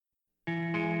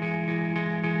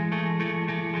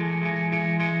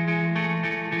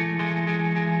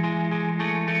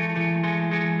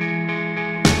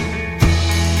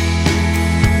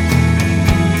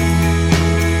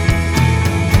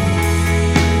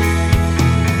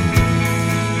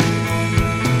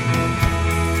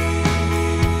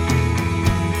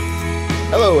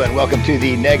and welcome to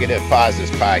the Negative Positives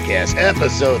Podcast,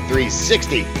 episode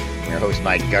 360. I'm your host,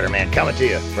 Mike Gutterman, coming to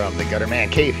you from the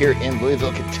Gutterman Cave here in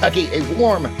Louisville, Kentucky, a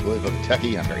warm Louisville,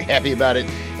 Kentucky. I'm very happy about it,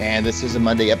 and this is a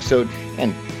Monday episode,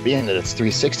 and being that it's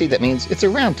 360, that means it's a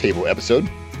roundtable episode,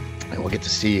 and we'll get to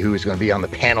see who's going to be on the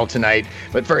panel tonight.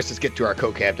 But first, let's get to our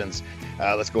co-captains.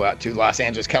 Let's go out to Los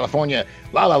Angeles, California,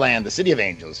 La La Land, the City of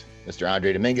Angels. Mr.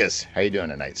 Andre Dominguez, how you doing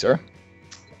tonight, sir?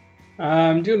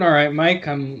 I'm doing all right, Mike.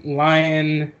 I'm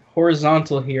lying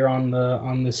horizontal here on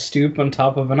the stoop on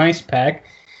top of an ice pack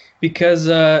because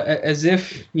as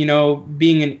if,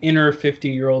 being an inner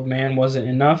 50-year-old man wasn't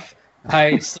enough,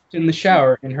 I slept in the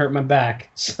shower and hurt my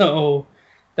back. So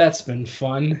that's been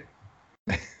fun.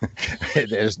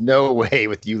 There's no way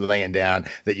with you laying down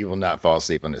that you will not fall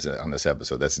asleep on this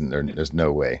episode. There's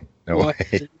no way. No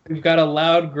way. We've got a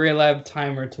loud Grey Lab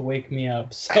timer to wake me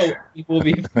up, so it will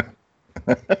be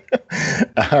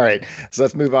All right, so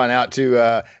let's move on out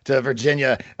to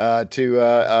Virginia,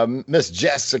 to Miss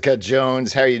Jessica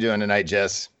Jones. How are you doing tonight,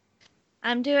 Jess?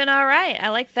 I'm doing all right. I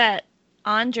like that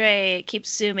Andre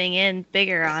keeps zooming in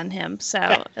bigger on him,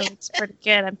 so it looks pretty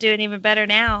good. I'm doing even better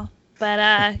now.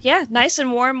 But yeah, nice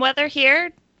and warm weather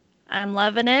here. I'm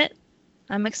loving it.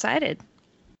 I'm excited.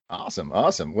 Awesome.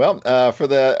 Well,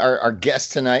 for our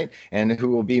guest tonight, and who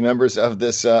will be members of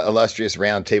this illustrious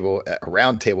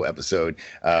roundtable episode,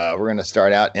 we're going to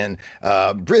start out in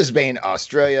Brisbane,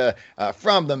 Australia,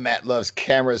 from the Matt Loves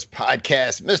Cameras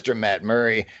podcast, Mr. Matt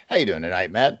Murray. How you doing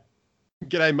tonight, Matt?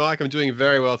 G'day, Mike. I'm doing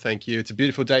very well, thank you. It's a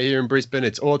beautiful day here in Brisbane.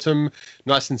 It's autumn,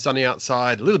 nice and sunny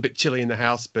outside, a little bit chilly in the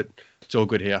house, but it's all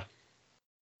good here.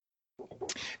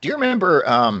 Do you remember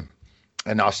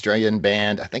an Australian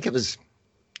band? I think it was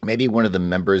maybe one of the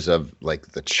members of like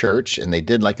the church, and they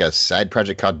did like a side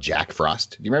project called Jack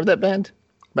Frost. Do you remember that band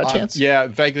by chance? Yeah,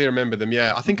 vaguely remember them.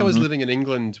 Yeah, I think I was living in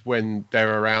England when they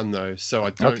were around though, so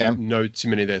I don't know too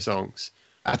many of their songs.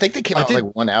 I think they came out with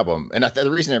like one album, and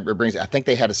the reason it brings, I think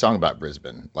they had a song about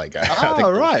Brisbane. Like,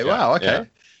 right, wow, okay. Yeah.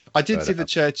 I did see the the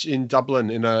church in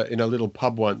Dublin in a little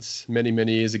pub once,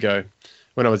 many years ago,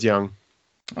 when I was young.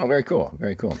 Oh, very cool,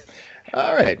 very cool.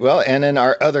 All right, well, and then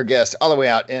our other guest, all the way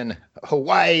out in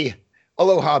Hawaii,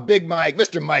 aloha, Big Mike,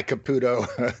 Mr. Mike Caputo.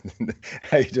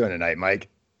 How you doing tonight, Mike?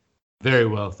 Very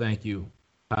well, thank you.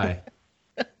 Hi.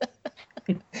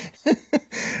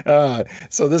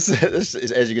 So this is,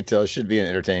 as you can tell, should be an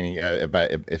entertaining.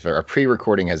 If our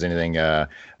pre-recording has anything to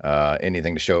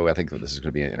show, I think this is going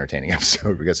to be an entertaining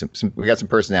episode. We got some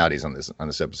personalities on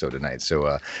this episode tonight.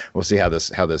 So we'll see how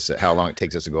long it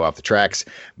takes us to go off the tracks.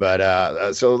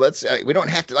 But so let's. We don't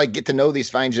have to get to know these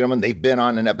fine gentlemen. They've been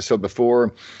on an episode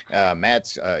before.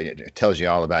 Matt tells you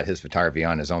all about his photography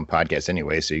on his own podcast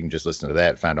anyway, so you can just listen to that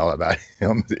and find all about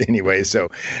him anyway. So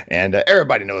and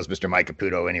everybody knows Mr. Mike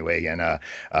Caputo anyway, and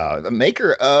the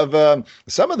maker of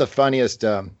some of the funniest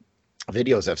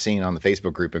videos I've seen on the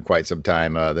Facebook group in quite some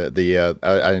time.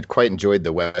 I quite enjoyed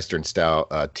the Western style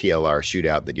TLR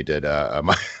shootout that you did,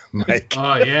 Mike.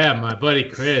 Oh yeah, my buddy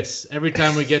Chris. Every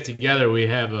time we get together, we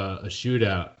have a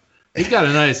shootout. He's got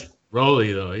a nice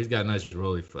rollie though. He's got a nice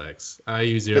rollie flex. I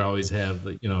usually always have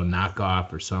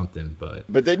knockoff or something,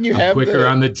 but didn't you I'm have quicker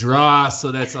on the draw,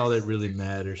 so that's all that really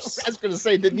matters. I was going to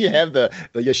say, didn't you have the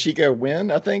Yashica win?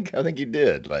 I think you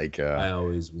did. I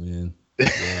always win.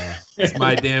 Yeah, it's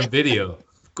my damn video.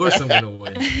 Of course I'm gonna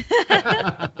win.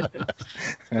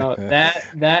 That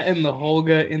and the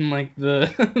Holga in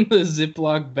the the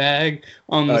Ziploc bag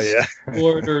on the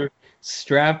board, or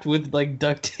strapped with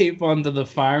duct tape onto the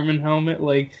fireman helmet.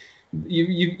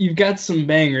 You've got some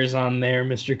bangers on there,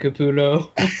 Mr.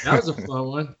 Caputo. That was a fun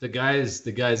one. The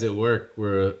guys at work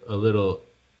were a little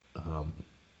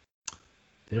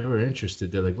they were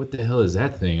interested. They're like, "What the hell is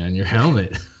that thing on your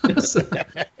helmet?" It's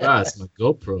my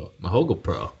GoPro, my Hoga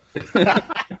Pro.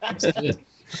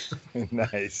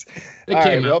 Nice. It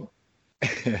came out.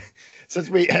 Since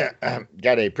we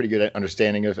got a pretty good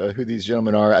understanding of who these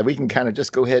gentlemen are, we can kind of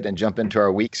just go ahead and jump into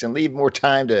our weeks and leave more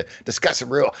time to discuss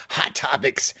some real hot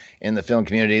topics in the film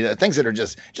community, the things that are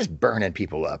just burning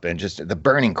people up, and just the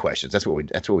burning questions. That's what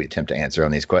we attempt to answer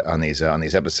on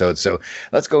these episodes. So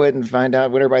let's go ahead and find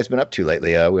out what everybody's been up to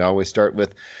lately. We always start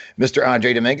with Mr.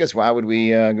 Andre Dominguez. Why would we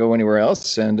go anywhere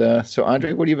else? And so,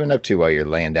 Andre, what have you been up to while you're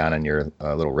laying down in your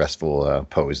little restful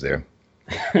pose there?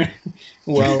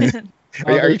 Well.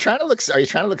 Are you trying to look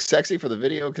sexy for the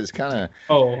video? Because kind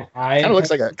of looks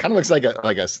like a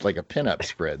pinup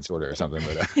spread sort of or something.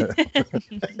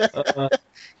 But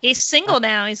he's single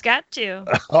now. He's got to.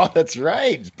 Oh, that's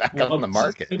right. He's back on the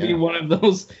market. It's gonna be one of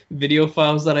those video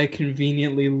files that I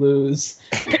conveniently lose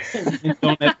and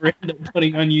don't ever end up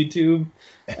putting on YouTube.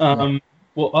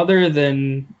 Well, other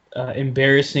than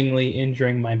embarrassingly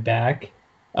injuring my back.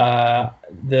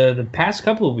 The past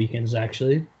couple of weekends,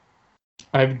 actually,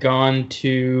 I've gone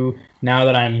to, now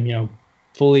that I'm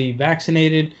fully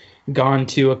vaccinated, gone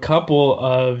to a couple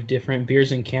of different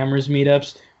Beers and Cameras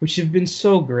meetups, which have been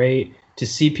so great to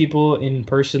see people in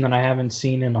person that I haven't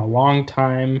seen in a long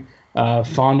time,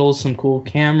 fondle some cool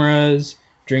cameras,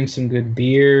 drink some good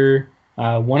beer.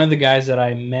 One of the guys that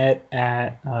I met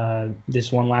at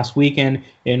this one last weekend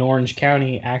in Orange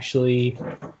County actually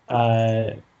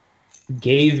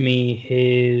gave me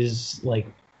his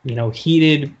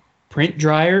heated print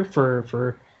dryer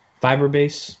for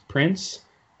fiber-based prints.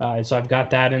 So I've got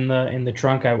that in the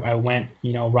trunk. I went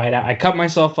right out. I cut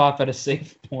myself off at a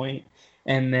safe point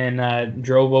and then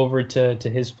drove over to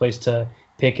his place to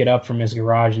pick it up from his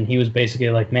garage. And he was basically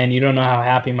like, "Man, you don't know how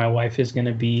happy my wife is going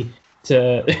to be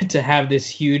to have this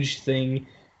huge thing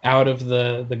out of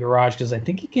the garage, because I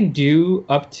think it can do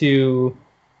up to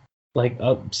like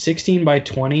a 16 by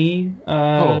 20.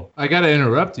 I gotta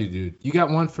interrupt you, dude. You got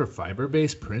one for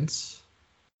fiber-based prints?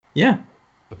 Yeah.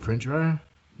 A print dryer?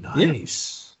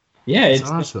 Nice. Yeah, That's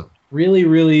it's awesome. Really,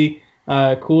 really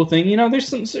cool thing. There's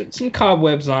some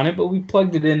cobwebs on it, but we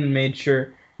plugged it in and made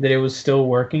sure that it was still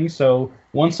working. So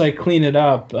once I clean it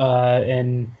up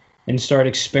and start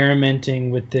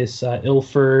experimenting with this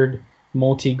Ilford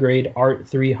multi-grade Art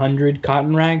 300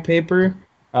 cotton rag paper,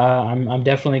 I'm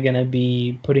definitely going to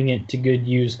be putting it to good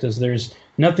use, because there's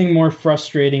nothing more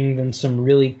frustrating than some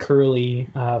really curly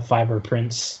fiber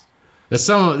prints.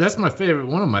 That's my favorite.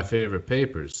 One of my favorite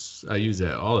papers. I use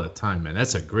that all the time, man.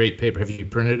 That's a great paper. Have you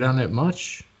printed on it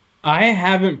much? I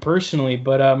haven't personally,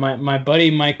 but my buddy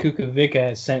Mike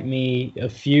Kukovica sent me a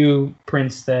few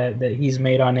prints that he's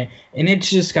made on it, and it's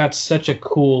just got such a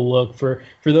cool look. For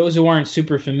those who aren't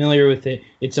super familiar with it,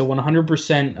 it's a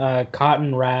 100%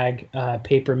 cotton rag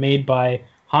paper made by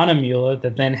Hahnemühle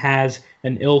that then has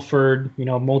an Ilford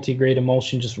multi-grade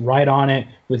emulsion just right on it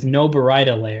with no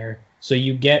Baryta layer. So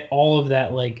you get all of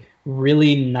that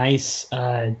really nice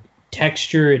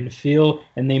texture and feel,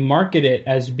 and they market it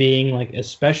as being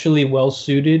especially well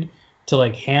suited to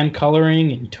hand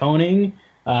coloring and toning.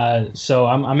 So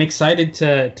I'm excited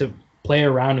to play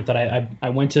around with that. I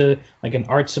went to an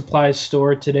art supplies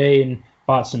store today and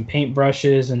bought some paint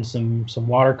brushes and some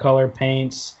watercolor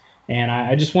paints, and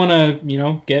I just want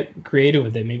to get creative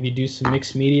with it. Maybe do some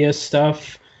mixed media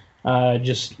stuff.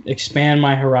 Just expand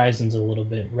my horizons a little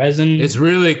bit. Resin. It's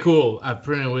really cool. I've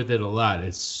printed with it a lot.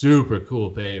 It's super cool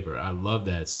paper. I love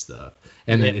that stuff.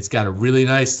 And then it's got a really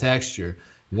nice texture.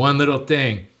 One little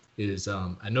thing is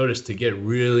I noticed to get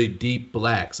really deep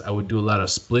blacks, I would do a lot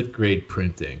of split grade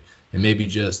printing and maybe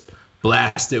just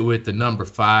blast it with the number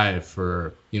 5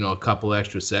 for a couple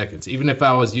extra seconds. Even if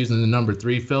I was using the number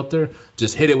 3 filter,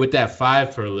 just hit it with that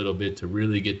 5 for a little bit to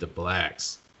really get the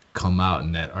blacks come out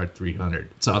in that Art 300.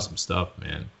 It's awesome stuff,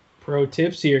 man. Pro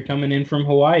tips here coming in from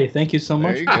Hawaii. Thank you so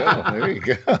much. There you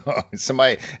go.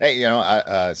 Somebody,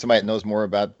 somebody that knows more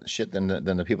about shit than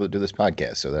the people that do this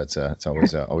podcast. So that's it's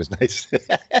always nice.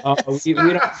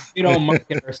 we don't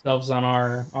market ourselves on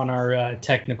our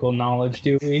technical knowledge,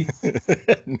 do we?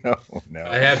 No.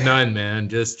 I have none, man.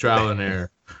 Just trial and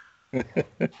error.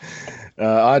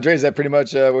 Andre, is that pretty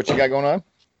much what you got going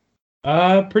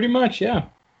on? Pretty much, yeah.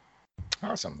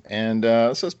 Awesome. And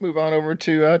so let's move on over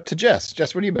to Jess.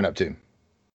 Jess, what have you been up to?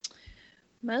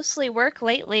 Mostly work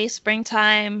lately.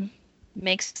 Springtime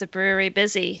makes the brewery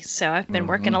busy, so I've been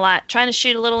working a lot, trying to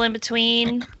shoot a little in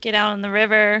between, get out on the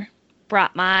river.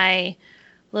 Brought my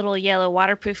little yellow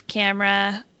waterproof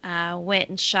camera. Went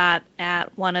and shot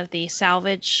at one of the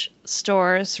salvage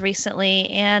stores recently,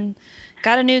 and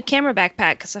got a new camera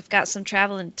backpack because I've got some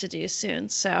traveling to do soon.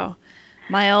 So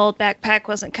my old backpack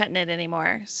wasn't cutting it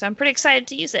anymore, so I'm pretty excited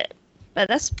to use it. But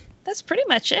that's pretty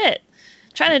much it.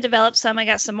 Trying to develop some. I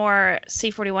got some more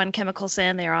C41 chemicals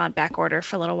in. They're on back order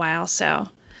for a little while, so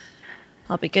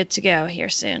I'll be good to go here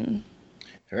soon.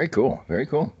 Very cool. Very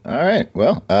cool. All right.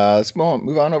 Well, let's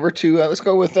move on over to let's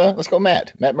go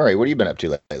Matt. Matt Murray. What have you been up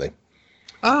to lately?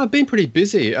 I've been pretty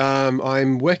busy.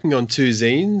 I'm working on 2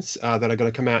 zines that are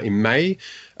going to come out in May.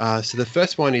 So the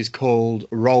first one is called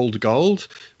Rolled Gold,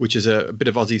 which is a bit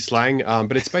of Aussie slang,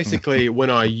 but it's basically when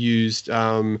I used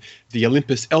the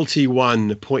Olympus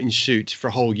LT1 point and shoot for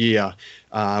a whole year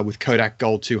with Kodak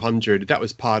Gold 200. That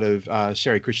was part of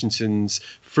Sherry Christensen's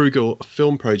Frugal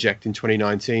film project in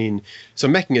 2019. So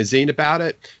I'm making a zine about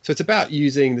it. So it's about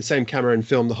using the same camera and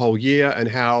film the whole year, and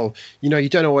how, you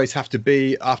don't always have to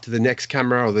be after the next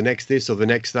camera or the next this or the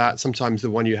next that. Sometimes the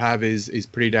one you have is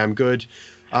pretty damn good.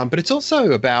 But it's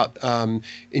also about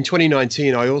in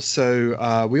 2019. We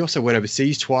also went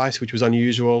overseas twice, which was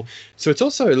unusual. So it's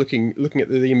also looking at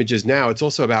the images now. It's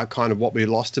also about kind of what we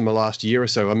lost in the last year or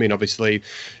so. I mean, obviously,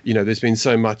 there's been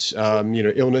so much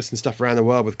illness and stuff around the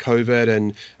world with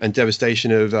COVID and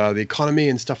devastation of the economy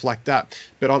and stuff like that.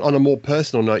 But on a more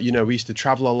personal note, we used to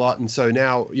travel a lot, and so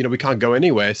now we can't go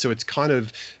anywhere. So it's kind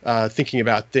of thinking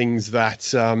about things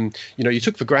that you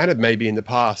took for granted maybe in the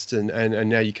past, and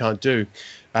now you can't do.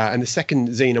 And the second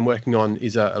zine I'm working on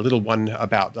is a little one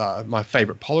about my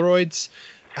favorite Polaroids.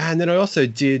 And then I also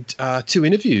did 2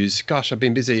 interviews. Gosh, I've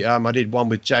been busy. I did one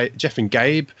with Jeff and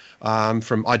Gabe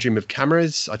from I Dream of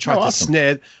Cameras. I tried to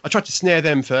snare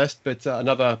them first, but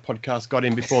another podcast got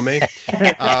in before me.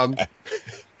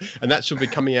 And that should be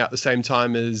coming out the same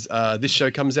time as this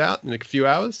show comes out in a few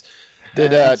hours.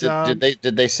 Did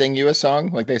they sing you a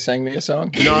song like they sang me a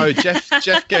song? No,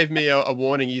 Jeff gave me a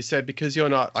warning. He said, because you're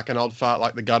not like an old fart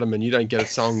like the Gutterman, you don't get a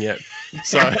song yet.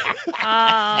 So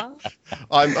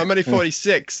I'm only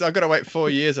 46. So I've got to wait 4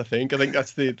 years. I think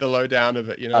that's the lowdown of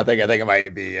it. I think it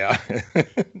might be. Yeah.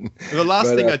 The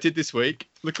last thing I did this week.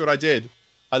 Look what I did.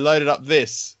 I loaded up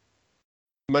this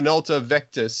Minolta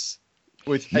Vectus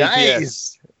with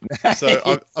APS. Nice.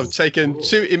 So I've taken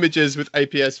 2 images with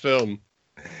APS film.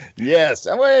 Yes,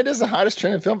 well, it is the hottest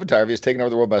trend in film photography. It's taking over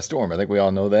the world by storm. I think we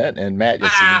all know that. And Matt,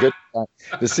 it's good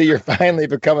to see you're finally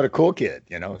becoming a cool kid.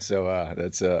 So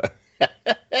that's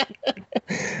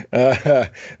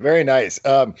very nice.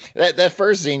 That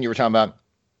first zine you were talking about.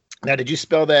 Now, did you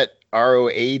spell that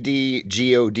ROADGODE?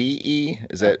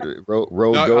 Is that rolled?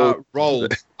 Rolled.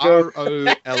 ROLLED.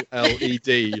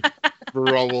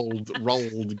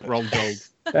 Rolled gold.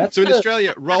 So in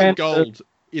Australia, rolled gold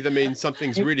either means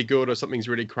something's really good or something's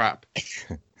really crap.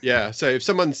 Yeah. So if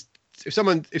someone's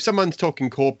talking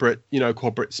corporate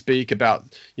speak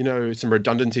about, some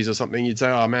redundancies or something, you'd say,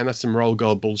 oh man, that's some roll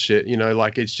gold bullshit.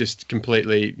 Like it's just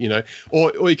completely,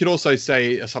 or you could also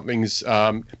say something's,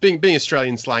 being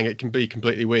Australian slang, it can be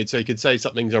completely weird. So you could say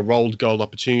something's a rolled gold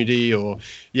opportunity so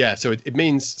it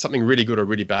means something really good or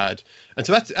really bad. And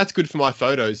so that's good for my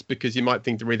photos because you might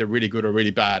think they're either really good or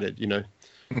really bad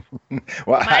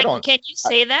Well, Mike, can you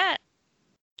say that?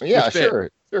 Yeah, sure.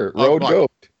 Road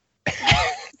goat.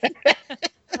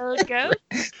 Road goat?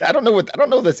 I don't know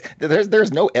this.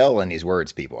 There's no L in these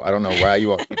words, people. I don't know why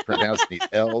you all keep pronouncing these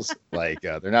L's like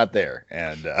they're not there.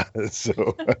 And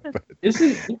so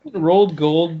isn't rolled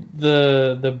gold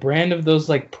the brand of those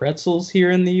like pretzels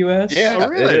here in the U.S.? Yeah,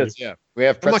 really? It is. Yeah, we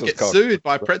have pretzels. I might get sued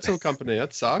by a pretzel company.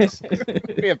 That sucks.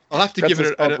 I'll have to give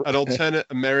it an alternate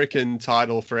American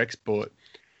title for export.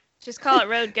 Just call it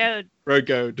Road Goat. Road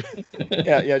Goat.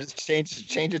 Yeah. Just change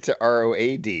it to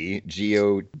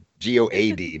ROADGOAD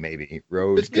maybe.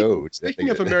 Road Goat. Speaking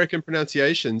of American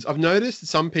pronunciations, I've noticed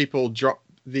some people drop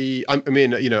the.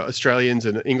 Australians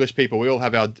and English people. We all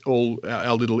have our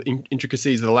little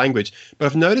intricacies of the language. But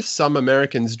I've noticed some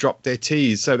Americans drop their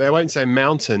T's, so they won't say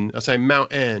mountain. They'll say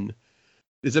mountain.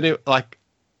 Is any like?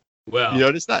 Well, you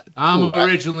notice that? I'm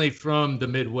originally from the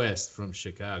Midwest, from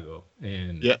Chicago,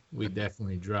 and we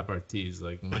definitely drop our T's.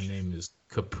 Like my name is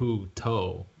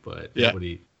Caputo, but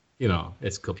nobody,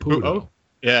 it's Caputo.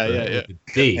 Yeah. A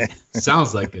D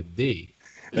sounds like a D.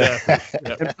 Yeah.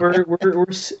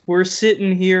 We're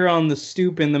sitting here on the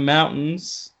stoop in the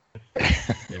mountains.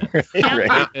 The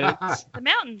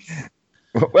mountains.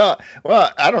 Well,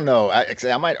 I don't know.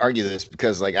 I might argue this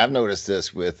because, like, I've noticed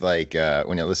this with, like,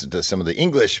 when you listen to some of the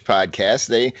English podcasts,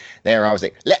 they are always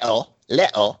like, little.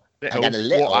 I got a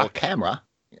little camera.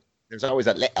 There's always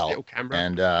that little camera.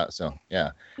 And so,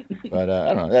 yeah. But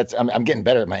I don't know. I'm getting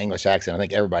better at my English accent. I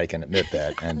think everybody can admit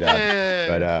that. And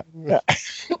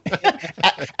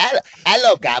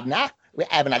hello, Governor. We're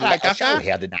having a little show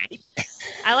here tonight.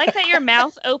 I like that your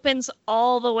mouth opens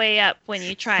all the way up when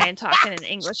you try and talk in an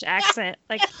English accent.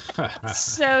 Like,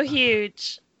 so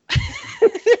huge.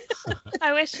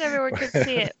 I wish everyone could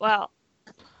see it. Well,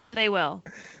 they will.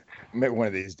 Maybe one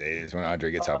of these days when Andre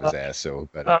gets off his ass. So,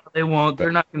 but they won't.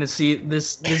 They're not going to see it.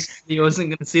 This video isn't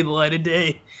going to see the light of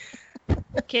day.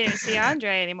 Can't even see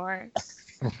Andre anymore.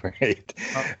 Right.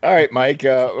 All right, Mike.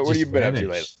 What have you been up to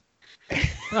lately?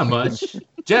 Not much.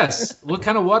 Jess, what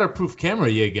kind of waterproof camera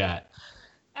you got?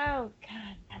 Oh,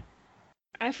 God.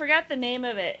 I forgot the name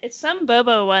of it. It's some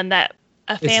Bobo one that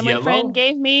a family friend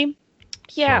gave me.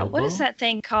 Yeah, Bobo? What is that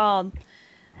thing called?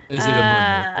 Is it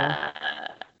a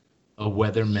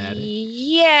Weathermatic?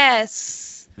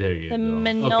 Yes. There you go. The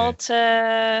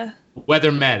Minolta. Okay.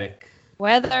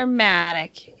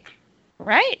 Weathermatic.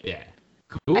 Right? Yeah.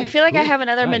 Cool. I feel like I have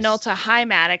another Minolta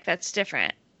Highmatic that's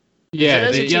different. Yeah,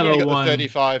 so the yellow one. The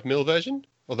 35mm version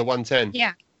or the 110?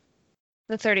 Yeah.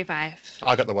 The 35.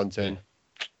 I got the 110.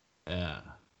 Yeah.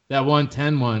 That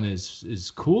 110 one is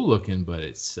cool looking, but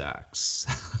it sucks.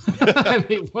 I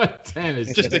mean, 110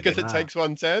 is Just because it wow. takes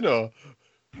 110, or?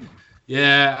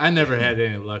 Yeah, I never had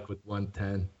any luck with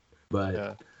 110.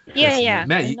 But Yeah.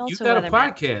 Matt, And you also got a other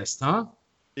Matt. podcast, huh?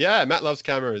 Yeah, Matt loves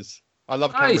cameras. I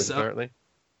love Nice. cameras, apparently.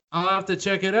 I'll have to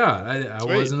check it out. I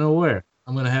Sweet. wasn't aware.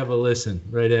 I'm gonna have a listen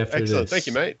right after Excellent. this. Thank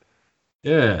you, mate.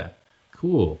 Yeah.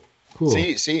 Cool.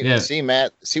 Yeah. See,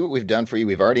 Matt. See what we've done for you.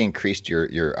 We've already increased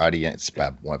your audience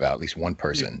by about at least one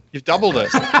person. You've doubled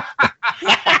it.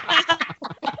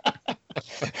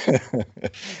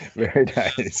 Very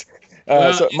nice.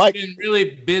 Well, So, it's Mike, been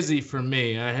really busy for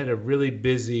me. I had a really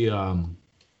busy what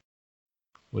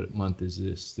month is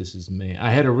this? This is May. I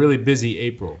had a really busy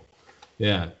April.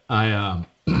 Yeah. I've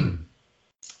been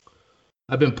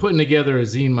putting together a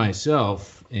zine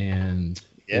myself, and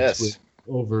yes, it's with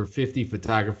over 50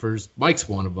 photographers. Mike's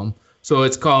one of them. So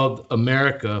it's called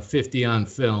America 50 on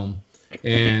Film,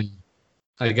 and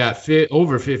I got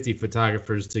over 50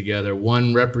 photographers together,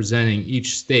 one representing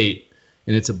each state,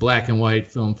 and it's a black and white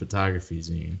film photography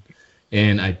zine.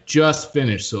 And I just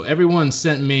finished. So everyone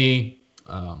sent me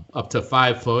up to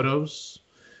 5 photos,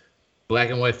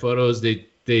 black and white photos. They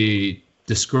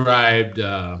described,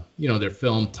 their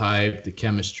film type, the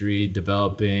chemistry,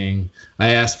 developing.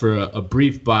 I asked for a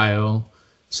brief bio.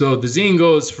 So the zine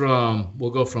we'll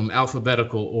go from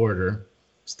alphabetical order,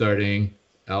 starting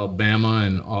Alabama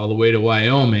and all the way to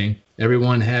Wyoming.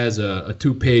 Everyone has a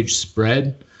 2-page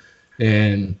spread,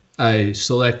 and I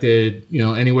selected,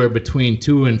 anywhere between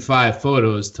 2 and 5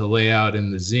 photos to lay out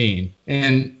in the zine.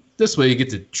 And this way you get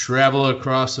to travel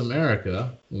across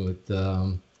America with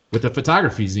a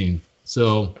photography zine.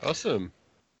 So Awesome.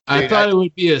 I thought it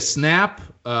would be a snap.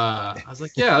 I was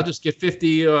like, yeah, I'll just get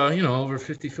 50, over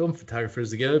 50 film photographers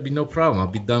together. It'd be no problem. I'll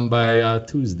be done by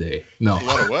Tuesday. No. A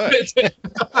lot of work.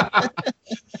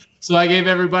 So I gave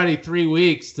everybody 3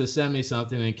 weeks to send me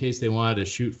something in case they wanted to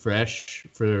shoot fresh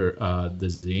for the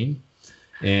zine.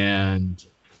 And,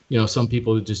 some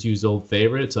people just used old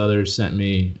favorites. Others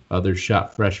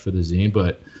shot fresh for the zine.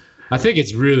 But I think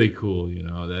it's really cool,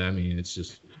 it's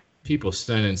just people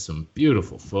sending some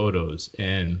beautiful photos.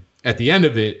 And at the end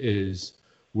of it is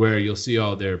where you'll see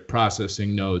all their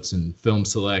processing notes and film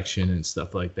selection and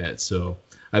stuff like that. So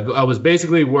I was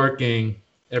basically working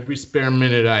every spare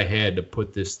minute I had to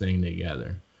put this thing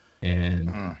together.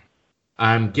 And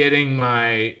I'm getting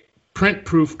my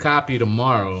print-proof copy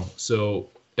tomorrow. So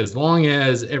as long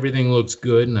as everything looks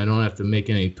good and I don't have to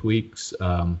make any tweaks,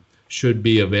 should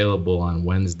be available on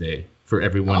Wednesday for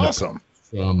everyone. Awesome.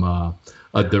 From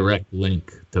a direct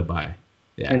link to buy.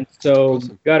 Yeah. And so,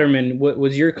 Gutterman, what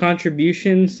was your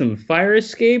contribution? Some fire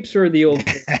escapes or the old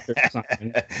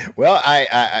sign? Well,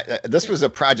 I this was a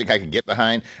project I could get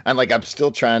behind. I'm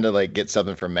still trying to get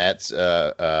something for Matt's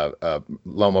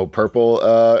Lomo Purple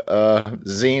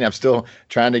zine. I'm still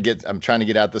trying to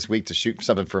get out this week to shoot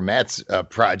something for Matt's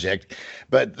project.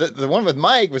 But the one with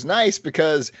Mike was nice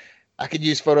because I could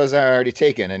use photos I already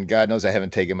taken, and God knows I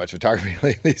haven't taken much photography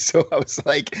lately. So I was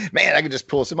like, man, I could just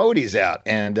pull some Odies out.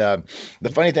 And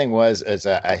the funny thing was,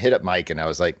 I hit up Mike, and I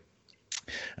was like,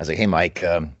 hey, Mike,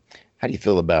 how do you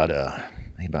feel about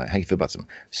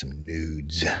some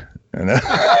nudes? And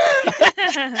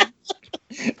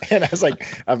I was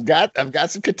like, I've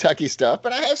got some Kentucky stuff,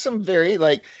 but I have some very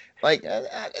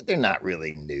they're not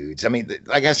really nudes. I mean,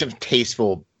 I got some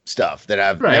tasteful stuff that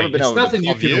I've never been able to. It's nothing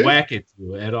you can whack it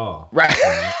to at all. Right.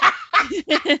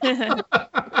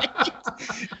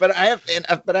 But I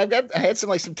had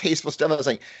some tasteful stuff. I was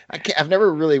like, I've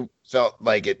never really felt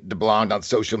like it belonged on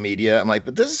social media. I'm like,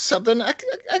 but this is something I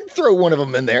can throw one of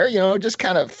them in there, just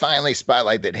kind of finally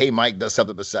spotlight that, hey, Mike does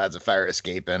something besides a fire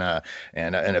escape and a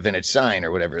vintage sign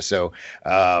or whatever. So,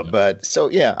 I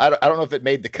don't know if it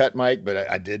made the cut, Mike, but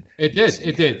I did. It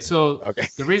did. So okay.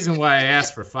 The reason why I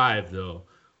asked for 5 though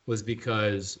was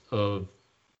because of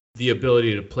the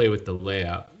ability to play with the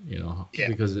layout,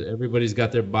 because everybody's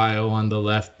got their bio on the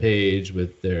left page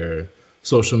with their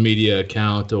social media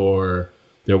account or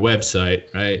their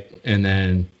website, right? And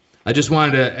then I just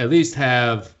wanted to at least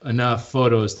have enough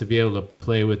photos to be able to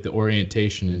play with the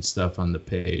orientation and stuff on the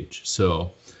page.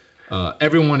 So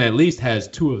everyone at least has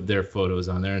 2 of their photos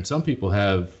on there, and some people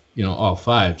have all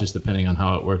 5, just depending on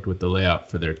how it worked with the layout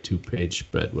for their 2-page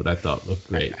spread, what I thought looked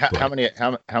great. How many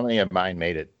of mine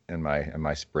made it in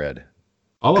my spread?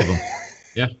 All of them.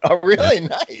 Yeah. Oh, really?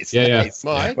 Nice. Yeah. Nice.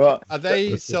 Mike, well, are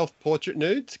they self-portrait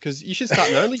nudes? Because you should start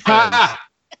an OnlyFans.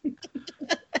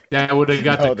 That would have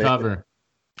got the cover.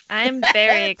 I'm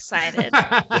very excited.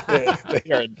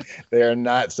 they are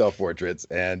not self-portraits,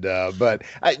 and but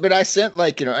I sent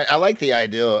like I like the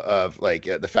idea of like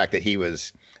the fact that he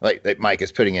was like that Mike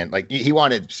is putting in like he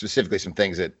wanted specifically some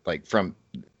things that like from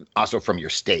your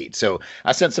state. So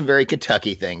I sent some very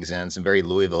Kentucky things in, some very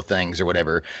Louisville things or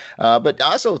whatever. But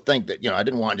I also think that I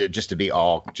didn't want it just to be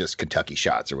all just Kentucky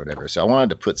shots or whatever. So I wanted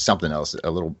to put something else,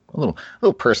 a little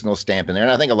personal stamp in there.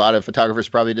 And I think a lot of photographers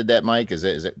probably did that. Mike, is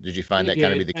it? Did you find that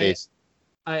kind of be the case?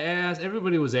 I asked.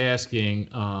 Everybody was asking,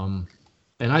 and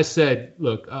I said,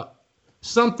 look.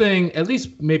 Something, at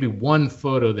least maybe one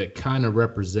photo that kind of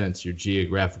represents your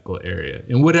geographical area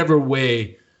in whatever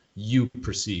way you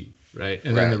perceive, right?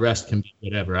 And then the rest can be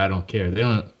whatever. I don't care. They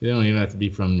don't even have to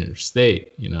be from your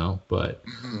state, but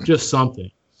just something.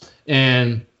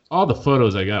 And all the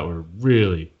photos I got were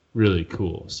really, really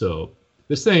cool. So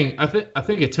this thing, I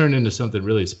think it turned into something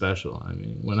really special. I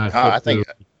mean, when I flipped through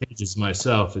the pages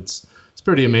myself, it's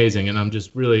pretty amazing, and I'm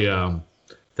just really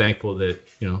thankful that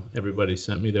everybody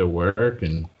sent me their work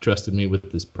and trusted me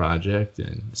with this project,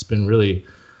 and it's been really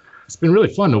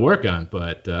fun to work on,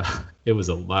 but it was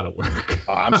a lot of work.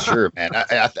 Oh, I'm sure, man.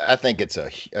 I think it's a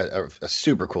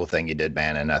super cool thing you did,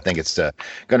 man, and I think it's going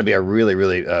to be a really,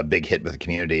 really big hit with the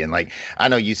community. And like I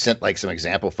know you sent like some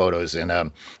example photos, and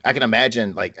I can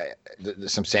imagine like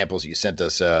some samples you sent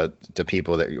us to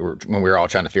people that when we were all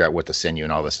trying to figure out what to send you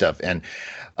and all this stuff, and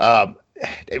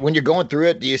when you're going through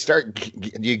it, do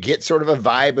you get sort of a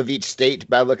vibe of each state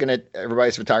by looking at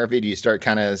everybody's photography? Do you start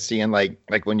kind of seeing like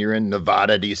when you're in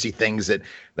Nevada, do you see things that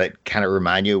kind of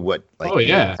remind you of what you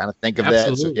kind of think of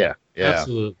Absolutely. that? So, yeah.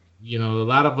 Absolutely. A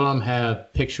lot of them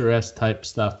have picturesque type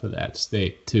stuff for that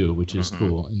state too, which is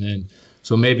cool. And then,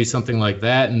 so maybe something like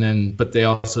that. And then, but they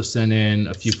also send in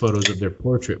a few photos of their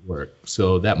portrait work.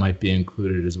 So that might be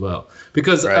included as well.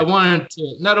 Because I wanted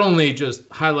to not only just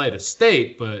highlight a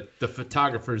state, but the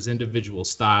photographer's individual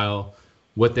style,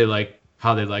 what they like,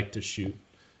 how they like to shoot,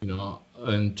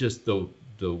 and just the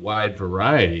wide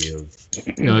variety of,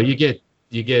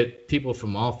 you get people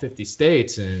from all 50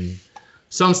 states, and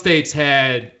some states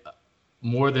had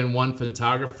more than one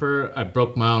photographer. I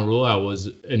broke my own rule. I was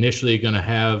initially going to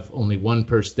have only one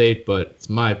per state, but it's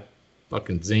my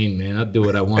fucking zine, man. I'll do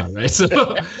what I want, right?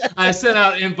 So I sent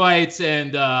out invites,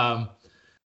 and I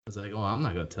was like, oh, I'm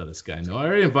not going to tell this guy no. I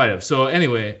already invited him. So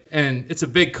anyway, and it's a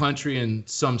big country, and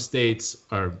some states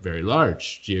are very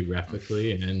large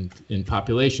geographically and in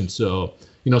population. So,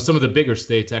 some of the bigger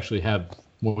states actually have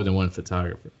more than one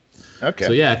photographer. Okay.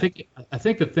 So yeah, I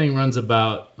think the thing runs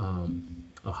about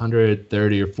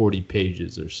 130 or 40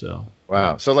 pages or so.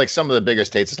 Wow. So like some of the bigger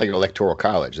states, it's like an electoral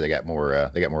college. They got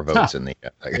more votes in the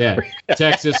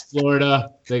Texas,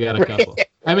 Florida, they got a couple.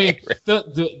 I mean,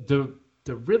 the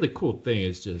really cool thing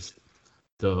is just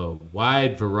the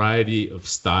wide variety of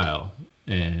style.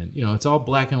 And it's all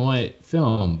black and white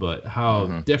film, but how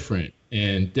different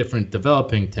and different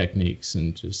developing techniques,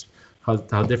 and just how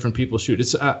different people shoot.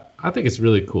 It's I think it's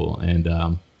really cool, and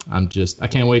I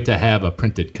can't wait to have a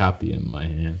printed copy in my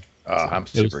hand. I'm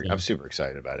super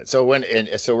excited about it. So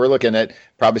so we're looking at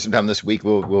probably sometime this week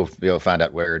we'll be able to find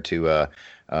out where to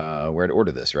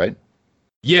order this, right?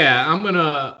 Yeah, I'm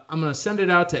gonna send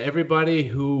it out to everybody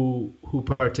who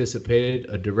participated,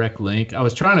 a direct link. I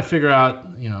was trying to figure out,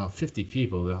 50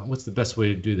 people, what's the best way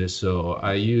to do this? So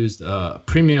I used a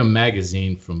premium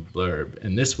magazine from Blurb,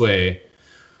 and this way,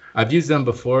 I've used them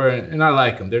before, and I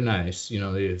like them. They're nice.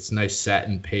 It's a nice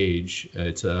satin page.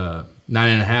 It's a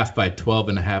 9.5 by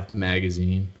 12.5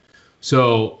 magazine.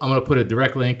 So I'm gonna put a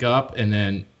direct link up, and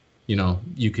then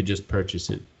you could just purchase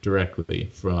it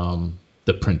directly from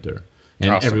the printer. And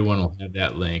awesome. Everyone will have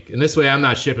that link. And this way, I'm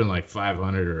not shipping like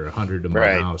 500 or 100 to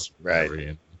my house. Right.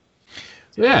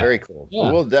 So, yeah. Very cool. Yeah.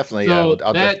 Well, we'll definitely. So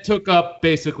that took up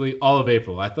basically all of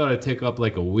April. I thought it'd take up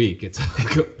like a week. It's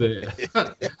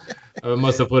like I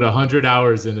must have put 100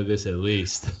 hours into this at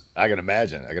least. I can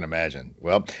imagine.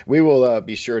 Well, we will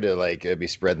be sure to be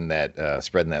spreading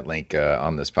that link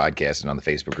on this podcast and on the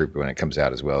Facebook group when it comes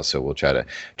out as well. So we'll try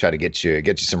to get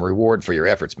you some reward for your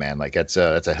efforts, man. Like that's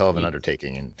a hell of an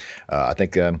undertaking, and I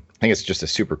think it's just a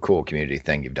super cool community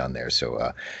thing you've done there.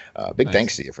 So big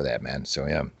thanks to you for that, man. So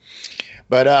yeah.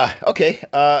 But okay,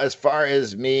 as far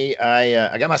as me,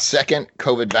 I got my second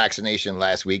COVID vaccination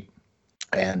last week.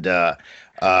 And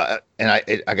I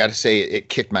got to say it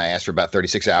kicked my ass for about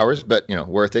 36 hours, but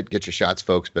worth it. Get your shots,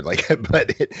 folks. But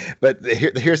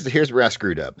here's where I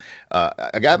screwed up.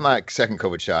 I got my second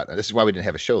COVID shot. This is why we didn't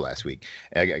have a show last week.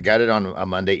 I got it on a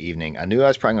Monday evening. I knew I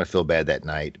was probably going to feel bad that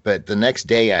night, but the next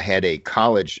day I had a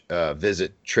college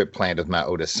visit trip planned with my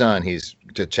oldest son. He's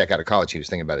to check out a college he was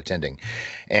thinking about attending,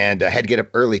 and I had to get up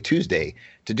early Tuesday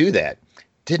to do that.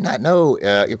 Did not know,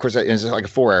 of course, it was like a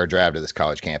 4-hour drive to this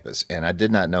college campus, and I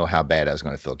did not know how bad I was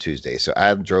going to feel Tuesday. So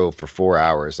I drove for 4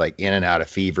 hours, like in and out of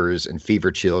fevers and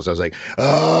fever chills. I was like,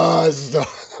 oh, this is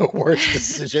the worst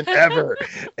decision ever.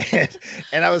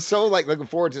 And I was so like looking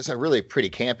forward to this really pretty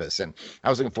campus. And I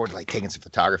was looking forward to like taking some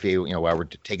photography, while we're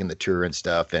taking the tour and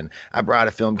stuff. And I brought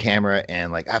a film camera,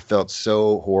 and like I felt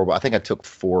so horrible. I think I took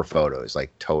 4 photos,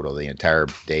 like total, the entire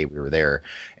day we were there.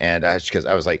 And because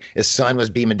I was like, the sun was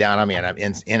beaming down on me, and I'm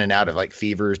in and out of like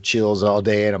fevers, chills all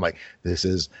day. And I'm like, this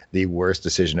is the worst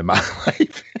decision of my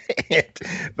life.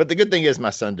 But the good thing is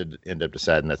my son did end up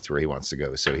deciding that's where he wants to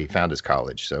go. So he found his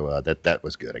college. So that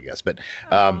was good, I guess. But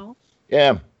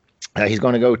yeah, he's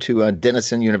going to go to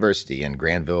Denison University in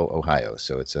Granville, Ohio.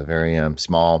 So it's a very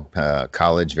small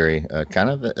college, very kind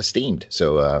of esteemed.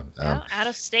 So out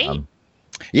of state.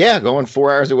 Yeah, going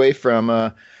 4 hours away from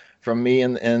me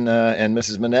and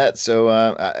Mrs. Manette.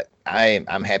 So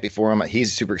I'm happy for him.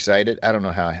 He's super excited. I don't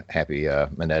know how happy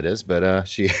Manette is, but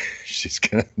she's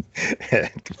gonna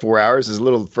 4 hours is a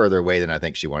little further away than I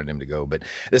think she wanted him to go. But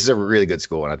this is a really good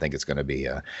school, and I think it's going to be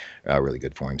really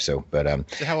good for him. So, but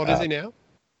so how old is he now?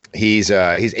 He's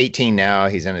 18 now.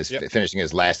 He's in his finishing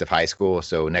his last of high school.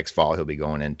 So next fall he'll be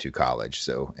going into college.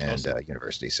 So and awesome.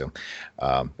 University. So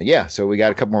so we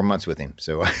got a couple more months with him.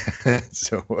 So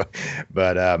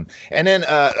but and then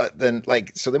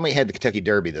we had the Kentucky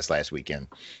Derby this last weekend,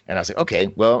 and I was like,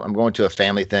 okay, well, I'm going to a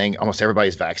family thing. Almost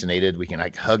everybody's vaccinated. We can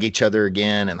like hug each other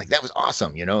again, and like that was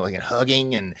awesome. Like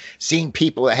hugging and seeing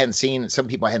people I hadn't seen. Some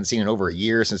people I hadn't seen in over a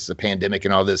year since the pandemic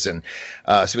and all this. And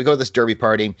so we go to this Derby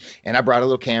party, and I brought a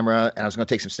little camera, and I was going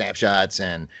to take some snapshots.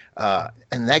 And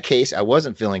in that case, I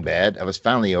wasn't feeling bad. I was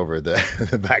finally over the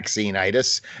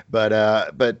vaccine-itis, but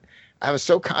I was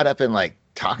so caught up in like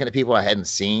talking to people I hadn't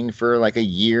seen for like a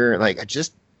year. Like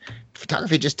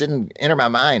photography just didn't enter my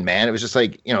mind, man. It was just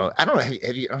like, I don't know. I don't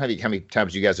know how many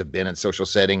times you guys have been in social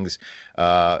settings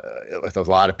with a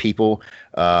lot of people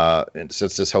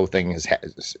since this whole thing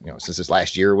since this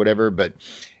last year or whatever. But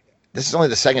this is only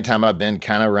the second time I've been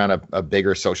kind of around a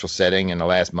bigger social setting in the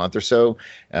last month or so,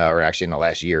 or actually in the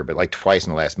last year, but like twice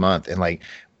in the last month. And like,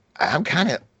 I'm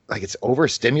kind of like, it's over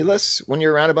stimulus when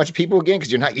you're around a bunch of people again, because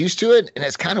you're not used to it. And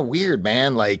it's kind of weird,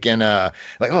 man. Like, and oh,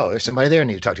 there's somebody there I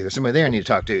need to talk to. There's somebody there I need to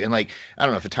talk to. And like, I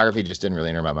don't know, photography just didn't really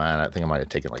enter my mind. I think I might have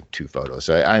taken like 2 photos.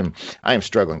 So I am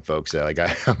struggling, folks. Like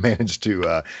I managed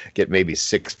to get maybe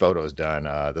 6 photos done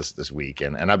this week.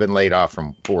 And I've been laid off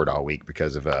from Ford all week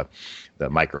because of the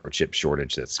microchip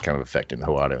shortage that's kind of affecting the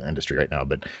whole auto industry right now.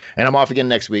 And I'm off again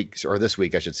next week, or this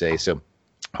week, I should say. So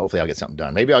hopefully I'll get something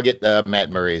done. Maybe I'll get Matt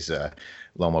Murray's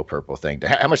Lomo Purple thing.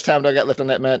 How much time do I got left on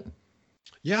that, Matt?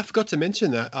 Yeah, I forgot to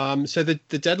mention that. So the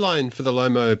deadline for the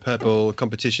Lomo Purple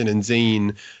competition and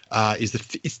zine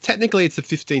it's technically the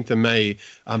 15th of May,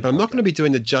 but I'm not going to be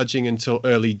doing the judging until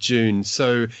early June.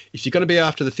 So if you're going to be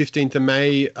after the 15th of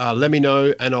May, let me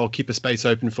know and I'll keep a space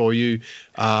open for you.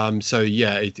 It's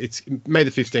May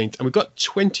the 15th, and we've got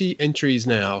 20 entries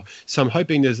now. So I'm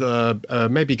hoping there's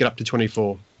maybe get up to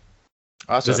 24.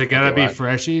 Awesome. Does it gotta be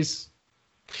freshies?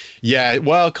 Yeah,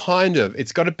 well, kind of.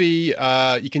 It's got to be,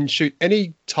 you can shoot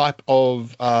any type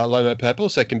of Lomo Purple,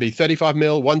 so it can be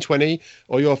 35mm, 120,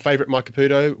 or your favorite Mike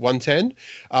Caputo, 110.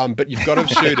 But you've got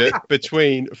to shoot it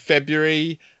between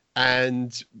February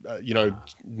and,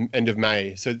 end of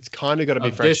May. So it's kind of got to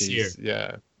be freshies. This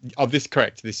year. Yeah.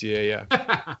 This year,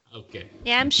 yeah. Okay.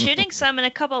 Yeah, I'm shooting some in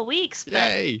a couple of weeks. But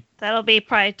Yay! That'll be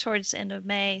probably towards the end of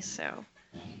May, so.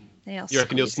 You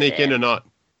reckon you'll sneak in or not?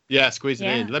 Yeah, squeeze it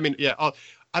in. Let me. Yeah,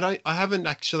 I haven't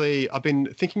actually. I've been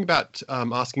thinking about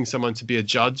asking someone to be a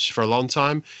judge for a long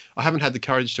time. I haven't had the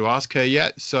courage to ask her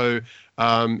yet. So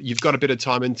you've got a bit of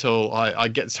time until I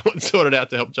get someone sorted out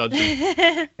to help judge me.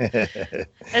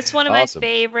 It's one of my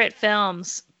favorite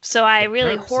films. So I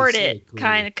really hoard it, cool.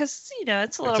 Kind of, because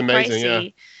it's a little amazing, pricey. Yeah.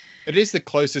 It is the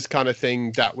closest kind of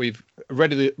thing that we've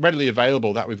readily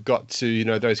available that we've got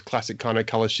to, those classic kind of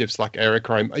color shifts like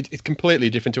Aerochrome. It's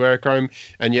completely different to Aerochrome,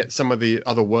 and yet some of the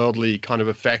otherworldly kind of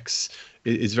effects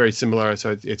is very similar.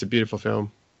 So it's a beautiful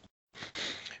film.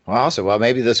 Well, awesome. Well,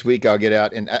 maybe this week I'll get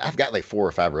out, and I've got like 4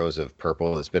 or 5 rows of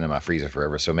purple that's been in my freezer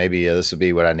forever. So maybe this will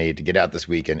be what I need to get out this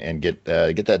week and get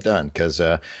that done. Because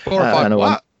 4 or 5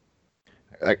 what?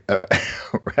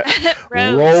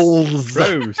 Rose. Rolls.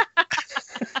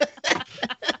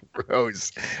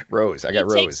 Rose. Rose. I got He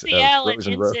Rose. takes the L and Rose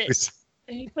and ends Rose.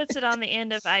 He puts it on the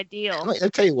end of ideal. I'll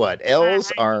tell you what,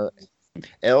 L's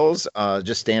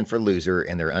just stand for loser,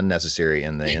 and they're unnecessary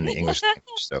in the English language.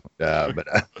 So, but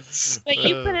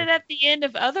you put it at the end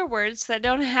of other words that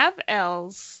don't have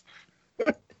L's.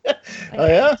 Like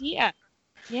yeah? Idea.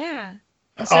 Yeah.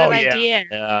 Instead of idea.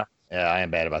 Yeah, I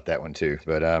am bad about that one too.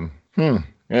 But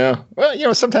yeah.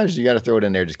 Well, sometimes you got to throw it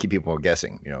in there, just keep people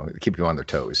guessing. Keep people on their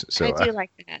toes. So I do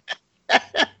like that.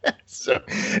 So,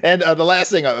 and the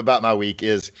last thing about my week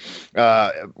is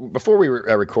before we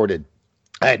recorded,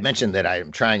 I had mentioned that I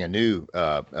am trying a new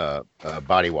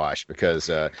body wash because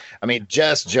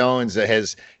Jess Jones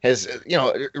has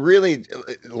really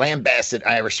lambasted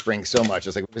Irish Spring so much.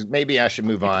 It's like maybe I should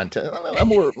move on to a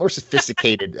more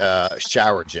sophisticated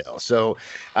shower gel. So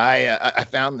I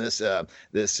found this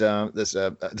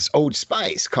Old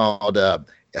Spice called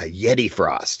Yeti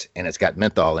Frost, and it's got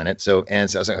menthol in it. So I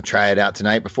was going to try it out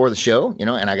tonight before the show, and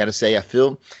I got to say I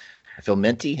feel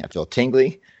minty, I feel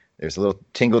tingly. There's a little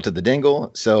tingle to the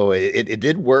dingle. So it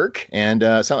did work. And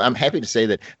so I'm happy to say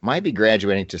that might be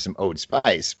graduating to some Old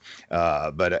Spice,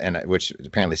 which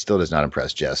apparently still does not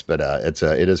impress Jess, but it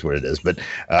is what it is. But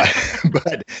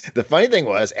but the funny thing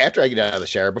was, after I get out of the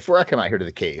shower, before I come out here to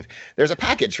the cave, there's a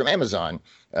package from Amazon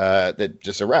that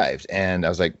just arrived. And I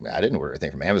was like, I didn't order anything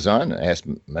from Amazon. I asked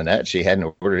Manette. She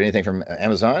hadn't ordered anything from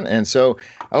Amazon. And so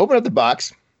I opened up the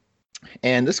box.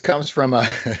 And this comes from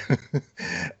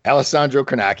Alessandro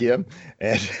Cranacchia,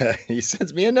 and he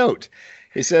sends me a note.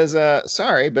 He says,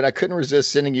 sorry, but I couldn't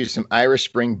resist sending you some Irish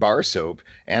Spring bar soap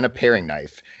and a paring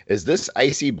knife. Is this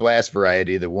Icy Blast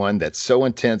variety the one that's so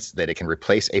intense that it can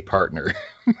replace a partner?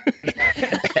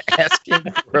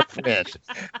 Asking for a friend,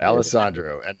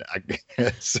 Alessandro.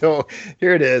 And so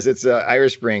here it is. It's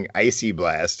Irish Spring Icy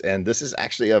Blast. And this is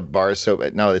actually a bar soap.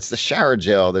 No, it's the shower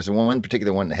gel. There's one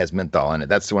particular one that has menthol in it.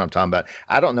 That's the one I'm talking about.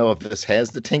 I don't know if this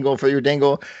has the tingle for your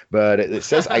dingle, but it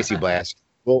says Icy Blast.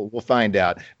 We'll find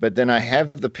out. But then I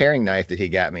have the paring knife that he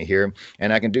got me here,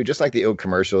 and I can do just like the old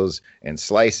commercials and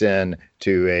slice in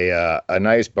to a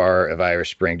nice bar of Irish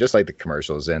Spring, just like the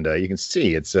commercials. And you can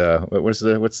see it's what's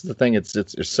the thing? It's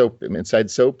soap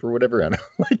inside soap or whatever. I don't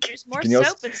know. There's more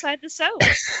soap inside the soap.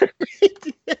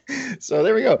 So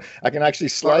there we go. I can actually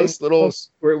slice little.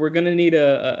 We're gonna need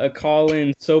a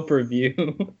call-in soap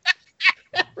review.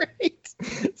 Right.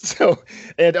 So,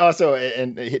 and also,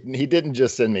 and he didn't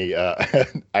just send me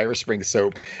Irish Spring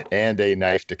soap and a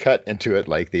knife to cut into it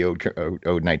like the old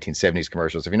 1970s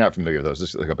commercials. If you're not familiar with those,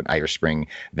 just look up an Irish Spring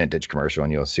vintage commercial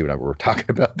and you'll see what we're talking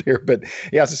about there. But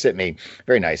he also sent me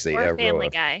very nicely or Family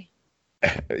Guy.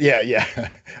 Yeah,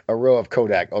 a row of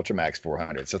Kodak Ultramax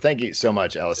 400. So thank you so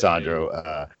much,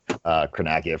 Alessandro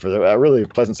Cranacchia, for the really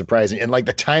pleasant surprise. And like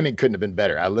the timing couldn't have been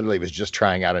better. I literally was just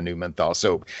trying out a new menthol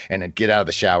soap and then get out of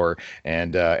the shower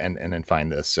and then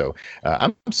find this. So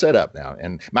I'm set up now,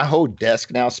 and my whole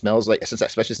desk now smells like,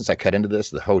 especially since I cut into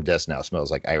this, the whole desk now smells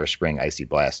like Irish Spring Icy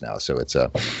Blast now. So it's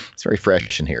very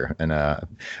fresh in here, and I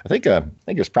think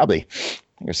there's probably.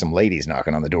 There's some ladies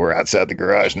knocking on the door outside the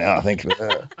garage now. I think.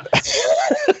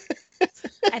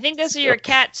 I think those are your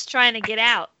cats trying to get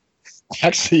out.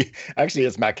 Actually,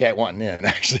 it's my cat wanting in.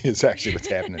 Actually, it's actually what's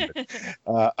happening.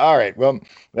 All right. Well,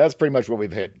 that's pretty much what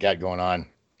we've got going on,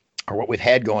 or what we've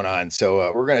had going on.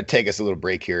 So we're going to take us a little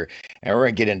break here, and we're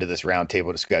going to get into this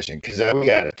roundtable discussion because we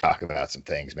got to talk about some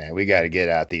things, man. We got to get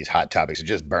out these hot topics of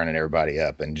just burning everybody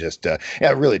up and just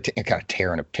really kind of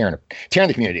tearing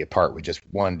the community apart with just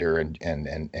wonder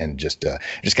and just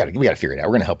we got to figure it out.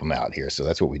 We're going to help them out here, so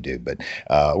that's what we do. But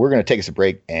we're going to take us a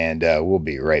break, and we'll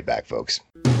be right back, folks.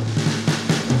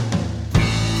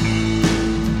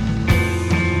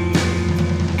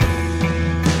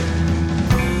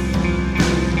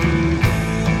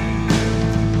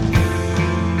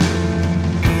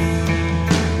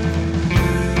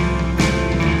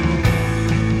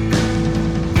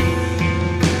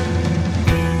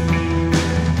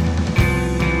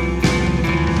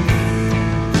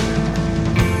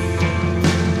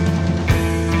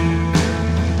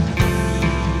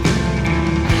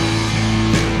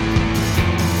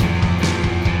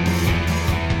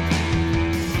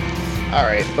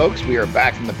 Folks, we are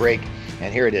back from the break,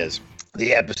 and here it is,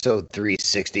 the episode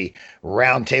 360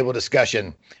 roundtable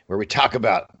discussion, where we talk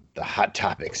about the hot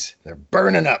topics. They're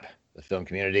burning up the film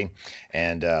community,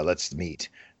 and let's meet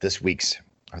this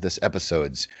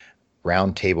episode's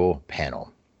roundtable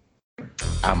panel.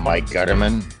 I'm Mike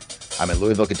Gutterman. I'm in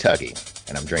Louisville, Kentucky,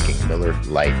 and I'm drinking Miller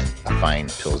Lite, a fine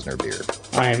Pilsner beer.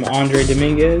 I'm Andre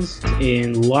Dominguez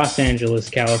in Los Angeles,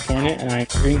 California, and I'm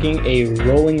drinking a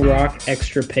Rolling Rock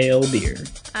Extra Pale beer.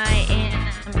 I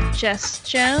am Jess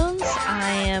Jones. I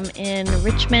am in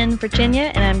Richmond,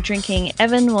 Virginia, and I'm drinking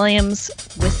Evan Williams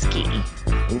whiskey.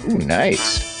 Ooh,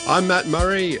 nice. I'm Matt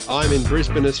Murray. I'm in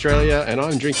Brisbane, Australia, and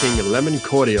I'm drinking lemon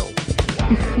cordial.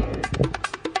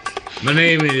 My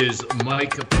name is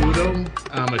Mike Caputo.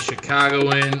 I'm a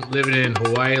Chicagoan living in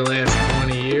Hawaii last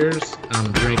 20 years.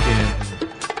 I'm drinking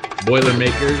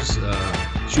Boilermakers,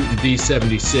 shooting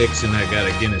D76, and I got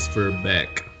a Guinness for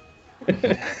Beck.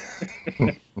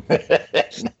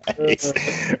 Nice.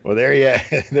 Well, there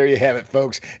you have it,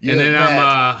 folks. And then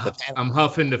I'm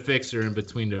huffing the fixer in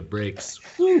between the breaks.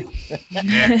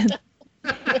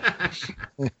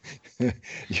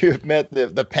 You've met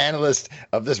the panelists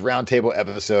of this roundtable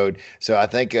episode. So I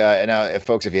think, and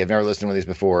folks, if you have never listened to these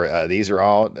before, these are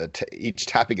all, each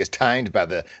topic is timed by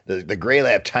the Gray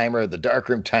Lab timer, the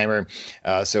Darkroom timer.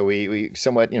 So we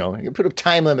somewhat, you put a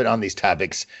time limit on these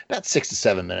topics, about 6 to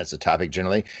 7 minutes a topic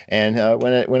generally. And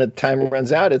when a timer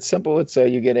runs out, it's simple. It's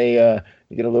you get a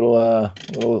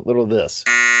little this.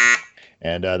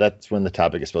 And that's when the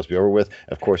topic is supposed to be over with.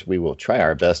 Of course, we will try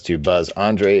our best to buzz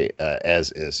Andre,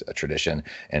 as is a tradition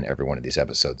in every one of these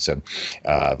episodes. So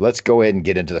let's go ahead and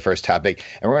get into the first topic.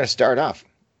 And we're going to start off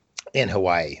in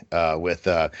Hawaii with,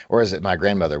 or as my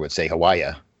grandmother would say, Hawaii.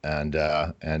 And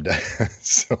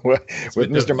so with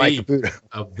Mr. Mike Caputo.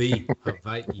 Hawaii.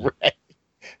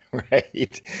 Right.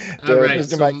 All right.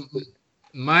 Mr. So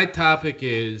my topic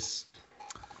is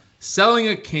selling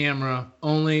a camera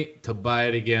only to buy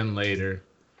it again later,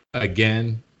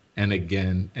 again and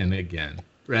again and again,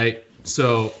 right?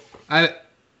 So I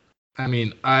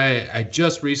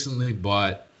just recently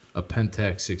bought a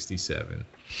Pentax 67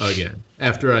 again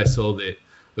after I sold it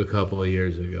a couple of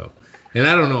years ago. And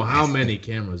I don't know how many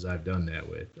cameras I've done that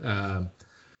with.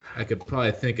 I could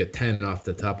probably think of 10 off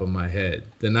the top of my head.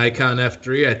 The Nikon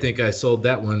F3, I think I sold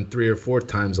that one 3 or 4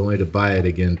 times only to buy it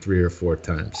again 3 or 4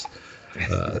 times.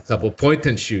 A couple point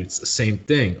and shoots, same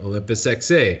thing. Olympus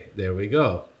XA, there we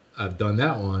go. I've done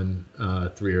that one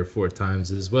 3 or 4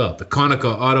 times as well. The Konica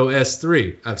Auto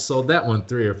S3, I've sold that one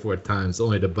 3 or 4 times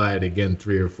only to buy it again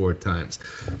 3 or 4 times.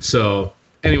 So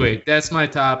anyway, that's my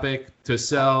topic, to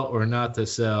sell or not to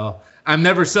sell. I'm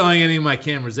never selling any of my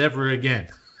cameras ever again.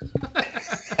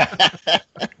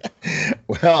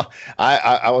 Well,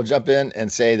 I will jump in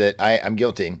and say that I'm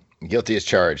guilty. Guilty as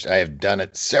charged. I have done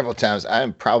it several times.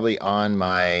 I'm probably on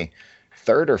my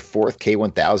 3rd or 4th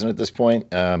K1000 at this point.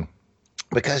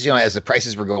 Because, as the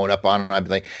prices were going up on, I'd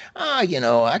be like,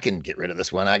 I can get rid of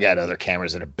this one. I got other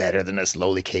cameras that are better than this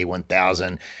lowly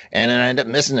K1000. And then I end up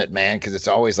missing it, man, because it's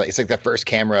always it's like the first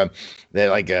camera that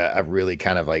a really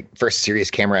kind of first serious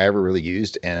camera I ever really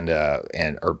used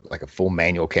or like a full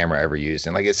manual camera I ever used.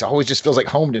 And it's always just feels like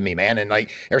home to me, man. And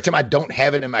every time I don't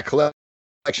have it in my collection,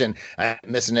 I'm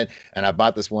missing it, and I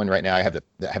bought this one right now. I have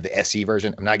the SE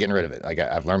version. I'm not getting rid of it.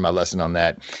 I've learned my lesson on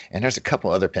that. And there's a couple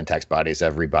other Pentax bodies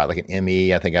I've rebought, like an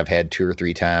ME. I think I've had 2 or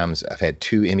 3 times. I've had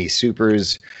 2 ME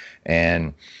Supers,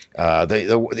 and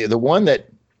the one that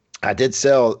I did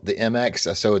sell, the MX.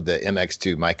 I sold the MX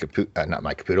to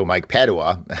Mike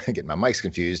Padua. I'm getting my mics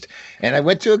confused. And I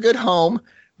went to a good home,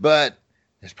 but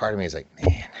there's part of me is like,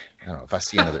 man, I don't know if I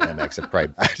see another MX, I'd probably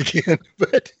buy it again.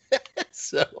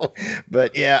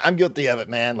 But yeah, I'm guilty of it,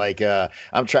 man.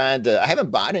 I'm trying to. I haven't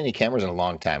bought any cameras in a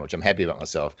long time, which I'm happy about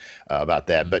myself about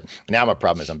that. But now my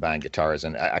problem is I'm buying guitars,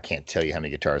 and I can't tell you how many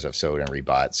guitars I've sold and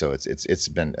rebought. So it's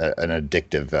been an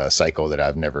addictive cycle that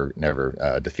I've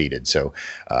never defeated. So,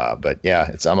 but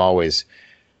yeah, I'm always.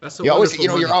 That's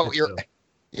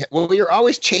Yeah, well, you're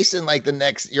always chasing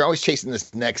you're always chasing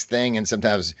this next thing, and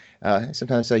sometimes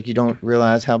you don't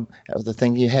realize how the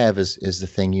thing you have is the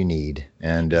thing you need,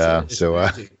 and yeah,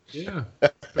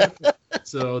 perfect.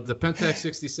 So the Pentax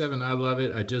 67, I love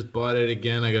it. I just bought it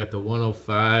again. I got the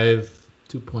 105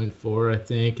 2.4, I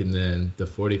think, and then the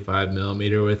 45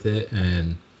 millimeter with it,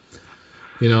 and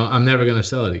I'm never gonna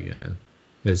sell it again.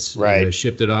 It's right. I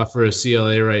shipped it off for a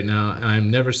CLA right now.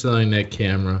 I'm never selling that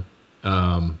camera.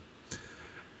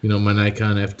 My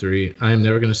Nikon F3, I'm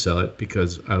never going to sell it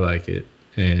because I like it.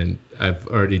 And I've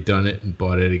already done it and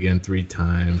bought it again 3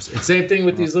 times. And same thing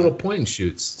with these little point and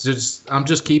shoots. I'm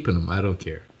just keeping them. I don't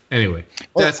care. Anyway,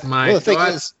 that's my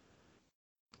thought.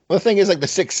 The thing is, the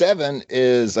 6.7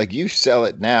 is you sell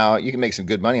it now, you can make some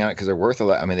good money on it because they're worth a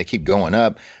lot. I mean, they keep going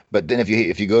up. But then if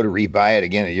you go to rebuy it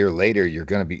again a year later, you're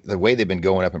going to be, the way they've been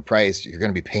going up in price, you're going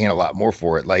to be paying a lot more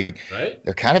for it. Right?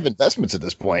 They're kind of investments at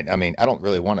this point. I mean, I don't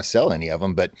really want to sell any of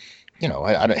them, but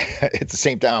I at the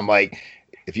same time,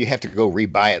 if you have to go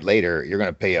rebuy it later, you're going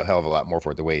to pay a hell of a lot more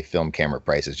for it. The way film camera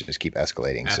prices just keep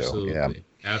escalating. Absolutely. So yeah,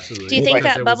 Absolutely. Do you think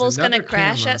There that was bubble's going to another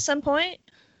crash camera- at some point?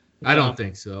 I don't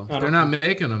think so. I don't They're not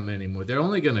making them anymore. They're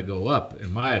only going to go up,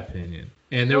 in my opinion.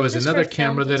 And there Well, was just another for film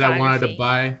camera that I wanted to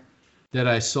photography. buy that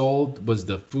I sold was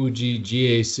the Fuji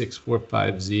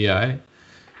GA645ZI.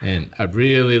 And I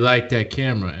really liked that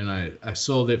camera. And I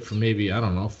sold it for maybe, I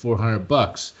don't know,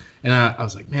 $400. And I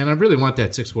was like, man, I really want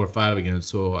that 645 again.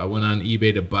 So I went on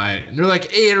eBay to buy it. And they're like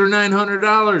 $800 or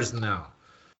 $900 now.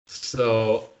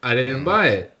 So I didn't buy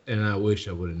it. And I wish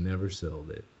I would have never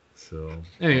sold it. So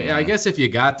anyway, I guess if you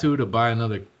got to buy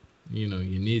another, you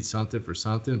need something for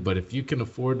something. But if you can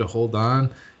afford to hold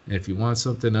on, and if you want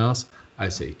something else, I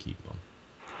say keep them.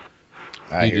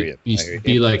 I hear you.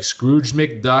 Be like Scrooge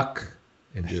McDuck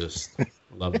and just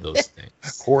love those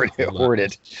things. Hoard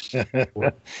it.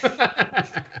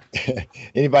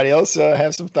 Anybody else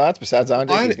have some thoughts besides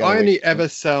Andre? I only ever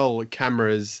sell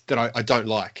cameras that I don't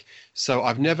like. So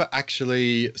I've never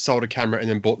actually sold a camera and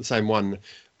then bought the same one.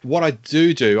 What I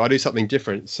do something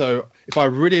different. So if I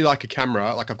really like a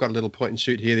camera, like I've got a little point and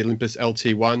shoot here, the Olympus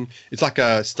LT1. It's like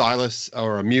a stylus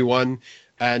or a Mu one.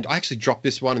 And I actually dropped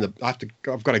this one, and I've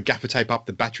got to gaffer tape up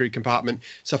the battery compartment.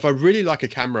 So if I really like a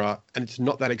camera and it's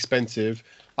not that expensive,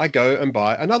 I go and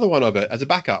buy another one of it as a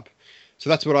backup.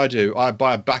 So that's what I do. I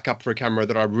buy a backup for a camera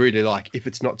that I really like if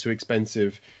it's not too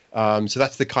expensive. So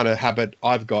that's the kind of habit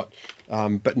I've got.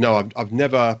 But no, I've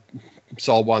never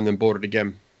sold one and bought it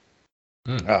again.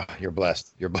 Oh, you're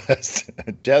blessed. You're blessed.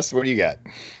 Jess, what do you got?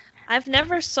 I've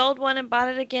never sold one and bought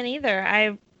it again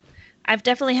either. I've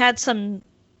definitely had some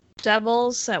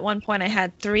doubles. At one point I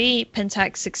had 3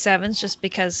 Pentax 6.7s just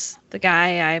because the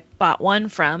guy I bought one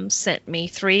from sent me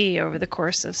 3 over the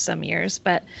course of some years.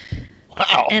 But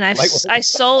Wow. and I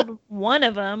sold one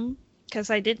of them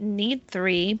because I didn't need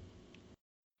 3.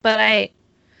 But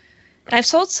I've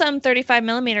sold some 35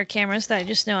 millimeter cameras that I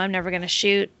just know I'm never going to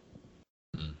shoot.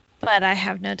 But I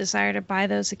have no desire to buy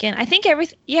those again. I think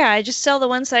I just sell the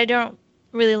ones that I don't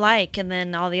really like, and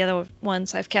then all the other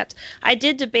ones I've kept. I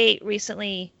did debate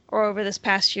recently, or over this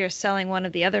past year, selling one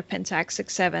of the other Pentax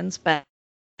 6.7s, but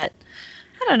I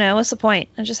don't know. What's the point?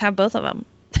 I just have both of them.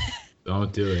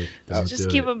 Don't do it.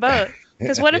 Just keep them both.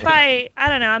 Because what if I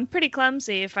don't know, I'm pretty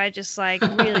clumsy if I just like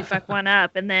really fuck one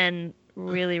up and then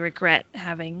really regret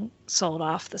having sold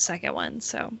off the second one.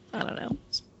 So I don't know.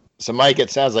 So, Mike, it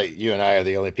sounds like you and I are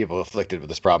the only people afflicted with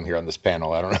this problem here on this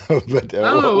panel. I don't know, but I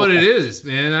don't know what it is,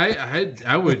 man.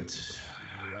 I would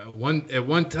at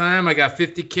one time I got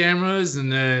 50 cameras,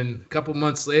 and then a couple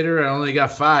months later I only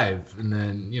got 5, and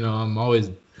then I'm always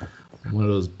one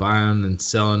of those buying and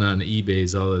selling on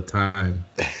eBays all the time.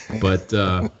 But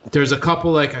there's a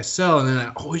couple like I sell, and then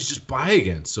I always just buy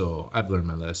again. So I've learned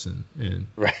my lesson. And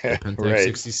Right, the Pentax right.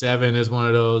 67 is one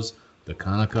of those. The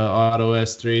Konica Auto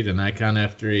S3, the Nikon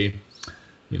F3.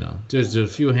 There's a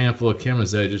few handful of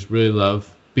cameras that I just really love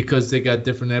because they got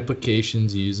different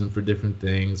applications. You use them for different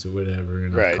things or whatever,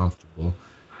 and Right. I'm comfortable.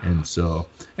 And so,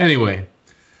 anyway,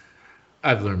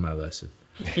 I've learned my lesson.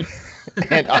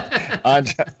 And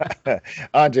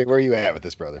Andre, where are you at with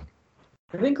this, brother?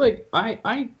 I think like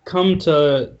I come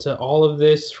to all of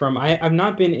this from I've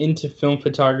not been into film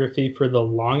photography for the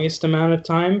longest amount of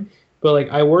time, but like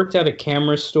I worked at a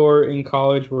camera store in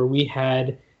college where we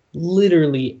had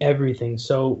literally everything.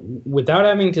 So without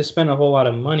having to spend a whole lot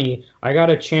of money, I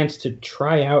got a chance to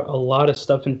try out a lot of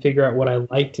stuff and figure out what I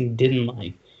liked and didn't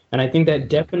like. And I think that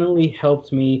definitely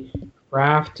helped me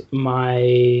craft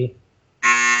my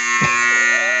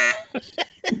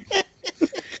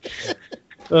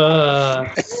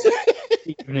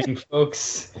evening,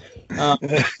 folks.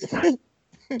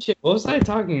 Shit, what was I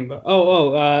talking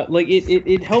about? Like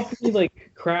it helped me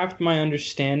like craft my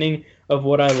understanding of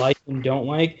what I like and don't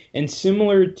like. And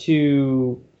similar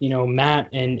to Matt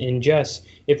and Jess,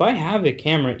 if I have a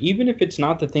camera, even if it's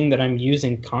not the thing that I'm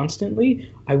using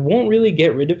constantly, I won't really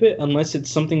get rid of it unless it's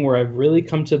something where I've really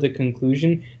come to the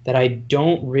conclusion that I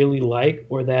don't really like,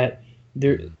 or that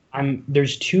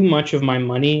there's too much of my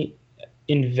money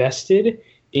invested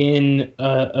in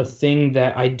a thing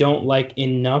that I don't like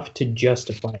enough to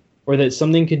justify it, or that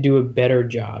something could do a better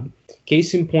job.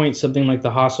 Case in point, something like the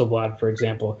Hasselblad, for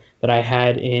example, that I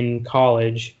had in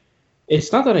college.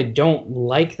 It's not that I don't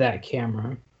like that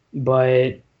camera,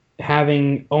 but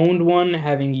having owned one,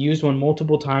 having used one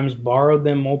multiple times, borrowed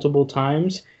them multiple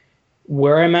times,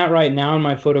 where I'm at right now in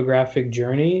my photographic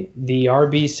journey, the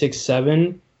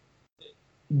RB67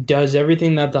 does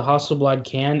everything that the Hasselblad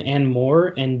can and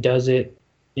more, and does it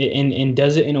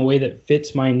in a way that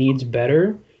fits my needs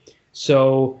better.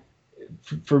 So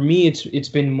for me, it's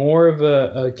been more of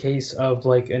a case of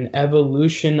like an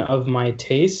evolution of my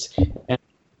tastes, and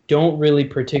don't really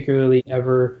particularly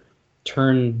ever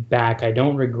turn back. I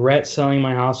don't regret selling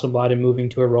my Hasselblad and moving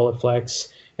to a Rolleiflex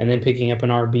and then picking up an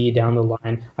RB down the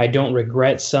line. I don't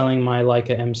regret selling my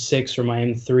Leica M6 or my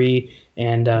M3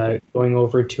 and going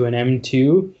over to an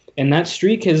M2. And that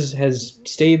streak has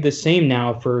stayed the same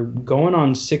now for going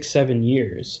on 6-7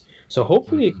 years. So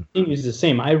hopefully it continues the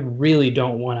same. I really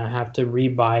don't want to have to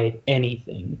rebuy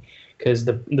anything, because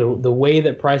the way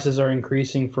that prices are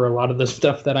increasing for a lot of the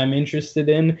stuff that I'm interested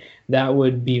in, that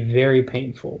would be very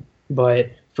painful.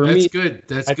 But for me,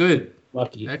 that's good.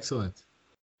 Lucky. Excellent.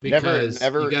 Because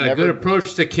you got a good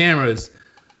approach to cameras.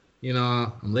 You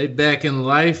know, I'm laid back in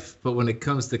life, but when it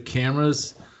comes to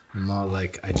cameras, I'm all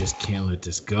like, I just can't let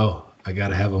this go. I got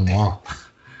to have them all.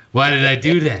 Why did I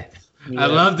do that? Yeah. I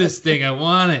love this thing. I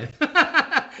want it.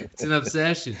 It's an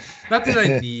obsession. Not that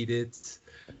I need it.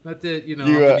 Not that, I'm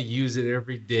going to use it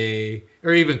every day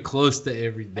or even close to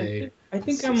every day. I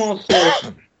think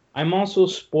I'm also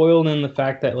spoiled in the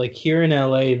fact that, like, here in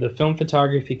LA, the film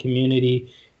photography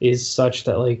community is such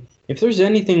that, like, if there's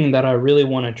anything that I really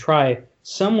want to try,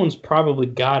 someone's probably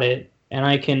got it, and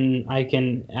I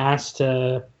can ask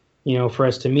to, for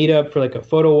us to meet up for like a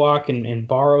photo walk and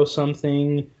borrow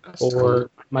something. That's or cool.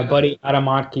 My buddy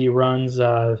Adamaki runs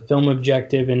Film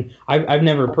Objective, and I've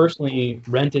never personally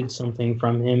rented something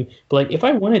from him. But like, if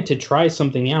I wanted to try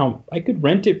something out, I could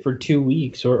rent it for 2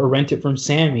 weeks or rent it from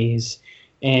Sammy's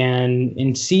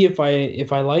and see if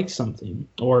I like something,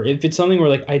 or if it's something where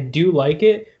like I do like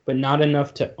it, but not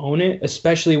enough to own it,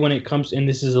 especially when it comes, and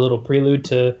this is a little prelude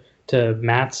to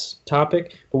Matt's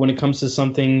topic, but when it comes to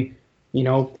something,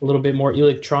 a little bit more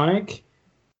electronic,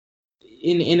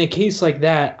 in a case like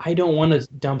that, I don't want to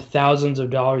dump thousands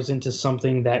of dollars into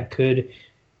something that could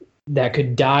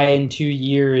die in 2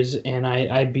 years, and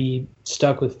I'd be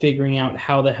stuck with figuring out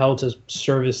how the hell to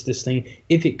service this thing,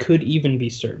 if it could even be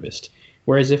serviced.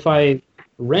 Whereas if I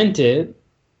rent it,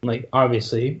 like,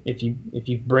 obviously, if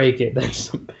you break it,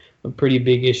 that's a pretty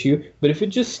big issue. But if it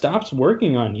just stops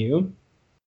working on you,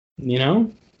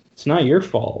 it's not your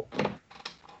fault.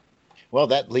 Well,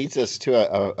 that leads us to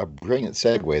a brilliant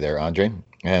segue there, Andre.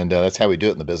 And that's how we do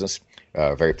it in the business.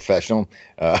 Very professional.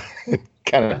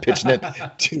 Kind of pitching it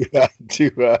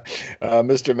to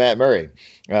Mr. Matt Murray.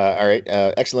 All right.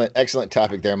 Excellent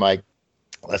topic there, Mike.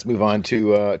 Let's move on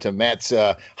to Matt's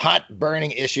hot burning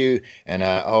issue, and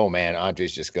oh man,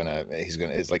 Andre's just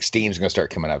it's like steam's gonna start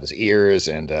coming out of his ears,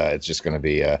 and it's just gonna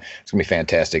be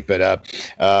fantastic. But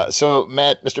so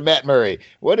Mr. Matt Murray,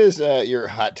 what is your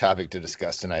hot topic to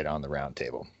discuss tonight on the round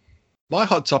table? My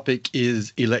hot topic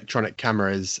is electronic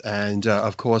cameras, and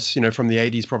of course, from the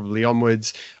 80s probably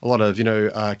onwards, a lot of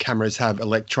cameras have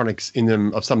electronics in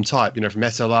them of some type. From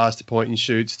SLRs to point and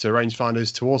shoots to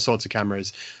rangefinders to all sorts of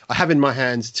cameras. I have in my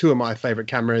hands two of my favorite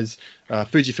cameras,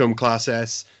 Fujifilm Class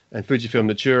S and Fujifilm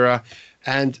Natura,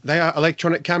 and they are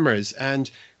electronic cameras. And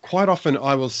quite often,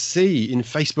 I will see in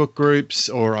Facebook groups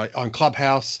or on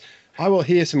Clubhouse, I will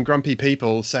hear some grumpy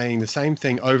people saying the same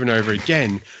thing over and over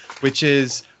again, which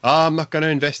is, I'm not going to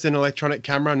invest in an electronic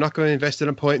camera. I'm not going to invest in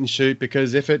a point and shoot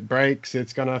because if it breaks,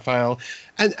 it's going to fail.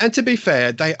 And to be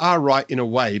fair, they are right in a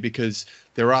way, because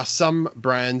there are some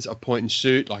brands of point and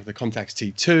shoot, like the Contax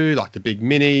T2, like the Big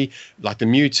Mini, like the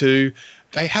Mewtwo.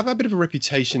 They have a bit of a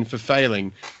reputation for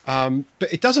failing,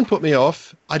 but it doesn't put me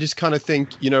off. I just kind of think,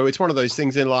 it's one of those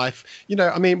things in life. The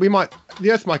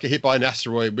Earth might get hit by an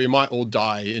asteroid. We might all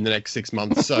die in the next 6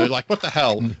 months. So, like, what the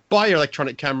hell? Buy your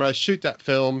electronic camera, shoot that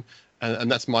film, and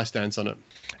that's my stance on it.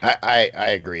 I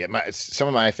agree. It's some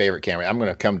of my favorite cameras. I'm going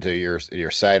to come to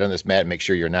your side on this, Matt, and make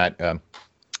sure you're not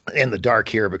in the dark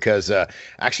here, because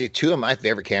actually two of my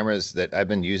favorite cameras that I've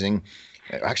been using,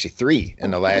 actually three in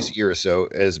the last year or so,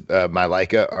 is my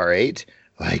Leica R8,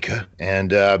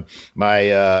 and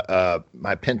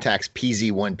my Pentax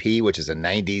PZ1P, which is a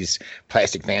 90s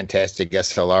plastic fantastic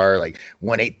SLR, like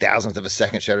 1/8,000th of a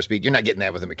second shutter speed. You're not getting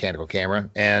that with a mechanical camera,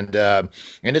 and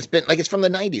it's been like, it's from the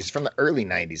 90s, from the early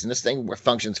 90s, and this thing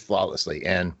functions flawlessly.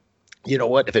 And you know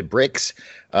what? If it breaks,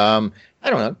 I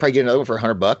don't know, probably get another one for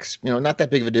 $100. Not that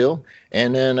big of a deal.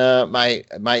 And then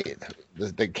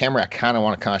the camera I kind of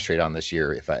want to concentrate on this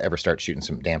year, if I ever start shooting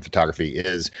some damn photography,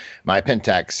 is my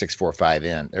Pentax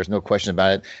 645N. There's no question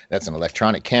about it. That's an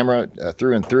electronic camera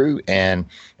through and through, and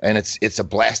it's a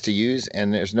blast to use.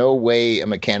 And there's no way a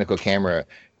mechanical camera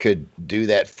could do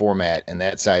that format and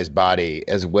that size body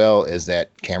as well as that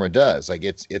camera does. Like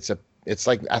it's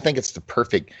like, I think it's the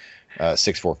perfect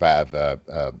 645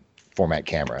 format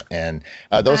camera, and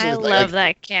those I love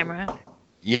that camera.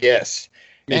 Yes,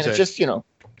 and it's just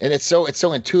and it's so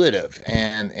intuitive,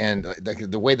 and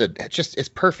the way that it's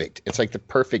perfect. It's like the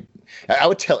perfect. I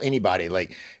would tell anybody,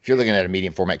 like, if you're looking at a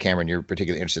medium format camera and you're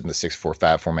particularly interested in the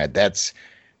 645 format, that's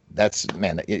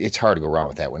man, it's hard to go wrong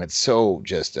with that one. It's so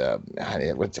just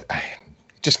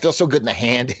just feels so good in the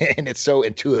hand, and it's so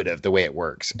intuitive the way it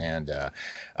works. And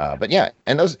but yeah,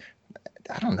 and those,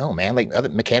 I don't know, man. Like, other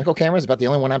mechanical cameras, about the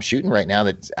only one I'm shooting right now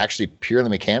that's actually purely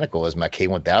mechanical is my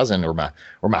K1000 or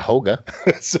my Hoga.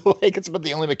 So like, it's about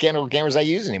the only mechanical cameras I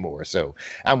use anymore. So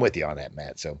I'm with you on that,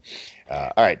 Matt. So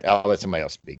all right, I'll let somebody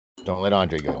else speak. Don't let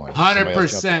Andre go on.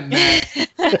 100%,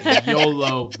 Matt.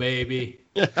 YOLO, baby.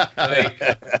 Like,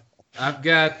 I've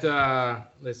got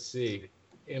let's see,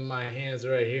 in my hands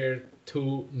right here,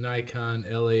 2 Nikon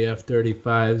LAF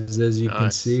 35s, as you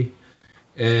can see.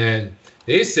 And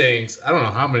these things, I don't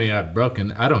know how many I've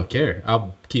broken. I don't care.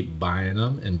 I'll keep buying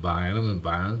them and buying them and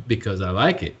buying them because I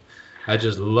like it. I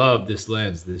just love this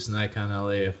lens. This Nikon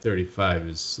LAF 35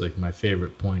 is like my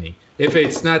favorite pointing. If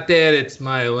it's not that, it's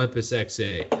my Olympus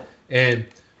XA. And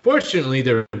fortunately,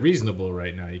 they're reasonable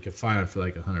right now. You can find them for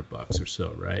like $100 or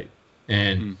so, right?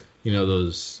 And you know,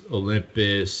 those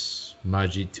Olympus,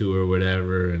 Maji2 or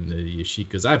whatever, and the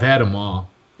Yashicas. I've had them all.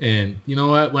 And you know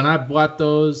what? When I bought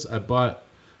those, I bought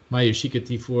my Yashica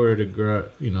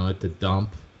T4 at the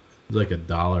dump. It was like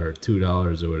 $1 or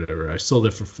 $2 or whatever. I sold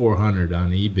it for $400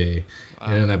 on eBay. Wow.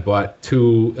 And then I bought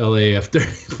 2 LAF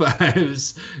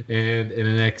 35s and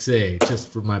an XA just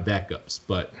for my backups.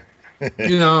 But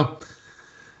you know,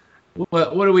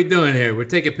 what are we doing here? We're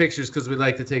taking pictures because we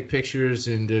like to take pictures,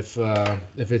 and if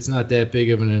it's not that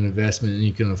big of an investment and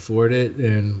you can afford it,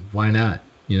 then why not?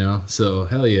 You know, so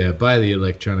hell yeah, buy the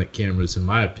electronic cameras, in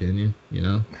my opinion. You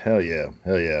know, hell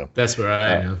yeah. That's where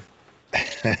I am.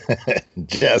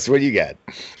 Jess, what do you got?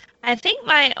 I think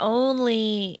my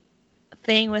only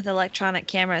thing with electronic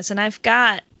cameras, and I've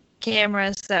got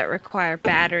cameras that require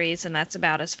batteries, and that's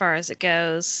about as far as it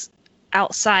goes,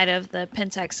 outside of the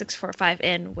Pentax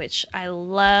 645N, which I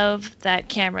love that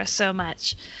camera so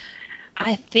much.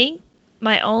 I think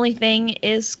my only thing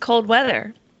is cold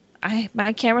weather.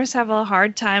 My cameras have a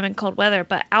hard time in cold weather,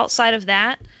 but outside of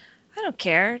that, I don't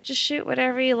care. Just shoot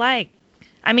whatever you like.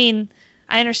 I mean,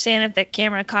 I understand if that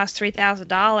camera costs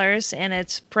 $3,000 and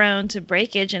it's prone to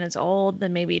breakage and it's old,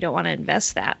 then maybe you don't want to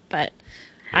invest that. But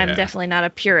I'm definitely not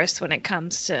a purist when it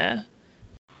comes to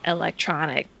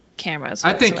electronic cameras.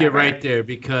 I think you're right there,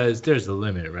 because there's a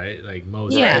limit, right? Like,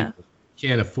 most people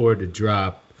can't afford to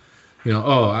drop, you know,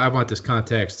 oh, I want this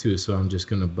Contax 2, so I'm just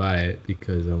going to buy it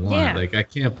because I want it. Like, I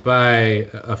can't buy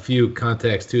a few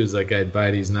Contax 2s like I'd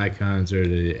buy these Nikons or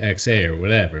the XA or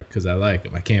whatever because I like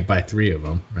them. I can't buy 3 of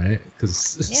them, right?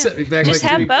 Because just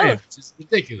have both. It's just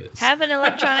ridiculous. Have an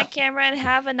electronic camera and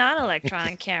have a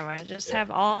non-electronic camera. Just have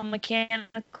all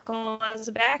mechanical as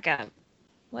a backup.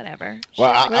 Whatever.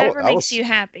 Well, whatever makes you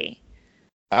happy.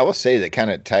 I will say that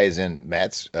kind of ties in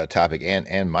Matt's topic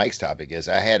and Mike's topic. Is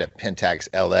I had a Pentax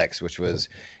LX, which was,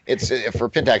 it's for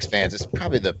Pentax fans, it's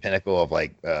probably the pinnacle of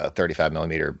like 35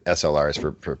 millimeter SLRs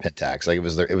for Pentax. Like,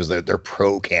 it was their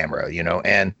pro camera, you know.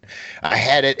 And I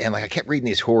had it, and like, I kept reading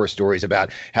these horror stories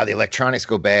about how the electronics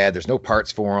go bad. There's no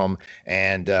parts for them,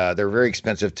 and they're very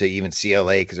expensive to even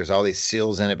CLA because there's all these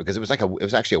seals in it, because it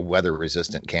was actually a weather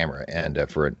resistant camera, and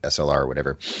for an SLR or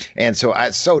whatever. And so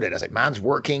I sold it. I was like, mine's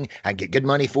working. I get good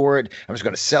money for it. I'm just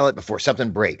going to sell it before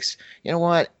something breaks. You know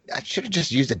what? I should have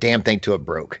just used the damn thing till it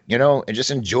broke, you know, and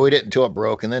just enjoyed it until it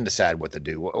broke and then decide what to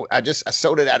do. I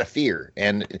sold it out of fear,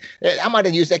 and I might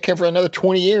have used that camera for another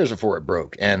 20 years before it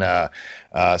broke. And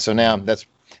so now that's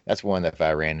one that if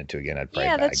I ran into again, I'd probably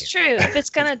buy that's again. true. If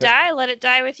it's going to die, let it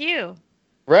die with you.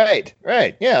 Right.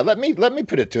 Yeah. Let me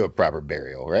put it to a proper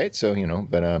burial. Right. So, you know,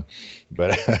 but all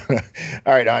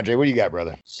right, Andre, what do you got,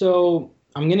 brother? So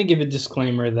I'm going to give a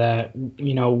disclaimer that,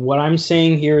 you know, what I'm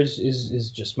saying here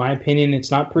is just my opinion. It's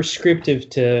not prescriptive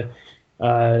to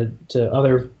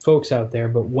other folks out there.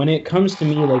 But when it comes to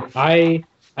me, like,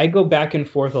 I go back and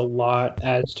forth a lot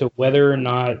as to whether or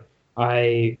not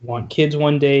I want kids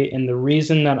one day. And the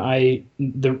reason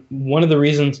that one of the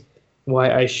reasons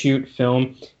why I shoot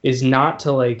film is not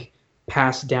to like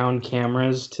pass down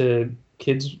cameras to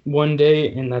kids one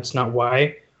day. And that's not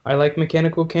why I like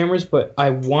mechanical cameras, but I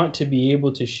want to be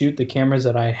able to shoot the cameras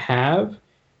that I have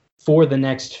for the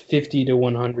next 50 to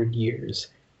 100 years.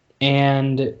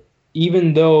 And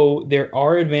even though there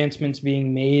are advancements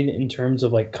being made in terms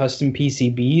of like custom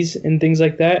PCBs and things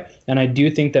like that, and I do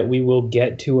think that we will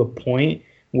get to a point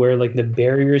where like the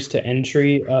barriers to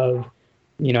entry of,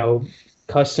 you know,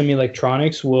 custom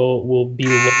electronics will be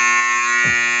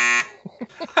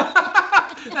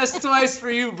That's twice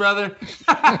for you, brother.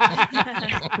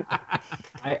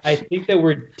 I think that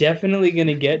we're definitely going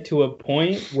to get to a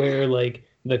point where like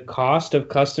the cost of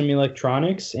custom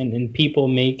electronics and people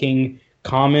making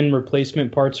common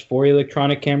replacement parts for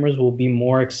electronic cameras will be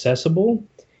more accessible.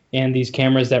 And these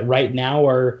cameras that right now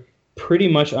are pretty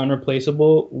much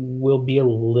unreplaceable will be a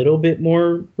little bit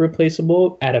more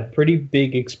replaceable at a pretty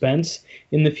big expense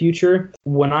in the future.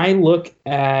 When I look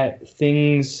at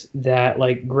things that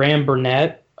like Graham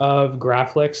Burnett of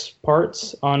Graflex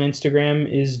Parts on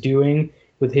Instagram is doing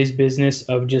with his business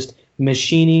of just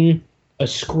machining a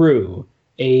screw,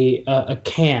 a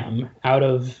cam out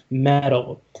of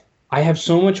metal, I have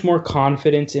so much more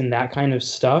confidence in that kind of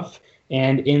stuff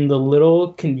and in the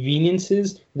little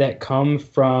conveniences that come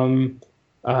from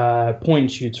point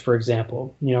and shoots, for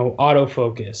example,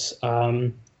 autofocus,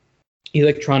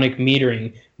 electronic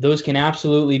metering. Those can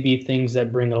absolutely be things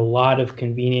that bring a lot of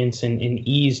convenience and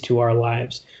ease to our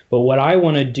lives. But what I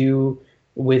want to do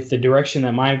with the direction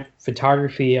that my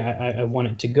photography I want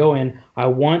it to go in, I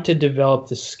want to develop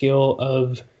the skill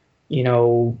of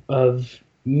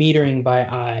metering by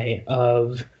eye,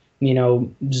 of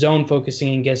zone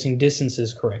focusing and guessing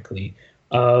distances correctly,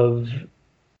 of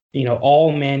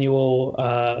all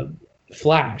manual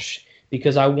flash,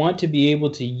 because I want to be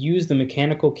able to use the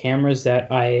mechanical cameras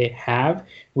that I have,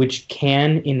 which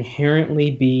can inherently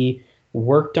be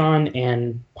worked on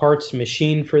and parts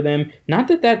machined for them. Not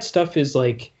that that stuff is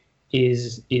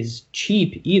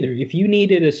cheap either. If you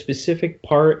needed a specific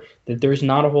part that there's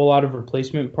not a whole lot of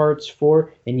replacement parts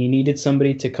for and you needed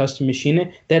somebody to custom machine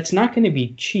it, that's not going to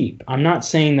be cheap. I'm not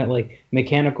saying that like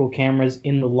mechanical cameras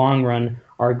in the long run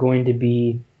are going to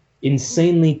be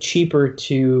insanely cheaper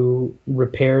to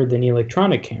repair than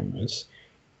electronic cameras,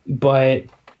 but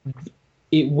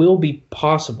it will be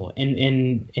possible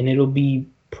and it'll be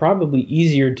probably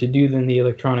easier to do than the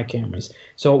electronic cameras.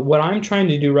 So what I'm trying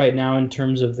to do right now in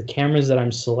terms of the cameras that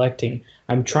I'm selecting,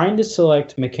 I'm trying to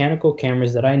select mechanical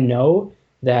cameras that I know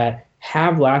that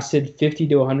have lasted 50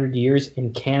 to 100 years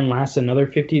and can last another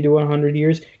 50 to 100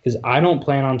 years, because I don't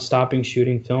plan on stopping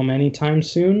shooting film anytime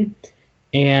soon.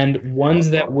 And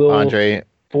ones that will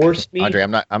force me. Andre,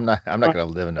 I'm not going to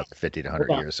live another 50 to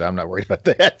 100 years, so I'm not worried about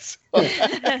that. So.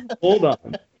 Hold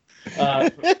on.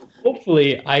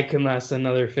 Hopefully I can last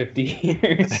another 50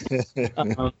 years.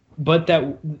 But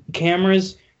that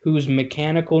cameras whose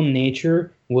mechanical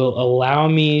nature will allow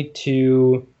me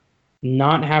to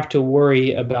not have to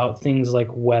worry about things like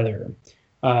weather.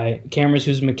 Cameras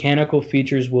whose mechanical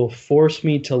features will force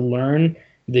me to learn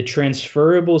the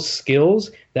transferable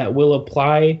skills that will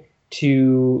apply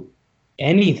to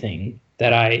anything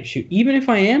that I shoot, even if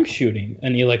I am shooting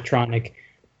an electronic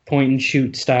point and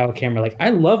shoot style camera. Like, I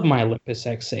love my Olympus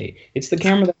XA. It's the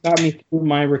camera that got me through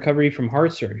my recovery from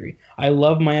heart surgery. I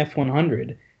love my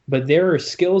F100, but there are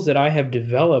skills that I have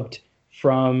developed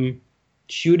from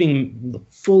shooting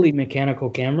fully mechanical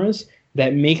cameras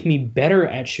that make me better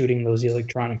at shooting those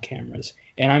electronic cameras.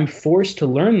 And I'm forced to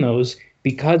learn those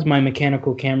because my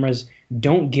mechanical cameras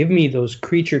don't give me those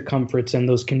creature comforts and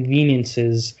those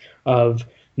conveniences of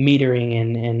metering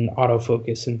and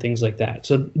autofocus and things like that.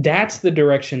 So that's the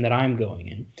direction that I'm going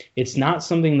in. It's not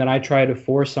something that I try to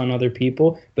force on other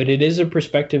people, but it is a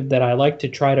perspective that I like to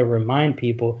try to remind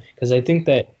people, because I think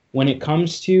that when it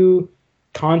comes to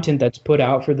content that's put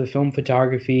out for the film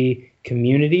photography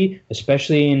community,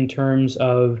 especially in terms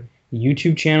of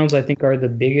YouTube channels, I think are the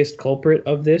biggest culprit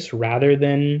of this rather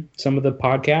than some of the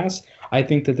podcasts. I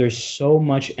think that there's so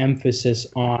much emphasis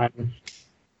on,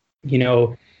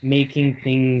 making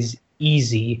things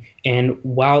easy. And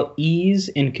while ease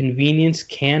and convenience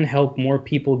can help more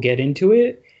people get into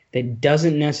it, that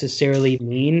doesn't necessarily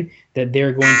mean that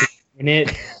they're going to be in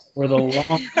it for the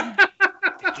long.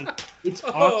 It's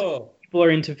awesome. People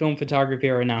are into film photography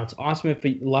right now. It's awesome if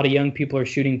a lot of young people are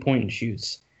shooting point and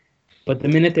shoots. But the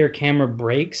minute their camera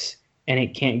breaks and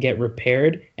it can't get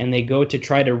repaired, and they go to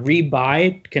try to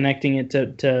rebuy, connecting it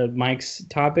to Mike's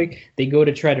topic, they go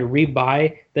to try to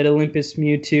rebuy that Olympus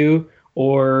Mu2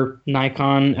 or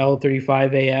Nikon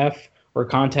L35AF or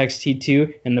Contax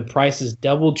T2, and the price is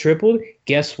doubled, tripled,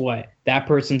 guess what? That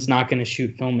person's not going to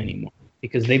shoot film anymore.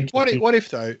 Because they've what if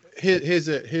though? Here's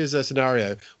a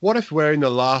scenario. What if we're in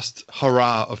the last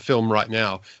hurrah of film right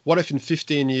now? What if in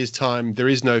 15 years' time there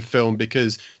is no film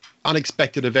because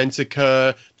unexpected events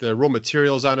occur, the raw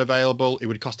materials aren't available, it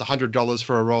would cost $100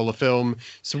 for a roll of film.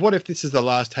 So what if this is the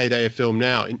last heyday of film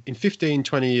now? In 15,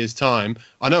 20 years' time,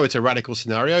 I know it's a radical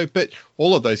scenario, but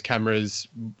all of those cameras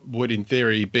would in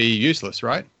theory be useless,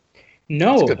 right?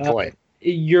 No. That's a good point.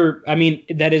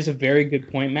 That is a very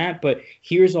good point, Matt, but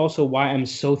here's also why I'm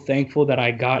so thankful that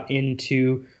I got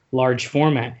into large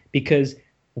format, because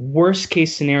worst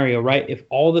case scenario, right? If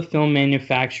all the film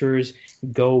manufacturers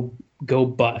go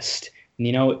bust,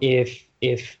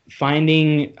 if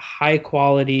finding high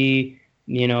quality,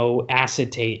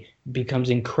 acetate becomes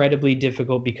incredibly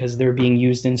difficult because they're being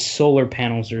used in solar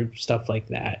panels or stuff like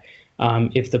that.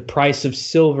 If the price of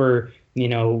silver,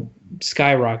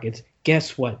 skyrockets,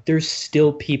 guess what? There's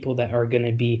still people that are going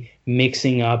to be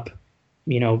mixing up,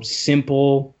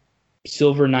 simple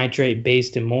silver nitrate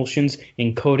based emulsions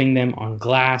and coating them on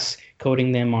glass,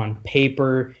 coating them on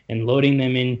paper, and loading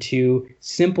them into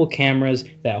simple cameras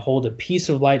that hold a piece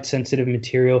of light sensitive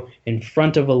material in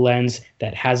front of a lens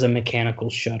that has a mechanical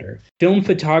shutter. Film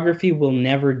photography will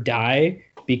never die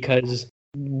because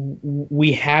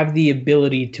we have the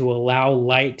ability to allow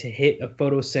light to hit a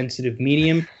photosensitive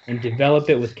medium and develop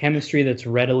it with chemistry that's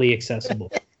readily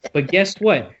accessible. But guess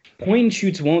what? Point and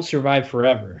shoots won't survive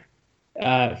forever.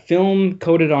 Film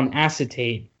coated on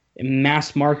acetate,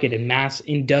 mass marketed, mass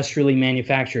industrially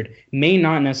manufactured, may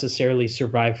not necessarily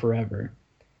survive forever.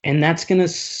 And that's going to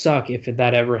suck if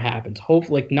that ever happens.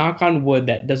 Hopefully, knock on wood,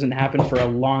 that doesn't happen for a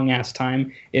long ass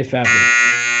time, if ever.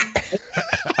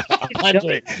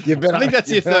 Andre, I think that's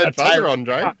your third buzzer,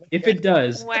 Andre. If it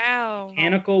does, wow,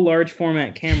 mechanical large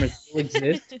format cameras still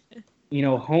exist.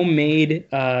 Homemade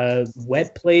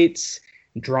wet plates,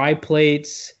 dry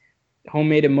plates,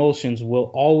 homemade emulsions will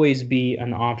always be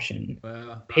an option.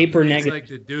 Well, paper negative, like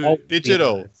the dude,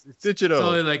 digital. It's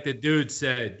only like the dude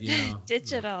said,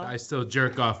 digital. I still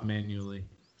jerk off manually.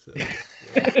 So,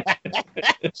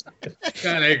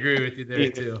 kind of agree with you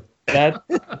there too.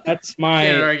 That's my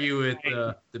can't argue with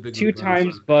the big 2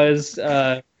 times buzz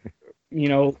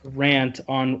rant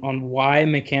on why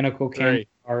mechanical cameras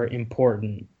are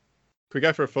important. Can we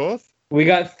go for a fourth? We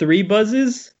got 3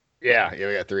 buzzes. Yeah,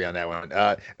 we got 3 on that one.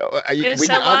 It was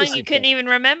so long you couldn't even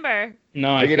remember.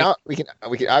 No, we can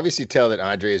obviously tell that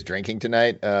Andre is drinking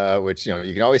tonight, which you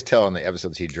can always tell on the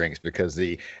episodes he drinks because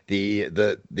the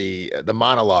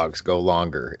monologues go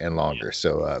longer and longer.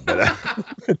 So,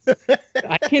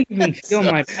 I can't even feel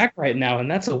my back right now, and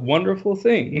that's a wonderful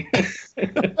thing.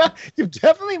 You're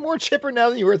definitely more chipper now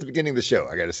than you were at the beginning of the show,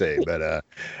 I got to say. But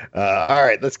all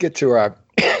right, let's get to our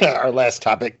our last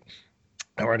topic.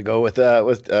 I want to go with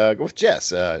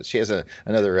Jess. She has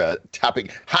another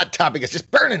hot topic that's just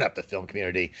burning up the film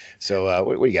community. So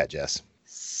what do you got, Jess?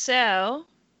 So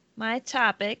my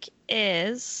topic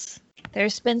is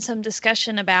there's been some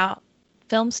discussion about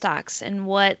film stocks and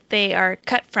what they are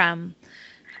cut from,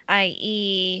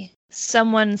 i.e.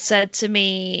 someone said to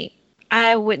me,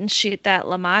 I wouldn't shoot that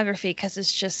lomography because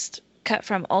it's just cut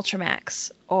from Ultramax,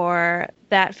 or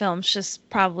that film's just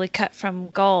probably cut from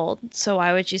gold, so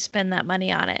why would you spend that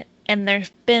money on it? And there's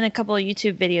been a couple of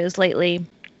YouTube videos lately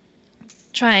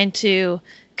trying to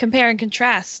compare and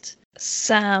contrast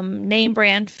some name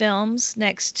brand films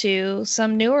next to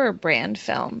some newer brand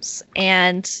films.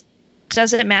 And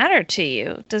does it matter to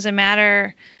you? Does it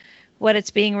matter what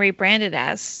it's being rebranded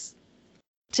as?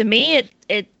 To me,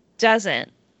 it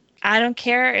doesn't. I don't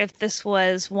care if this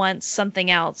was once something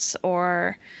else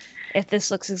or if this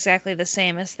looks exactly the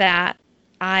same as that.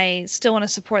 I still want to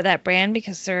support that brand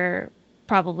because they're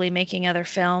probably making other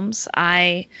films.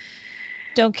 I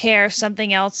don't care if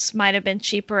something else might have been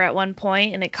cheaper at one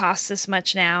point and it costs this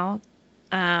much now.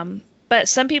 But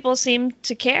some people seem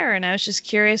to care, and I was just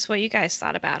curious what you guys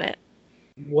thought about it.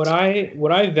 What I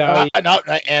value,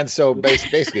 and so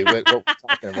basically, what we're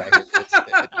talking about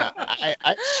here,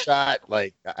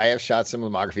 I have shot some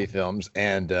lomography films,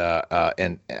 and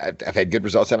I've had good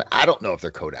results. I don't know if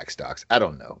they're Kodak stocks. I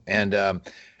don't know, and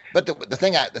but the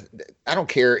thing I don't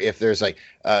care if there's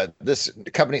this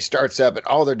company starts up and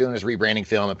all they're doing is rebranding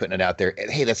film and putting it out there. And,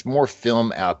 hey, that's more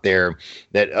film out there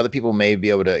that other people may be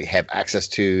able to have access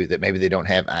to that maybe they don't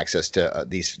have access to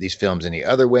these films any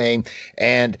other way.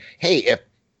 And hey,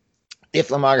 if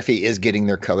lomography is getting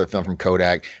their color film from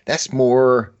Kodak, that's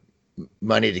more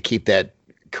money to keep that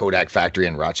Kodak factory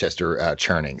in Rochester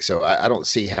churning. So I don't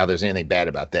see how there's anything bad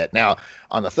about that. Now,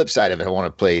 on the flip side of it, I want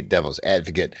to play devil's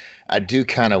advocate. I do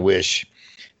kind of wish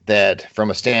that from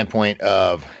a standpoint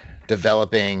of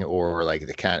developing or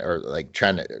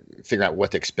trying to figure out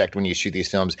what to expect when you shoot these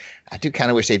films, I do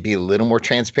kind of wish they'd be a little more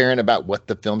transparent about what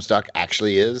the film stock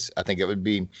actually is. I think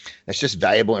that's just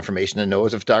valuable information to know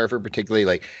as a photographer,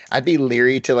 particularly I'd be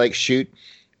leery to shoot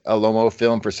a Lomo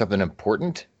film for something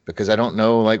important because I don't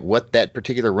know what that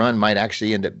particular run might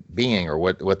actually end up being or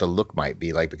what the look might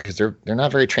be like, because they're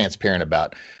not very transparent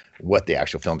about what the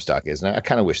actual film stock is. And I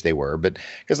kind of wish they were, but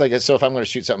because so if I'm going to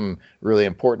shoot something really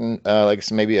important,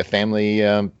 maybe a family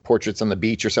portraits on the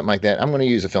beach or something like that, I'm going to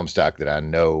use a film stock that I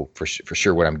know for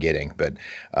sure what I'm getting. But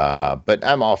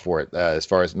I'm all for it. As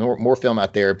far as more film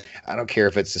out there, I don't care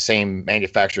if it's the same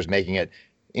manufacturers making it.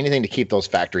 Anything to keep those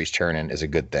factories turning is a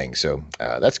good thing. So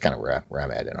that's kind of where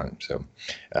I'm at on it. So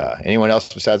anyone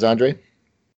else besides Andre?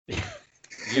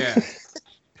 Yeah.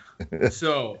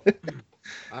 So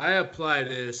I apply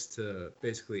this to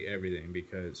basically everything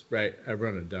because, right, I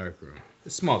run a dark room. A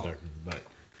small dark room, but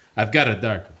I've got a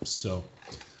dark room. So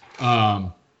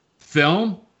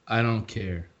film, I don't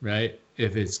care, right?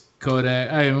 If it's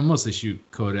Kodak, I mostly shoot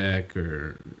Kodak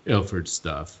or Ilford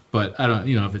stuff. But I don't,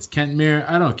 if it's Kent Mirror,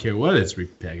 I don't care what it's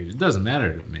repackaged. It doesn't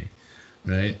matter to me,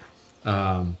 right?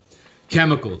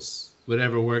 Chemicals,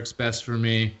 whatever works best for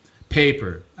me.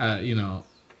 Paper,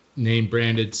 name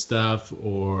branded stuff,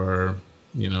 or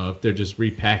if they're just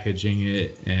repackaging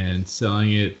it and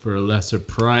selling it for a lesser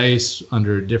price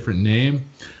under a different name,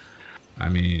 I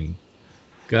mean,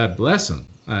 God bless them.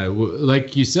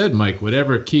 Like you said, Mike,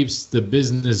 whatever keeps the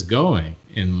business going,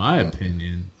 in my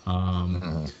opinion.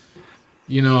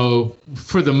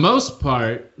 For the most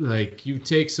part, like you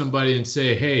take somebody and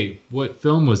say, hey, what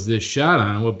film was this shot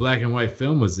on? What black and white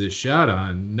film was this shot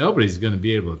on? Nobody's going to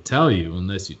be able to tell you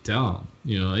unless you tell them.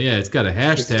 It's got a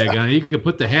hashtag on it. You can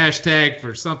put the hashtag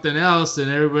for something else and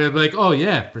everybody will be like, oh,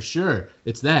 yeah, for sure.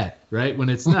 It's that, right? When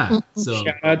it's not. So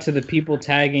shout out to the people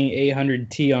tagging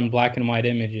 800T on black and white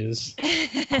images.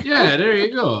 Yeah, there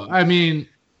you go. I mean,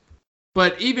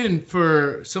 but even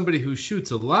for somebody who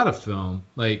shoots a lot of film,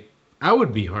 like, I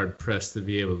would be hard pressed to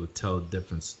be able to tell the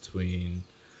difference between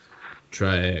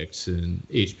Tri-X and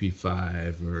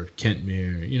HP5 or Kent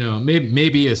Mirror.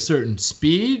 Maybe a certain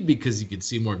speed because you could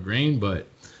see more grain, but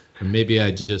maybe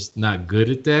I'm just not good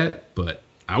at that. But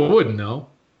I wouldn't know,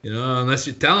 unless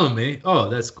you're telling me. Oh,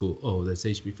 that's cool. Oh, that's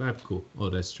HP5. Cool. Oh,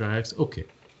 that's Tri-X. Okay,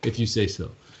 if you say so.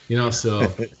 So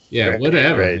yeah,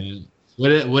 whatever. Right. Man.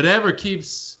 Whatever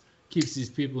keeps these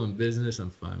people in business,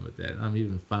 I'm fine with that. I'm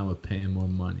even fine with paying more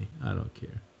money. I don't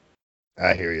care.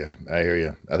 I hear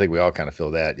you. I think we all kind of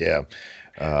feel that. Yeah.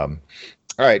 All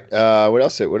right. What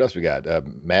else we got?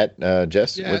 Matt,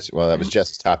 Jess? Yeah. Well, that was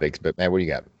Jess's topics, but Matt, what do you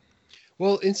got?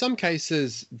 Well, in some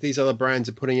cases, these other brands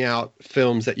are putting out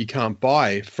films that you can't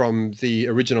buy from the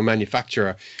original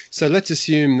manufacturer. So let's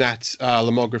assume that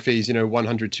Lomography's,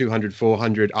 100, 200,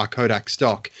 400 are Kodak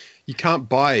stock. You can't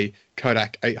buy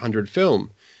Kodak 800 film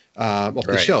off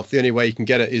the shelf. The only way you can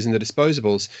get it is in the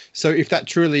disposables. So if that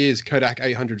truly is Kodak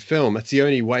 800 film, that's the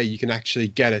only way you can actually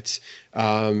get it,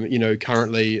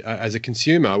 currently as a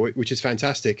consumer, which is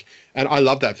fantastic. And I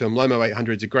love that film. Lomo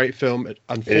 800 is a great film.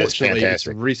 Unfortunately, it's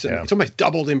recent. Yeah. It's almost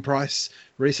doubled in price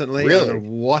recently. Really? I don't know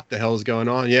what the hell's going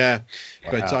on. Yeah.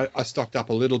 Wow. But I stocked up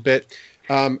a little bit.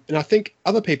 And I think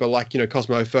other people like,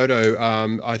 Cosmo Photo,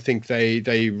 I think they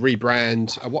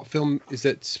rebrand. What film is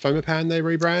it? Fomapan they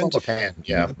rebrand? Fomapan,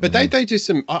 yeah. But they do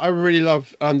some, I really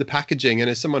love the packaging. And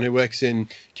as someone who works in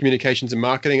communications and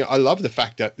marketing, I love the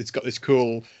fact that it's got this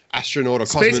cool astronaut or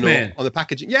cosmonaut on the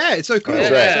packaging. Yeah, it's so cool.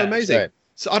 Right. It's so amazing. Right.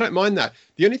 So I don't mind that.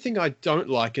 The only thing I don't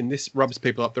like, and this rubs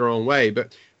people up the wrong way,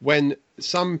 but when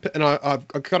I've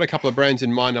got a couple of brands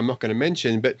in mind I'm not going to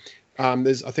mention, but I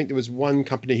think there was one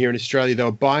company here in Australia, they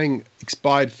were buying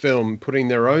expired film, putting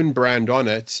their own brand on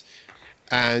it,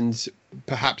 and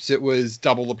perhaps it was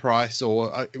double the price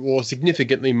or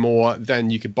significantly more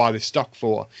than you could buy the stock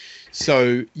for.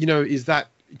 So, is that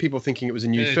people thinking it was a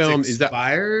new film? Is that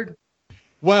expired?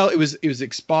 Well, it was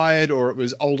expired, or it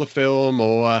was older film,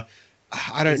 or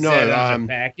I don't know. On the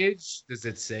package? Does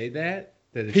it say that?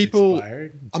 That it's people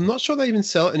expired? I'm not sure they even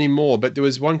sell it anymore, but there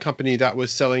was one company that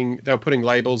was selling, they were putting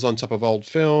labels on top of old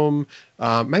film.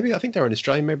 Maybe I think they were in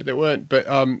Australia, maybe they weren't, but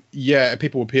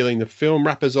people were peeling the film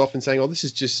wrappers off and saying, oh, this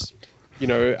is just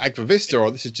Agfa Vista,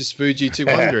 or this is just Fuji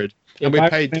 200, and we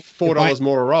paid $4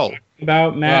 more a roll.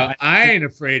 About Matt, well, I ain't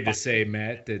afraid to say,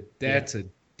 Matt, that's a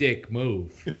dick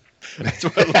move. That's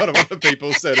what a lot of other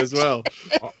people said as well.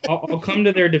 I'll come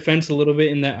to their defense a little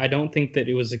bit in that I don't think that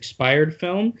it was expired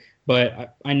film,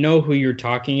 but I know who you're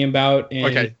talking about. And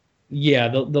okay. Yeah,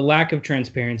 the lack of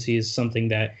transparency is something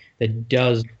that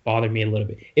does bother me a little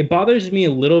bit. It bothers me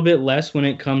a little bit less when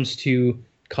it comes to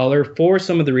color for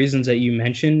some of the reasons that you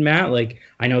mentioned, Matt. Like,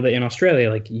 I know that in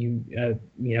Australia, like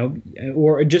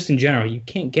or just in general, you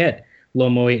can't get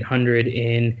Lomo 800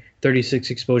 in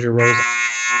 36 exposure rolls.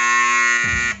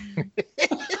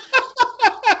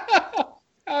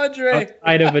 Andre,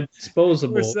 outside of a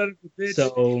disposable. Son of a bitch.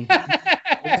 So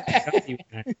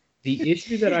the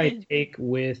issue that I take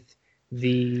with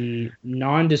the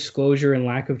non-disclosure and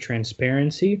lack of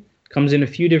transparency comes in a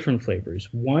few different flavors.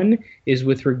 One is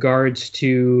with regards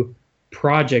to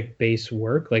project-based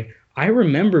work. Like, I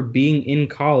remember being in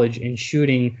college and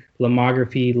shooting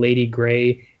Lomography, Lady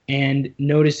Grey, and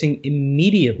noticing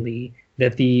immediately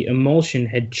that the emulsion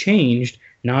had changed,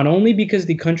 not only because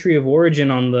the country of origin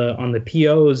on the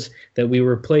POs that we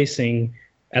were placing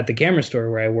at the camera store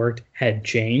where I worked had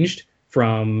changed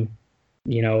from,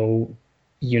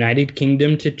 United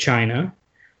Kingdom to China,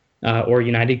 or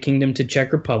United Kingdom to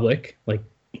Czech Republic. Like,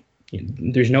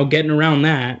 there's no getting around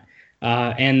that.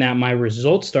 And that my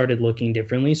results started looking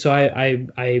differently. So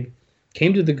I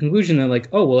came to the conclusion that, like,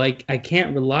 oh, well, I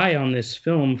can't rely on this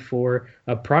film for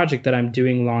a project that I'm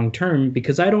doing long term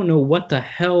because I don't know what the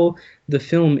hell the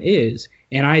film is.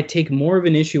 And I take more of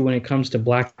an issue when it comes to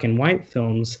black and white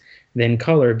films than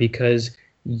color, because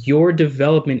your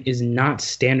development is not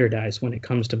standardized when it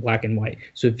comes to black and white.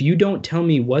 So if you don't tell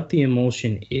me what the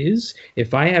emulsion is,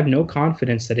 if I have no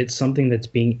confidence that it's something that's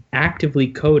being actively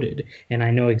coded and I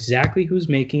know exactly who's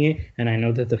making it and I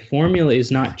know that the formula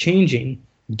is not changing,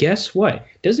 guess what?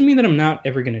 Doesn't mean that I'm not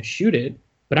ever going to shoot it,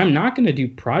 but I'm not going to do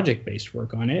project-based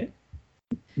work on it.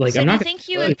 Like, so I'm do not you think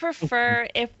you would prefer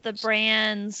if the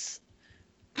brands,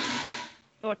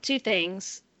 or two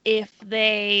things, if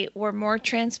they were more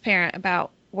transparent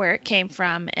about where it came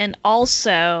from, and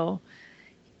also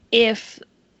if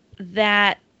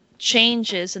that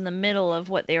changes in the middle of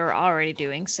what they were already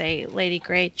doing, say Lady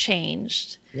Grey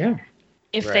changed,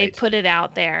 if they put it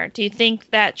out there, do you think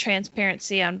that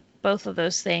transparency on both of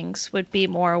those things would be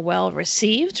more well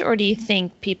received, or do you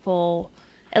think people,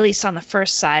 at least on the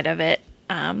first side of it,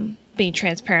 being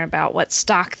transparent about what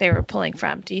stock they were pulling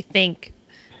from, do you think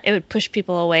it would push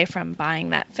people away from buying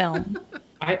that film?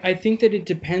 I think that it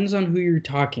depends on who you're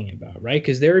talking about, right?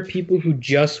 Because there are people who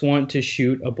just want to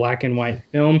shoot a black and white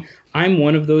film. I'm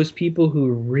one of those people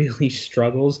who really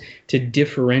struggles to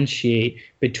differentiate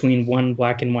between one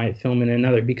black and white film and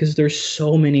another because there's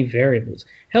so many variables.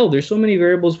 Hell, there's so many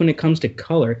variables when it comes to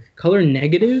color. Color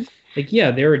negative, like, yeah,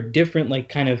 there are different, like,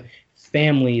 kind of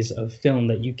families of film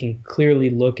that you can clearly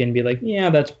look and be like, yeah,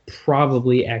 that's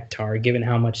probably Ektar, given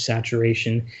how much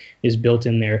saturation is built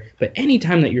in there. But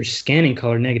anytime that you're scanning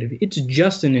color negative, it's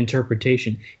just an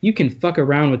interpretation. You can fuck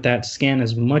around with that scan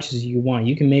as much as you want.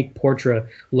 You can make Portra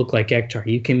look like Ektar.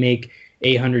 You can make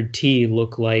 800T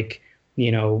look like,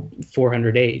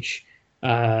 400H.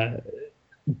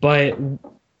 But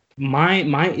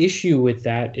my issue with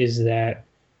that is that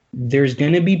there's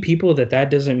going to be people that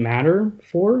doesn't matter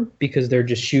for because they're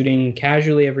just shooting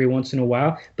casually every once in a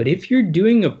while. But if you're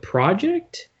doing a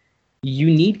project, you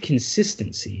need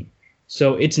consistency.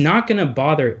 So it's not going to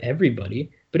bother everybody,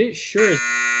 but it sure is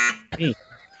me.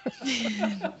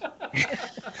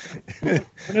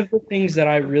 One of the things that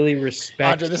I really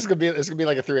respect. Andre, this is gonna be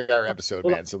like a 3-hour episode,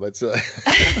 man. So let's wrap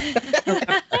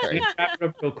it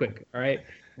up real quick. All right.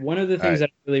 One of the things that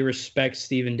I really respect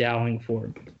Stephen Dowling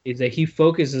for is that he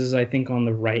focuses, I think, on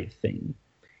the right thing.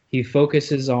 He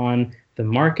focuses on the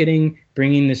marketing,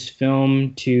 bringing this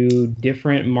film to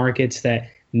different markets that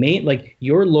may, like,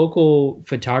 your local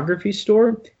photography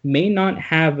store may not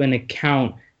have an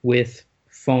account with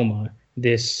FOMA,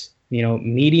 this,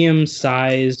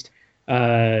 medium-sized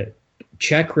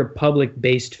Czech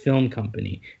Republic-based film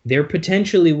company. There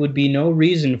potentially would be no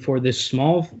reason for this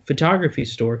small photography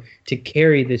store to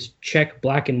carry this Czech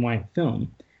black and white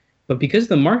film. But because of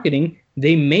the marketing,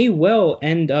 they may well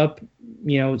end up,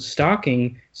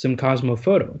 stocking some Cosmo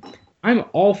Photo. I'm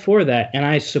all for that, and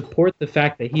I support the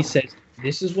fact that he says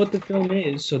this is what the film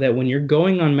is, so that when you're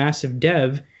going on massive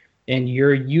dev and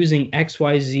you're using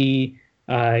XYZ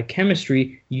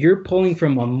chemistry, you're pulling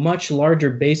from a much larger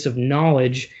base of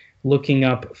knowledge looking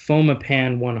up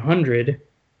FomaPan 100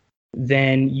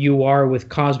 than you are with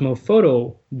Cosmo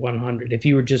Photo 100 if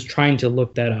you were just trying to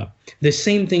look that up. The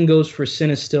same thing goes for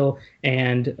Cinestill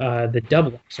and the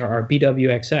XX, our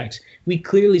BWXX. We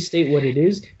clearly state what it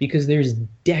is because there's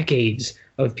decades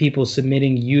of people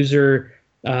submitting user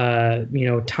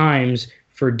times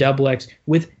for XX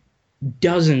with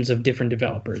dozens of different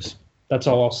developers. That's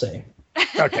all I'll say.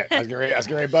 Okay, I was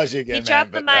gonna buzz you again. You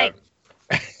dropped the mic.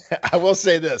 I will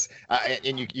say this,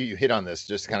 and you hit on this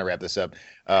just to kind of wrap this up.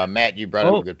 Matt, you brought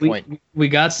up a good point. We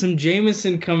got some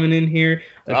Jameson coming in here.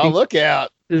 Look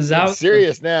out! Is out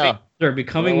serious now. They're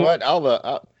becoming. You know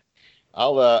what?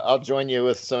 I'll join you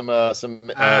with some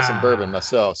bourbon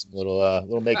myself. Some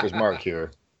little Maker's Mark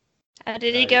here.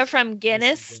 Did he go from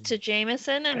Guinness to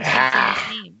Jameson and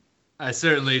I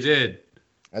certainly did.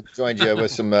 I joined you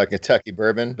with some Kentucky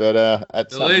bourbon, but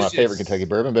that's not my favorite Kentucky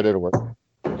bourbon, but it'll work.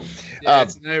 Yeah,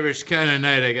 it's an Irish kind of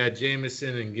night. I got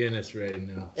Jameson and Guinness right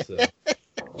now. So.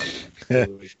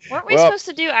 Weren't we Well- supposed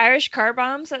to do Irish car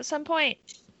bombs at some point?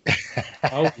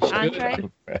 Oh, we Andre?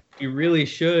 should. You really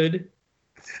should.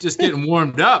 Just getting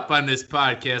warmed up on this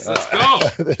podcast. Let's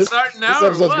go. This- Starting now this or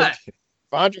episode's what? good.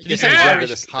 If Andre Did you gets say any drunk or Irish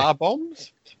this, car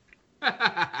bombs?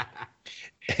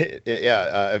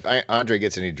 if Andre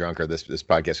gets any drunker, this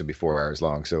podcast would be 4 hours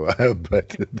long. So,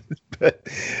 but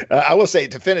I will say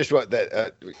to finish what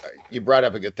that you brought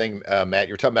up a good thing, Matt.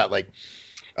 You were talking about like,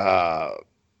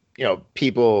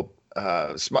 people.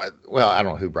 Smart. Well, I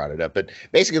don't know who brought it up, but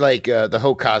basically like the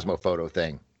whole Cosmo photo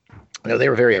thing. They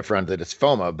were very upfront that it's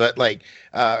FOMA, but like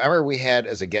I remember we had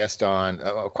as a guest on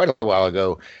quite a while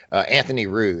ago, Anthony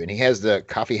Rue, and he has the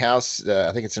coffee house.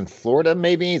 I think it's in Florida,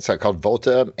 maybe it's called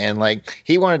Volta, and like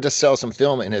he wanted to sell some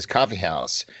film in his coffee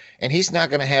house, and he's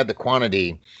not going to have the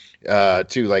quantity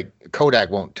to like Kodak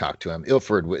won't talk to him.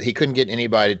 Ilford, he couldn't get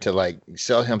anybody to like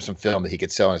sell him some film that he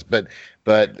could sell us.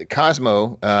 But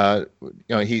Cosmo,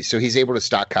 he's able to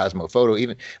stock Cosmo photo.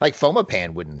 Even like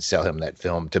FomaPan wouldn't sell him that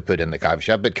film to put in the coffee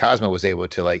shop, but Cosmo was able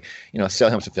to like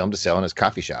sell him some film to sell in his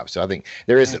coffee shop. So I think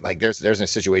there is like there's a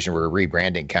situation where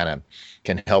rebranding kind of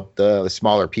can help the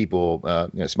smaller people,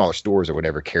 smaller stores or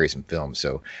whatever carry some film.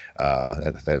 So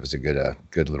that was a good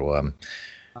little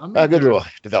good little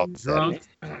development. Drunk.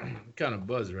 I'm kind of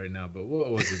buzzed right now, but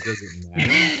what was it? Does it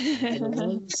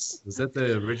matter? Was that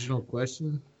the original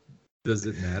question? Does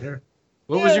it matter?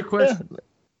 What was your question?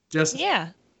 Just Yeah.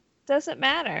 Doesn't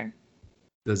matter.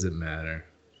 does it matter?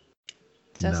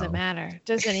 Doesn't No. matter.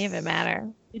 Doesn't even matter.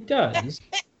 It does.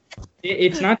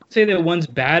 It's not to say that one's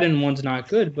bad and one's not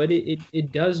good, but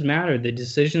it does matter. The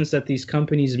decisions that these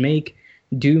companies make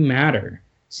do matter.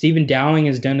 Stephen Dowling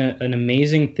has done an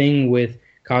amazing thing with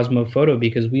Cosmo Photo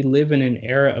because we live in an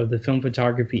era of the film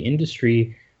photography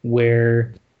industry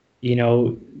where,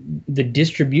 the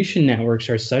distribution networks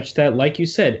are such that, like you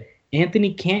said,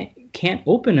 Anthony can't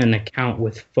open an account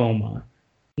with FOMA.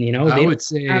 I would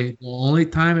say the only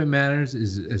time it matters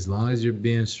is as long as you're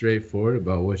being straightforward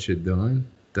about what you're doing.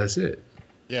 That's it.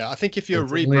 Yeah, I think if you're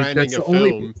That's rebranding the a only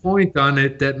film, point on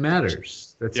it that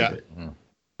matters. That's Yeah. it.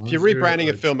 if you're rebranding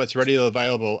a film that's readily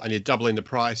available and you're doubling the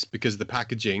price because of the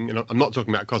packaging, and I'm not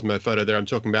talking about Cosmo Photo there, I'm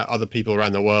talking about other people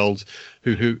around the world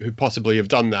who possibly have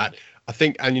done that. I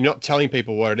think, and you're not telling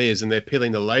people what it is, and they're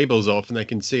peeling the labels off, and they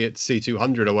can see it's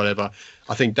C200 or whatever.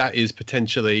 I think that is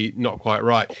potentially not quite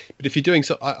right. But if you're doing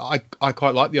so, I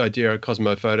quite like the idea of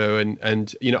Cosmo Photo,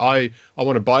 and I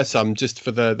want to buy some just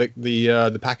for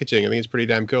the packaging. I think it's pretty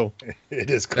damn cool.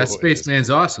 It is cool. That Spaceman's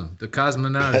awesome. The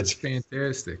Cosmonaut is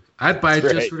fantastic. I'd buy it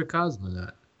That's just right. for the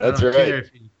Cosmonaut. That's I don't right. care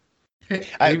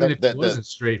if even if he wasn't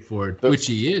straightforward, which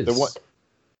he is.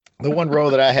 The one row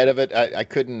that I had of it, I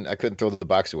couldn't throw the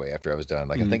box away after I was done.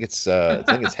 Like I think it's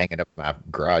hanging up in my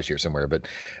garage here somewhere. But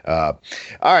all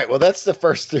right, well that's the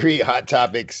first 3 hot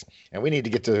topics, and we need to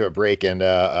get to a break. And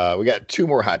we got 2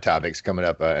 more hot topics coming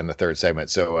up in the third segment.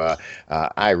 So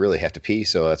I really have to pee,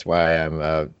 so that's why I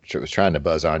was trying to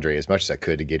buzz Andre as much as I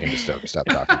could to get him to stop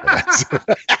talking about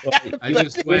that. I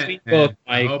just went. both, And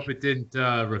I Mike. hope it didn't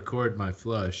record my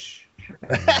flush.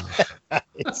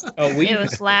 Oh, It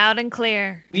was loud and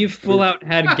clear. we've full out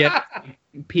had guests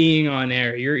peeing on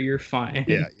air. You're fine.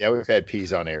 Yeah, we've had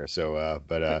peas on air. So, all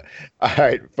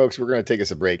right, folks, we're going to take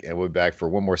us a break, and we'll be back for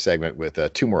one more segment with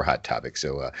 2 more hot topics.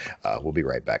 So, we'll be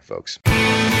right back, folks.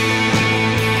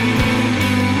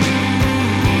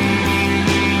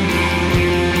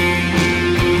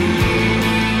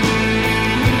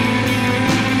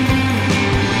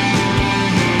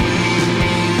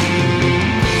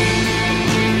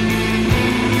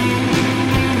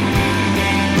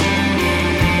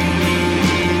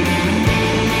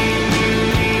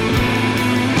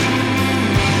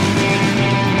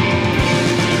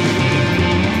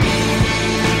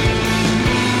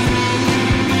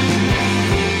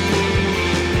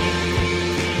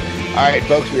 All right,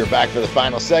 folks, we are back for the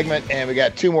final segment, and we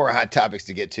got 2 more hot topics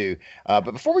to get to.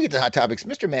 But before we get to hot topics,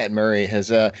 Mr. Matt Murray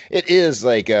has, it is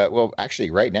like,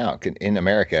 actually right now in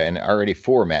America, and already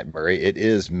for Matt Murray, it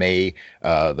is May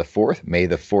the 4th. May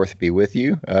the 4th be with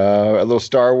you. A little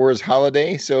Star Wars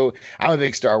holiday. So I'm a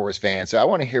big Star Wars fan, so I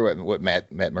want to hear what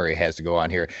Matt Murray has to go on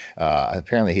here.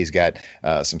 Apparently he's got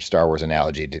some Star Wars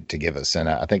analogy to give us. And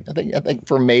I think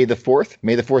for May the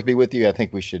 4th be with you. I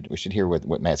think we should hear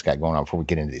what Matt's got going on before we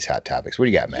get into these hot topics. What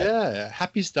do you got, Matt? Yeah,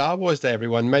 happy Star Wars Day,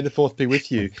 everyone. May the 4th be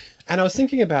with you. And I was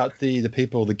thinking about the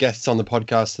people, the guests on the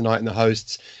podcast tonight and the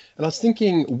hosts, and I was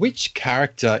thinking which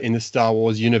character in the Star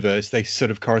Wars universe they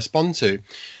sort of correspond to.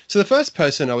 So the first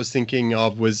person I was thinking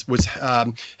of was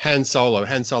Han Solo.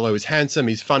 Han Solo is handsome,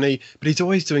 he's funny, but he's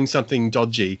always doing something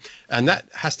dodgy. And that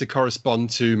has to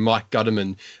correspond to Mike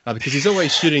Gutterman because he's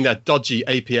always shooting that dodgy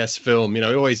APS film. You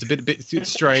know, always a bit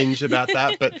strange about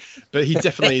that, but he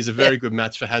definitely is a very good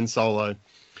match for Han Solo.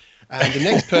 And the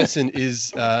next person is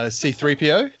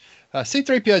C-3PO.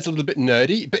 C-3PO is a little bit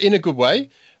nerdy, but in a good way.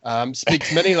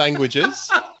 Speaks many languages.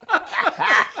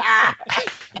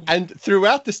 And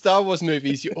throughout the Star Wars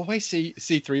movies, you always see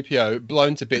C-3PO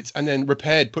blown to bits and then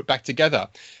repaired, put back together.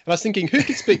 And I was thinking, who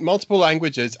can speak multiple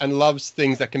languages and loves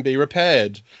things that can be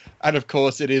repaired? And of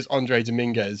course, it is Andre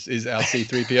Dominguez, is our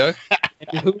C-3PO.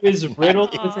 Who is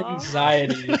riddled with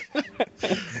anxiety.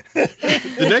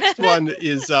 The next one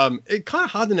is it kind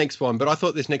of hard, the next one, but I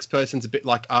thought this next person's a bit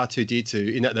like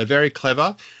R2-D2 in that they're very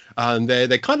clever.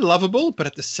 They're kind of lovable, but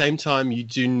at the same time, you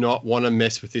do not want to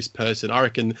mess with this person. I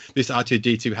reckon this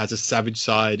R2-D2 has a savage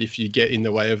side if you get in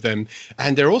the way of them.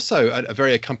 And they're also a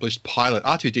very accomplished pilot.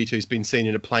 R2-D2 has been seen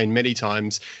in a plane many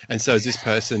times, and so is this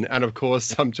person. And of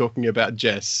course, I'm talking about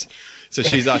Jess. So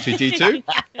she's R2-D2.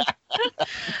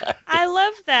 I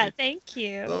love that. Thank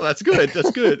you. Oh, that's good.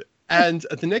 That's good. And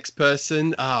the next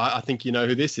person, I think you know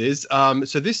who this is. I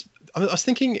was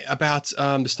thinking about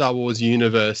the Star Wars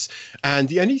universe, and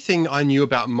the only thing I knew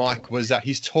about Mike was that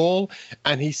he's tall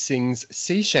and he sings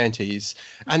sea shanties.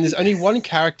 And there's only one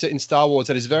character in Star Wars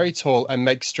that is very tall and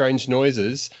makes strange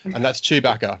noises, and that's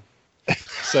Chewbacca.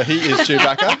 So he is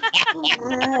Chewbacca.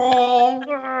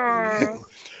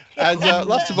 And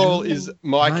last of all is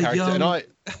my character, and I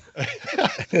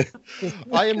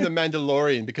am the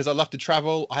Mandalorian because I love to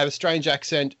travel. I have a strange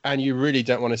accent, and you really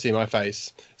don't want to see my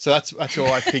face. So that's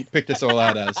all I picked this all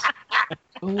out as.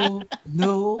 Oh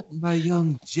no, my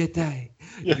young Jedi!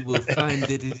 You will find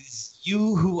that it is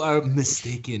you who are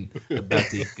mistaken about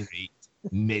the great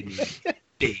many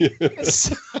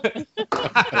things.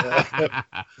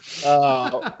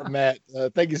 Matt,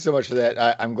 thank you so much for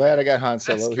that. I'm glad I got Han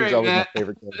Solo. That's great, He's always Matt. my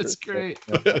favorite character. That's great.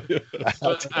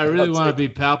 But I really want to be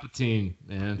Palpatine,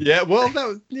 man. Yeah,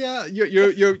 well,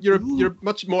 you're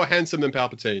much more handsome than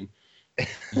Palpatine.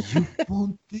 You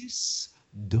want this,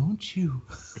 don't you?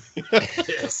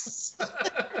 Yes.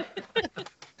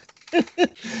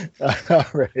 All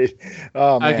right.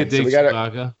 Oh, man. I could dig we gotta,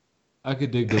 Chewbacca. I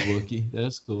could dig the Wookiee.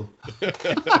 That's cool.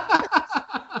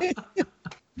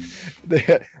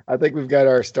 I think we've got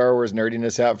our Star Wars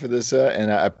nerdiness out for this,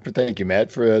 and I thank you,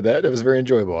 Matt, for that. It was very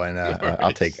enjoyable, and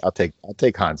I'll take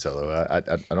Han Solo. I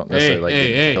don't necessarily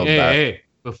hey.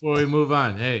 Before we move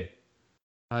on,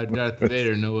 how did Darth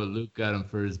Vader know what Luke got him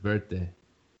for his birthday?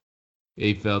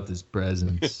 He felt his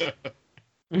presence.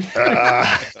 There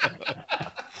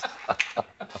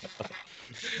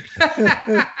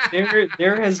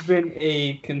has been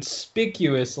a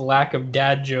conspicuous lack of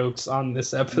dad jokes on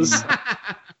this episode.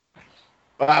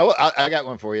 I got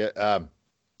one for you.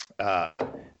 A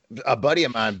buddy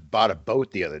of mine bought a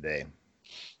boat the other day.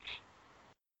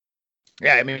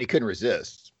 Yeah, I mean, he couldn't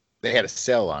resist. They had a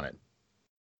sale on it.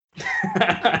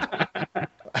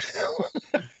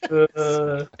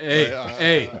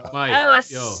 Hey, Mike. Oh, a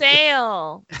yo.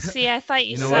 sale. See, I thought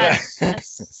you You know said a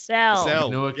sell. Sell.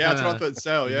 You know what Yeah, that's kinda- what I thought.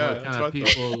 Sell. You know Yeah, what that's kind of what I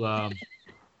thought. people?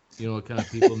 You know what kind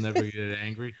of people never get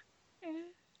angry?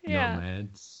 Yeah.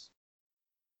 Nomads.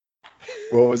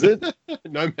 What was it?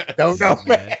 No man. No,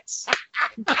 Nomads.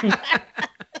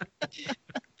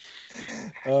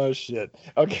 Oh shit.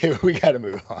 Okay, we got to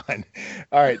move on.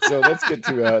 All right, so let's get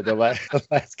to the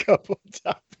last couple of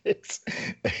topics.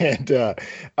 And all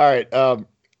right,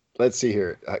 let's see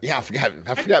here. Yeah, I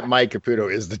forgot. Mike Caputo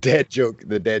is the dad joke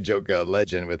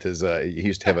legend with his. He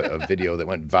used to have a video that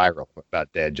went viral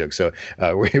about dad jokes. So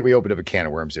we opened up a can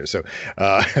of worms here. So,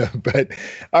 but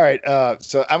all right.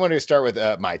 So I'm going to start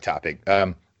with my topic.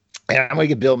 And I'm going to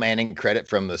give Bill Manning credit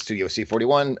from the Studio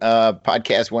C41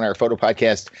 podcast, 1 Hour Photo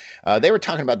podcast. They were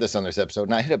talking about this on this episode,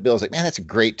 and I hit up Bill. I was like, man, that's a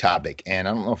great topic. And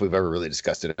I don't know if we've ever really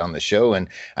discussed it on the show. And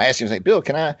I asked him, I was like, Bill,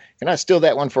 can I steal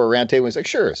that one for a roundtable? He's like,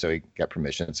 sure. So he got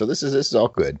permission. So this is all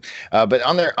good. But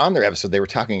on their episode, they were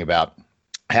talking about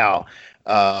how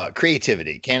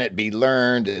creativity, can it be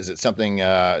learned? Is it something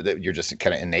that you're just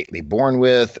kind of innately born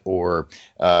with, or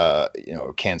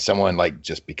can someone like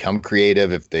just become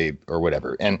creative if they or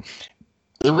whatever? And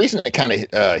the reason it kind of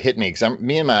hit me, because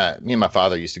me and my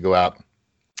father used to go out.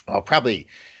 Probably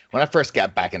when I first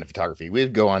got back into photography,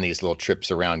 we'd go on these little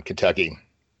trips around Kentucky.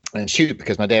 and shoot,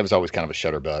 because my dad was always kind of a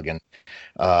shutterbug. And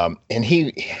I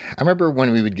remember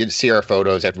when we would get to see our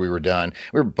photos after we were done,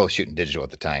 we were both shooting digital at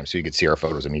the time, so you could see our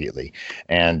photos immediately.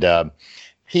 And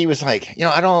he was like,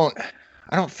 I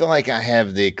don't feel like I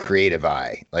have the creative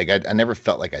eye. Like I never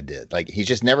felt like I did. Like he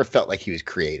just never felt like he was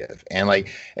creative. And like,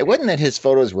 it wasn't that his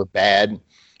photos were bad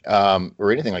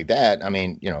or anything like that. I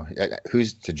mean,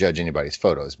 who's to judge anybody's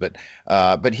photos? But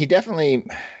he definitely,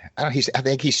 I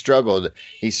think he struggled.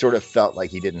 He sort of felt like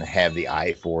he didn't have the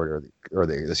eye for it, or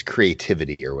this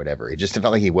creativity or whatever. He just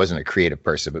felt like he wasn't a creative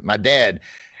person. But my dad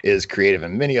is creative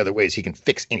in many other ways. He can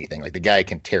fix anything. Like the guy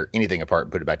can tear anything apart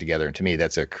and put it back together. And to me,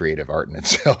 that's a creative art in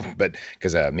itself. But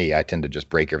because I tend to just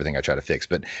break everything I try to fix.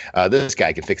 But this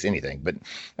guy can fix anything.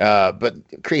 But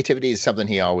creativity is something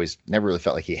he always never really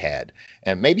felt like he had.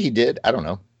 And maybe he did. I don't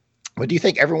know. But do you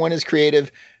think everyone is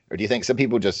creative? Or do you think some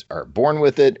people just are born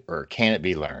with it, or can it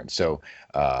be learned? So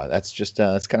that's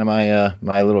kind of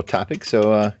my little topic.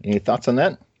 So any thoughts on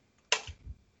that?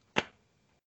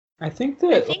 I think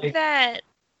that.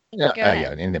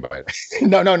 Yeah, anything about it.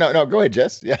 No. Go ahead,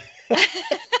 Jess. Yeah.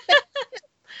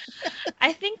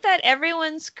 I think that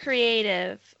everyone's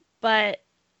creative, but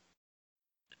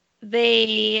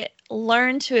they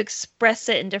learn to express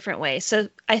it in different ways. So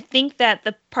I think that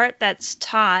the part that's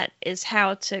taught is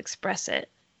how to express it.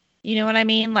 You know what I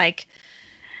mean? Like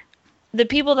the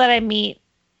people that I meet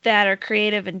that are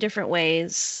creative in different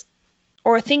ways,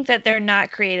 or think that they're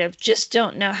not creative, just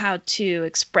don't know how to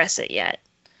express it yet.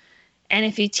 And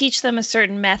if you teach them a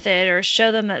certain method or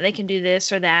show them that they can do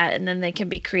this or that, and then they can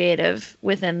be creative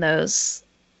within those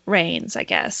reins, I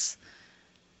guess.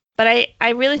 But I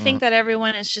really think that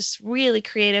everyone is just really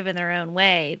creative in their own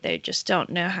way. They just don't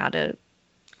know how to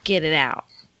get it out.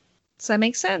 Does that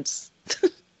make sense?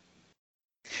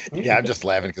 Yeah, I'm just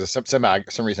laughing because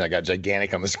some reason I got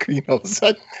gigantic on the screen all of a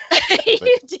sudden.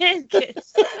 You did good.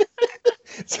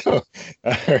 So,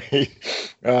 all right.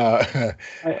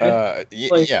 Yeah,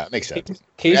 it makes sense.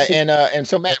 And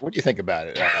so, Matt, what do you think about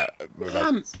it?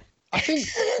 I think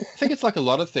it's like a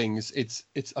lot of things. It's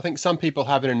I think some people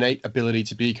have an innate ability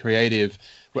to be creative,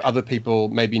 where other people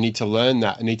maybe need to learn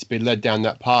that and need to be led down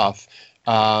that path.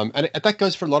 And that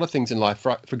goes for a lot of things in life.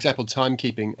 For example,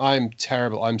 timekeeping. I'm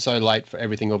terrible. I'm so late for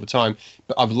everything all the time.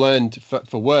 But I've learned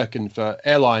for work and for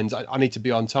airlines, I need to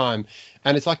be on time.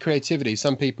 And it's like creativity.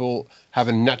 Some people have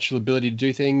a natural ability to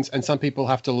do things, and some people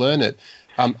have to learn it.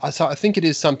 So I think it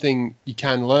is something you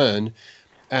can learn.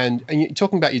 And you're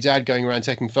talking about your dad going around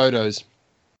taking photos.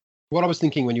 What I was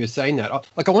thinking when you were saying that,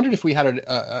 I wondered if we had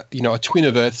a twin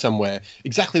of Earth somewhere,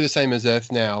 exactly the same as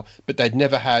Earth now, but they'd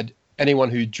never had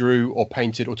anyone who drew or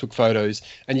painted or took photos,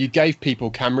 and you gave people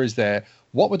cameras there.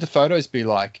 What would the photos be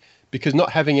like? Because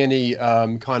not having any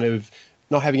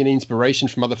inspiration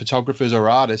from other photographers or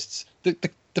artists,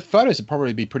 the photos would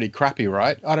probably be pretty crappy,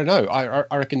 right? I don't know.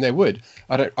 I reckon they would.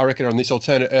 I reckon on this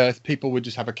alternate Earth, people would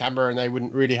just have a camera and they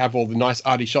wouldn't really have all the nice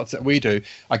arty shots that we do.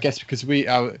 I guess because we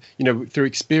are, through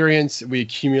experience, we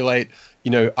accumulate,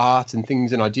 art and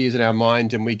things and ideas in our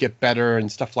mind, and we get better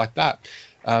and stuff like that.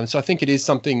 So I think it is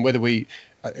something,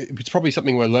 it's probably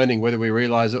something we're learning, whether we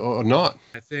realize it or not.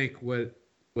 I think what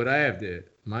I have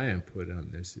my input on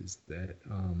this is that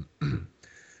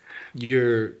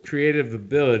your creative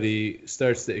ability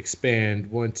starts to expand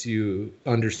once you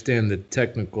understand the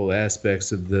technical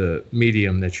aspects of the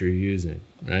medium that you're using,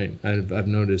 right? I've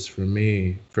noticed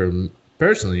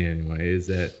personally anyway, is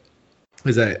that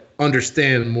as I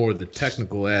understand more the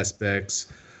technical aspects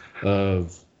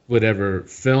of whatever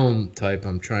film type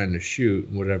I'm trying to shoot,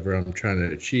 whatever I'm trying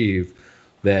to achieve,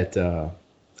 that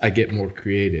I get more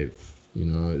creative.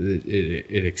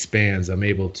 It expands. I'm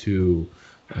able to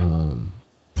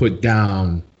put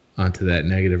down onto that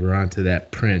negative or onto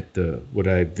that print what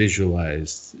I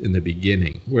visualized in the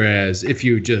beginning. Whereas if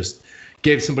you just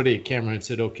gave somebody a camera and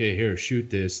said, okay, here, shoot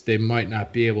this, they might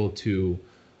not be able to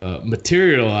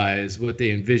materialize what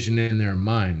they envision in their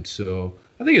mind. So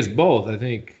I think it's both. I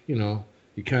think,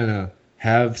 you kind of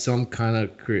have some kind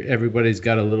of everybody's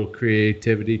got a little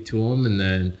creativity to them, and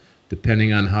then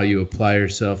depending on how you apply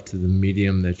yourself to the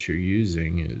medium that you're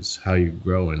using is how you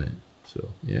grow in it. So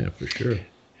yeah, for sure.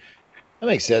 That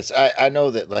makes sense. I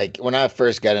know that, like, when I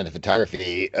first got into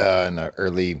photography in the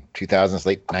early 2000s,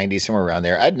 late 90s, somewhere around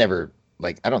there, I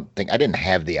didn't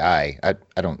have the eye.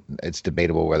 I don't. It's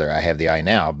debatable whether I have the eye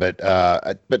now, but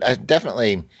I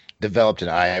definitely developed an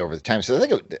eye over the time. So I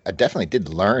think I definitely did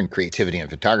learn creativity in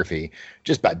photography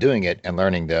just by doing it and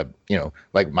learning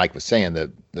like Mike was saying,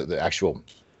 the actual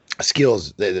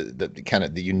skills the kind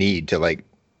of that you need to, like,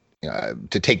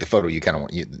 to take the photo you kind of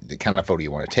want, the kind of photo you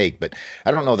want to take. But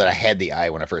I don't know that I had the eye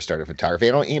when I first started photography.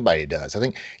 I don't think anybody does. I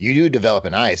think you do develop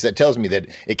an eye. So that tells me that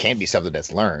it can be something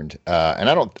that's learned. And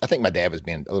I think my dad was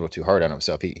being a little too hard on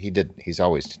himself. He's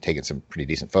always taken some pretty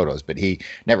decent photos, but he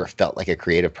never felt like a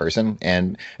creative person.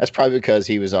 And that's probably because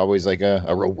he was always like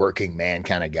a real working man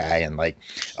kind of guy, and like,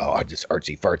 oh, just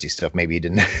artsy fartsy stuff. Maybe he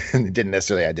didn't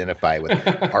necessarily identify with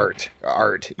art,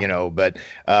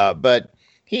 but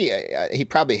he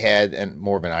probably had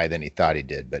more of an eye than he thought he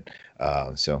did. But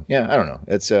so yeah, I don't know.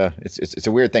 It's a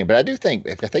weird thing. But I do think,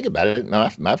 if I think about it,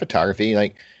 my photography,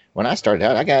 like when I started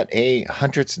out, I got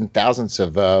hundreds and thousands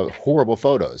of horrible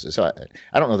photos. So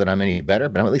I don't know that I'm any better,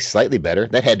 but I'm at least slightly better.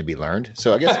 That had to be learned.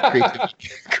 So I guess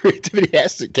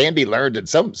creativity can be learned at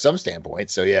some standpoint.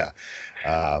 So yeah,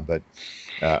 but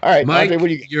all right, Mike,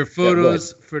 Andre, your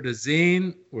photos for the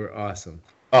zine were awesome.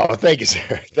 Oh, thank you,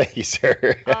 sir. Thank you,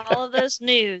 sir. All of those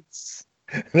nudes.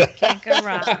 Can't go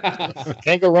wrong.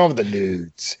 Can't go wrong with the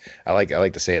nudes. I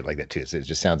like to say it like that too. So it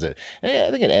just sounds I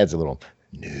think it adds a little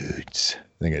nudes.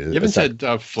 You haven't said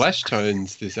flesh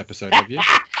tones this episode, have you?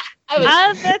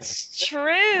 That's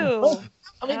true.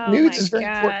 I mean, nudes is very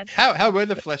important. How were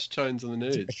the flesh tones on the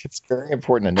nudes? It's very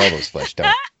important to know those flesh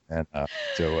tones. And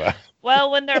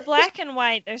well, when they're black and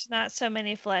white, there's not so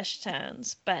many flesh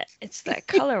tones, but it's that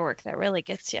color work that really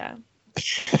gets you.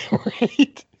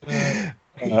 Right.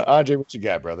 Andre, what you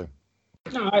got, brother?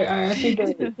 No, I think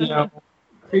that,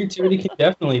 creativity can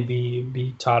definitely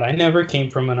be taught. I never came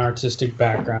from an artistic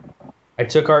background. I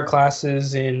took art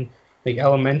classes in like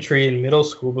elementary and middle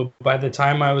school, but by the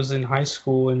time I was in high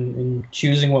school and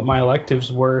choosing what my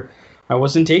electives were, I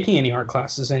wasn't taking any art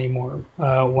classes anymore.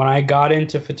 When I got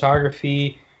into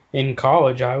photography in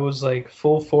college, I was like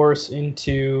full force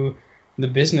into the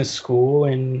business school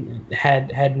and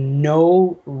had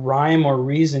no rhyme or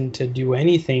reason to do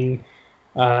anything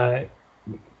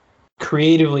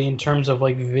creatively in terms of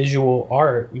like visual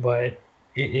art, but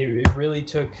it really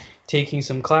took taking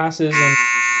some classes and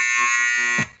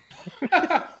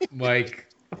Mike,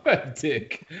 what a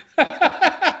dick. That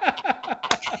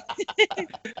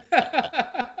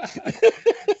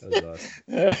was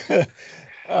awesome.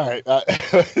 All right,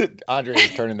 Andre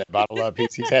is turning that bottle up.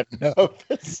 He's had enough. All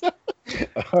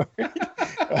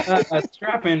right.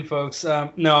 Strap in, folks.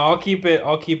 No, I'll keep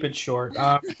it short.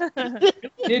 It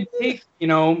did take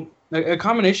a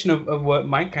combination of what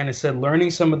Mike kind of said,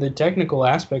 learning some of the technical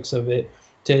aspects of it,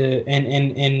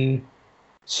 and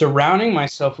surrounding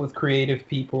myself with creative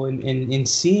people and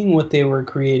seeing what they were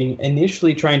creating,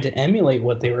 initially trying to emulate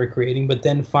what they were creating, but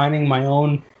then finding my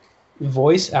own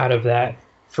voice out of that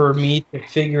for me to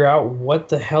figure out what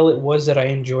the hell it was that I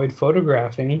enjoyed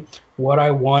photographing, what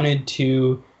I wanted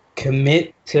to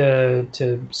commit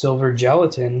to silver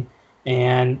gelatin.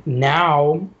 And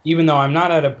now, even though I'm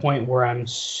not at a point where I'm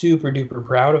super duper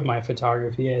proud of my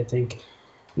photography, I think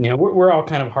we're all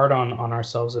kind of hard on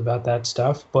ourselves about that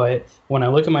stuff. But when I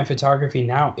look at my photography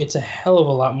now, it's a hell of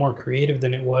a lot more creative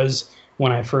than it was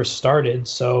when I first started.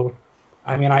 So,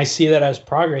 I mean, I see that as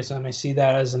progress, and I see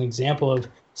that as an example of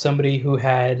somebody who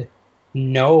had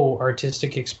no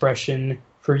artistic expression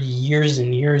for years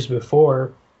and years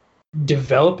before,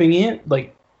 developing it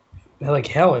like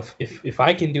hell. If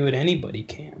I can do it, anybody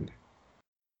can.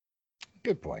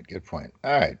 Good point.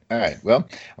 All right. Well,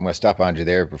 I'm going to stop Andre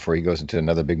there before he goes into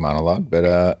another big monologue.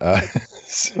 But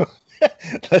so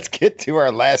let's get to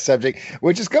our last subject,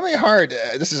 which is going to be hard.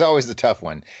 This is always the tough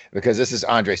one because this is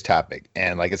Andre's topic,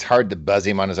 and like it's hard to buzz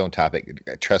him on his own topic.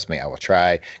 Trust me, I will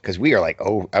try, because we are like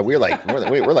we're like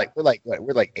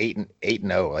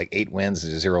 8-0, like 8 wins,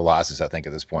 0 losses, I think,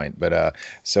 at this point. But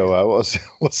we'll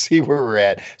see where we're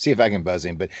at. See if I can buzz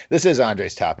him. But this is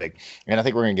Andre's topic, and I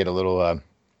think we're gonna get a little.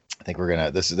 I think we're gonna.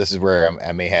 This is where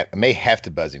I may have to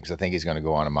buzz him, because I think he's gonna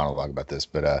go on a monologue about this.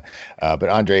 But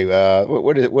Andre,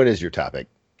 what is your topic?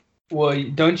 Well,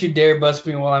 don't you dare buzz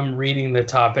me while I'm reading the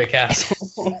topic,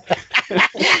 asshole.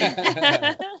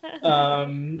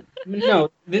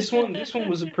 No, this one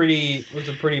was a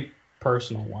pretty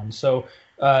personal one. So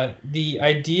the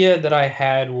idea that I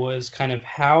had was kind of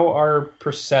how our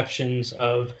perceptions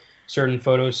of certain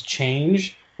photos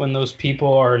change when those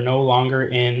people are no longer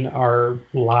in our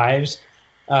lives,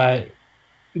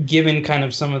 given kind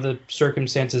of some of the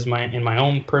circumstances in my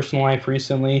own personal life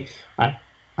recently.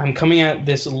 I'm coming at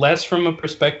this less from a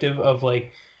perspective of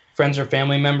like friends or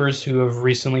family members who have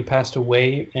recently passed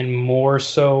away, and more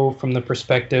so from the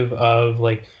perspective of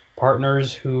like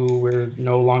partners who we're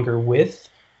no longer with.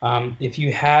 If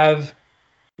you have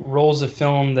rolls of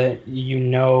film that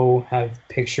have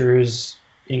pictures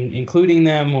including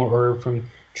them, or from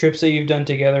trips that you've done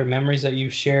together, memories that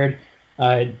you've shared,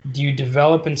 Do you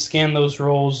develop and scan those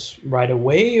roles right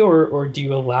away, or do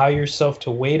you allow yourself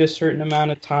to wait a certain amount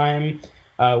of time?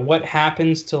 What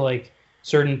happens to like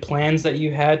certain plans that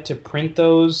you had to print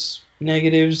those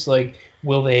negatives? Like,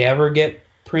 will they ever get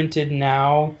printed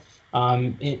now?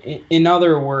 In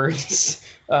other words,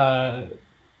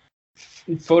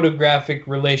 photographic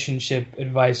relationship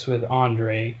advice with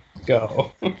Andre.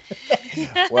 Go.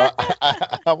 Well,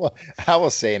 I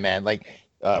will say, man, like,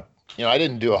 I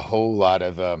didn't do a whole lot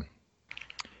of.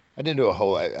 I didn't do a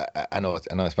whole. I know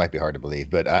this might be hard to believe,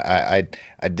 but I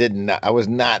didn't. I was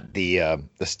not the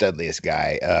studliest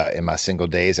guy in my single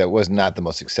days. I was not the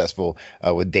most successful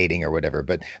with dating or whatever.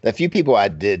 But the few people I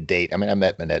did date, I mean, I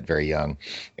met Manette very young,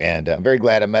 and I'm very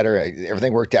glad I met her.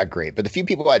 Everything worked out great. But the few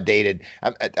people I dated,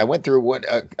 I went through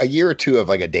a year or two of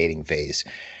like a dating phase,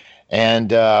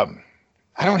 and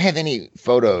I don't have any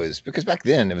photos because back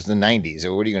then it was the 90s.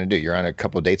 So what are you going to do? You're on a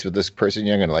couple of dates with this person.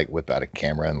 You're going to like whip out a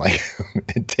camera and like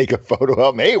and take a photo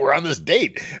of them. Hey, we're on this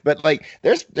date. But like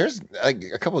there's like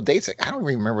a couple of dates. Like, I don't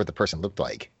even remember what the person looked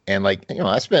like. And like,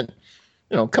 I spent,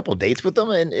 a couple of dates with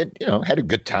them and it, had a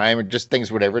good time or just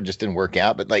things, whatever. It just didn't work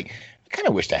out. But like, I kind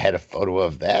of wished I had a photo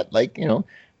of that. Like, I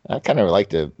kind of like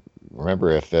to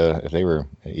remember if they were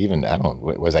even, I don't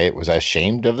know, was I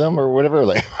ashamed of them or whatever?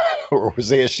 Like, or was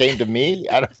they ashamed of me?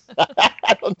 I don't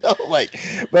know. Like,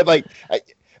 but like,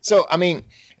 so, I mean,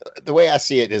 the way I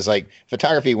see it is like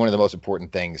photography. One of the most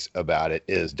important things about it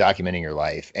is documenting your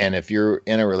life. And if you're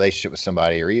in a relationship with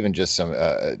somebody, or even just some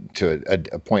to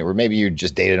a point where maybe you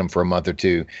just dated them for a month or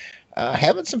two,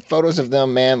 having some photos of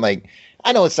them, man, like,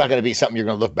 I know it's not going to be something you're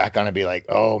going to look back on and be like,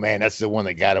 oh man, that's the one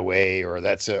that got away, or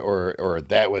that's or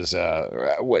that was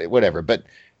whatever. But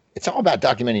it's all about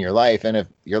documenting your life. And if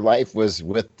your life was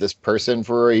with this person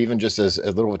for even just as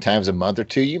little time as a month or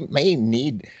two, you may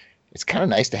need. It's kind of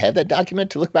nice to have that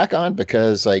document to look back on,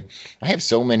 because like I have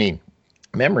so many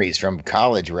memories from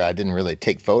college where I didn't really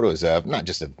take photos of, not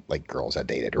just of like girls I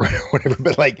dated or whatever,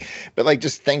 but like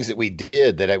just things that we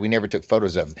did that we never took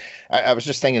photos of. I was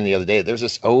just thinking the other day, there's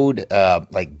this old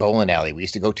like bowling alley we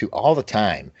used to go to all the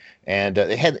time. And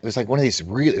it was like one of these it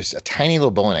was a tiny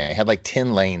little bowling alley. It had like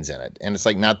 10 lanes in it, and it's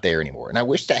like not there anymore. And I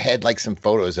wished I had like some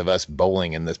photos of us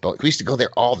bowling in this bowling. We used to go there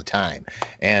all the time,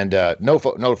 and no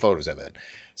photos of it.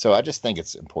 So I just think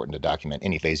it's important to document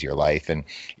any phase of your life. And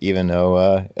even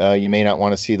though you may not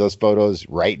want to see those photos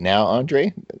right now,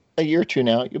 Andre, a year or two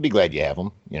now, you'll be glad you have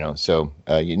them, So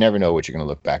you never know what you're going to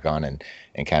look back on and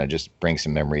kind of just bring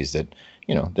some memories that,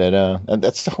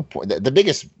 that's the whole point. The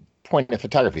biggest point of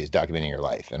photography is documenting your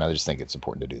life. And I just think it's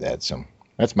important to do that. So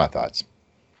that's my thoughts.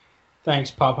 Thanks,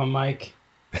 Papa Mike.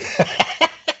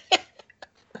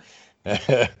 All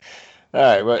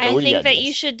right. I think that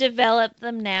you should develop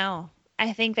them now.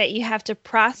 I think that you have to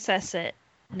process it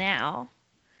now.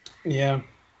 Yeah.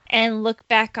 And look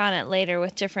back on it later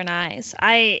with different eyes.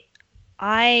 I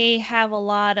have a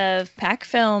lot of pack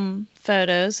film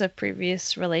photos of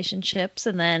previous relationships,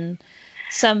 and then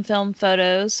some film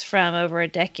photos from over a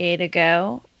decade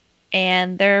ago.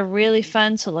 And they're really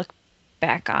fun to look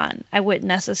back on. I wouldn't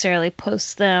necessarily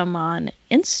post them on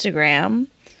Instagram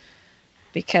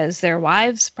because their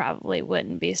wives probably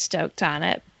wouldn't be stoked on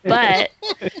it. But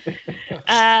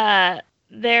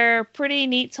they're pretty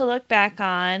neat to look back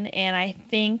on, and I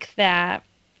think that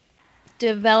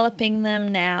developing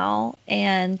them now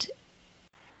and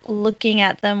looking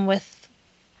at them with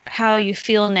how you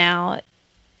feel now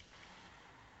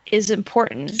is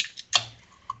important,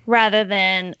 rather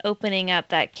than opening up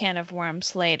that can of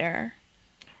worms later.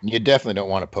 You definitely don't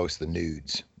want to post the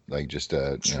nudes, like just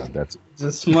that's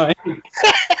just my.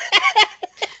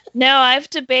 No, I've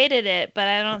debated it, but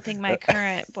I don't think my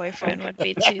current boyfriend would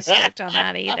be too stoked on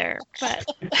that either. But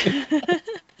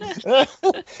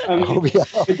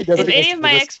if any of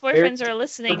my ex-boyfriends are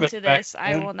listening to this,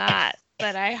 I will not.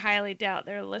 But I highly doubt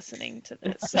they're listening to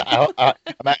this. At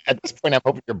this point, I'm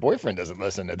hoping your boyfriend doesn't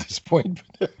listen at this point.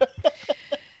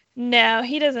 No,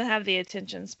 he doesn't have the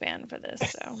attention span for this,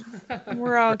 so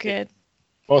we're all good.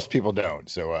 Most people don't,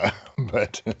 so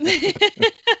but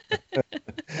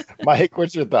Mike,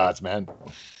 what's your thoughts, man?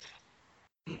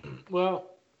 Well,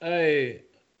 I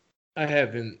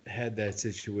haven't had that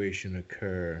situation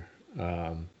occur.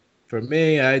 For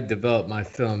me, I develop my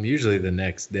film usually the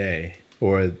next day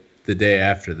or the day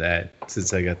after that,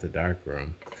 since I got the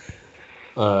darkroom.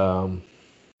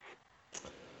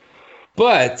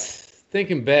 But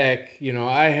thinking back,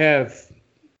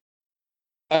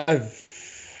 I've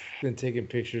been taking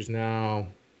pictures now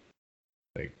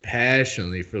like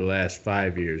passionately for the last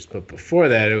 5 years, but before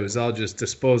that it was all just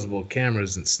disposable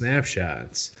cameras and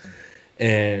snapshots.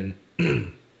 And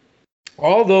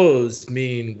all those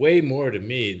mean way more to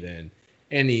me than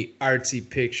any artsy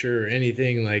picture or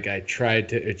anything like I tried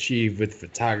to achieve with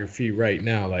photography right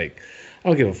now. Like, I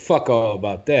don't give a fuck all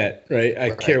about that, right? I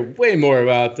care way more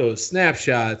about those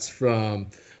snapshots from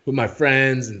with my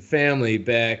friends and family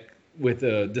back with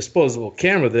a disposable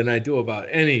camera than I do about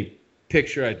any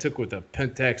picture I took with a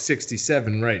Pentax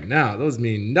 67 right now. Those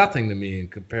mean nothing to me in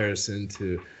comparison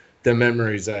to the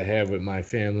memories I have with my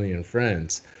family and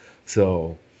friends.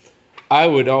 So I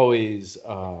would always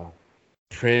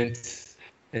print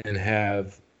and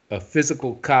have a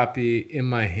physical copy in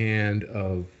my hand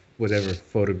of whatever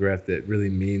photograph that really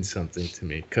means something to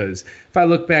me. Because if I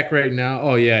look back right now,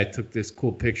 oh yeah, I took this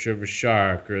cool picture of a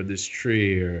shark or this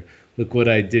tree, or look what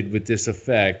I did with this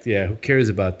effect. Yeah, who cares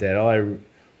about that? All I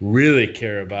really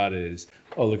care about is,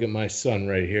 oh, look at my son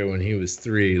right here when he was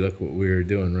 3. Look what we were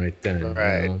doing right then.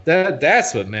 Right. You know?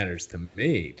 That's what matters to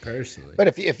me personally. But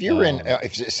if you're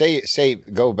say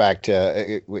go back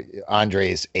to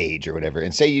Andre's age or whatever,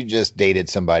 and say you just dated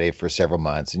somebody for several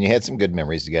months and you had some good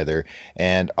memories together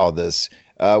and all this,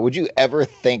 would you ever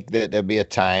think that there'd be a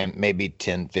time, maybe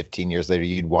 10, 15 years later,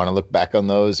 you'd want to look back on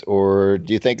those? Or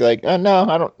do you think like, oh, no,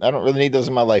 I don't really need those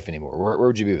in my life anymore? Where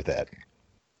would you be with that?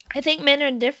 I think men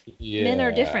are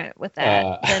different with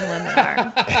that than women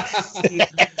are.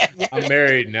 I'm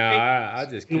married now. I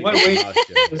just keep What way- my mouth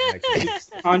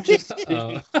shut. Conscious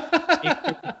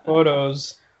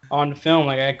photos on film.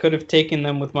 Like I could have taken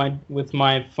them with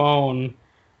my phone,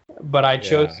 but I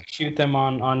chose to shoot them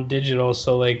on digital.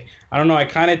 So like I don't know. I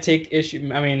kind of take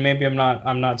issue. I mean, maybe I'm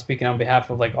not speaking on behalf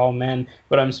of like all men,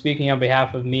 but I'm speaking on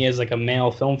behalf of me as like a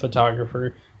male film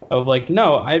photographer. Of like,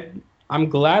 no, I'm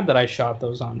glad that I shot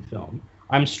those on film.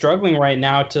 I'm struggling right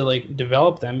now to like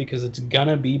develop them because it's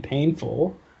gonna be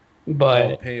painful.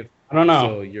 But I don't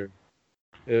know. So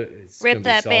Rip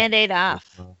that Band-Aid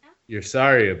off. You're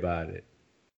sorry about it.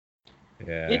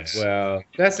 Yeah. Well,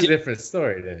 that's a different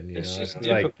story then. You know, just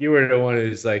like you were the one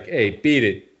who's like, "Hey, beat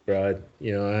it, bro.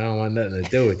 You know, I don't want nothing to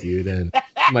do with you." Then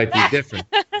it might be different.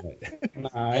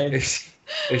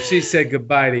 If she said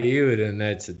goodbye to you, then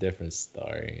that's a different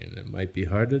story, and it might be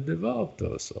hard to develop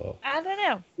those. So I don't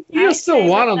know. you still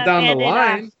want them down the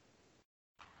line.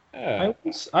 Yeah.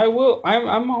 I will.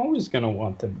 I'm always gonna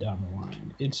want them down the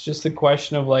line. It's just a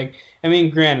question of like. I mean,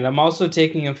 granted, I'm also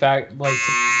taking a fact like.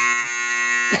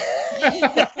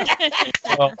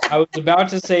 Well, I was about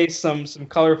to say some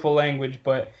colorful language,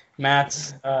 but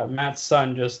Matt's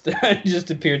son just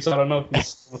appeared, so I don't know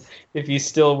if he's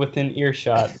still within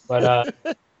earshot. But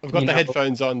I've got the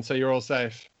headphones on, so you're all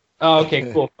safe. Oh,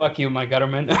 okay, cool. Fuck you, my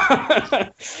gutterman.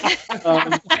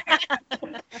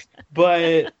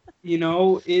 But you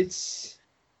know, it's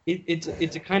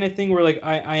a kind of thing where like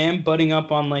I am butting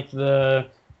up on like the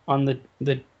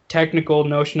technical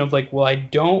notion of like, well, I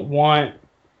don't want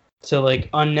to like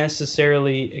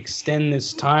unnecessarily extend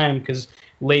this time because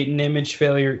latent image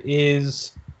failure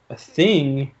is a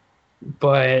thing,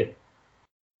 but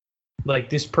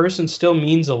like this person still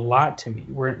means a lot to me.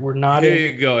 We're not.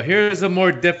 Here you go. Here's a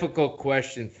more difficult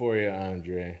question for you,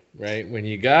 Andre. Right? When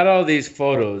you got all these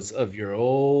photos of your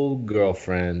old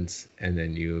girlfriends, and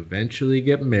then you eventually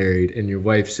get married, and your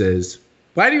wife says,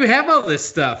 "Why do you have all this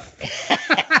stuff?"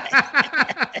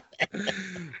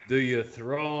 Do you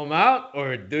throw them out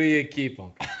or do you keep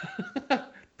them?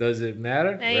 Does it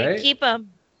matter? No, right? you keep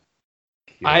them.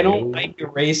 I don't like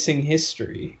erasing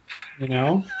history, you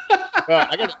know? Well,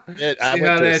 I gotta admit, See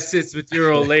how that sits with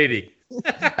your old lady.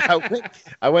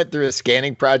 I went through a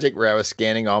scanning project where I was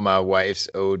scanning all my wife's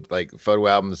old like photo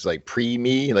albums, like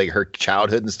pre-me, like her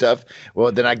childhood and stuff. Well,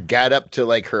 then I got up to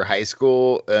like her high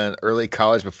school and early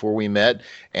college before we met,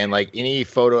 and like any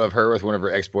photo of her with one of her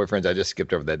ex-boyfriends, I just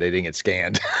skipped over that. They didn't get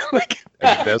scanned.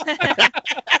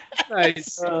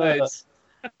 Nice.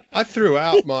 I threw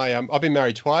out my. I've been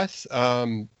married twice.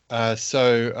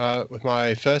 So with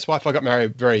my first wife, I got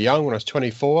married very young when I was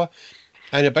 24.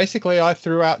 And basically, I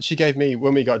threw out. She gave me,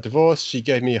 when we got divorced, she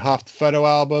gave me half the photo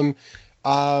album.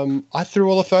 I threw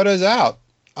all the photos out.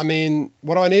 I mean,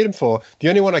 what do I need them for? The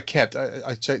only one I kept,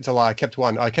 I checked a lie. I kept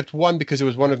one. I kept one because it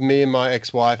was one of me and my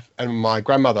ex-wife and my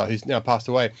grandmother, who's now passed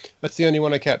away. That's the only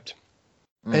one I kept.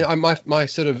 And my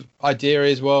sort of idea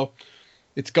is, well,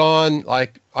 it's gone.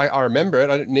 Like I remember it.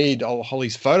 I don't need all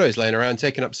these photos laying around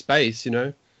taking up space, you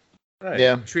know. Right.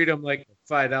 Yeah. Treat them like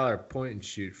a $5 point and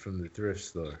shoot from the thrift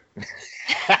store.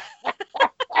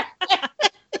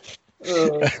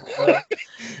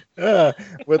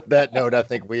 With that note, I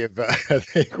think we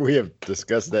have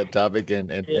discussed that topic,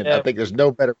 and I think there's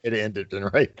no better way to end it than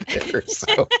right there.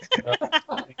 So,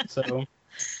 So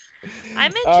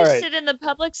I'm All right. interested in the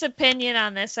public's opinion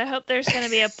on this. I hope there's going to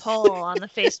be a poll on the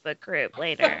Facebook group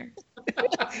later.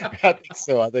 I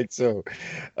think so.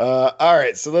 All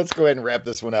right, so let's go ahead and wrap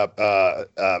this one up.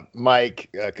 Mike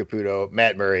Caputo,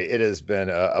 Matt Murray, it has been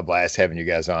a blast having you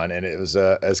guys on, and it was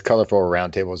as colorful a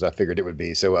roundtable as I figured it would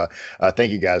be. So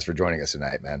thank you guys for joining us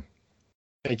tonight, man.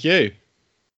 Thank you.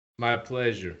 My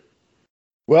pleasure.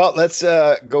 Well, let's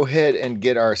go ahead and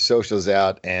get our socials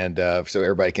out, and so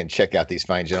everybody can check out these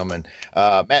fine gentlemen.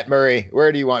 Matt Murray,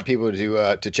 where do you want people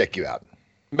to check you out?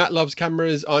 Matt Loves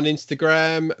Cameras on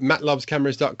Instagram,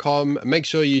 mattlovescameras.com. Make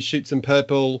sure you shoot some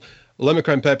purple,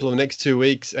 Lomochrome purple in the next 2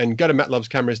 weeks, and go to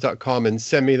mattlovescameras.com and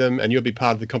send me them, and you'll be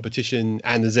part of the competition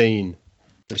and the zine.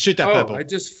 Shoot that purple. I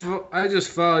just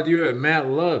followed you at Matt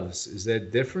Loves. Is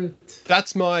that different?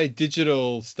 That's my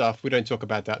digital stuff. We don't talk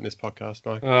about that in this podcast,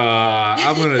 Mike.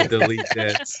 I'm gonna delete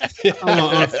that. I'm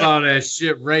gonna unfollow that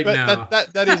shit right now.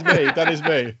 That is me. That is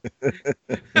me.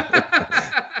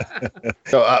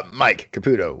 So, Mike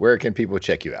Caputo, where can people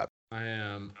check you out? I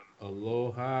am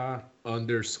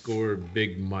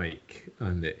aloha_Big Mike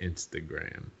on the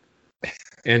Instagram,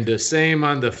 and the same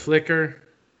on the Flickr,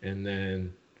 and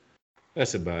then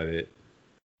that's about it.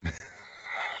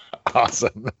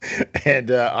 Awesome. And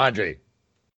Andre.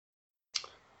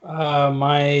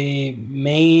 My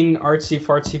main artsy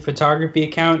fartsy photography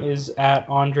account is at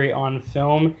Andre on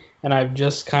Film, and I've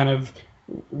just kind of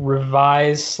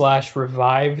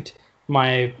revised/revived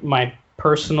my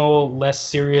personal, less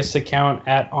serious account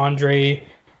at Andre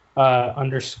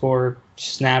 _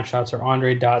 snapshots or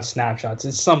Andre.snapshots.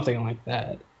 It's something like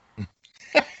that.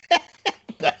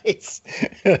 Nice.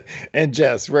 And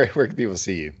Jess, where can people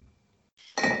see you?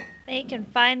 They can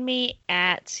find me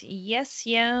at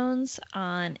YesYones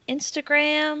on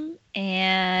Instagram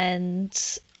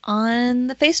and on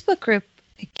the Facebook group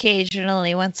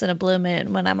occasionally, once in a blue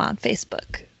moon when I'm on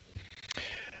Facebook.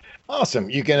 Awesome.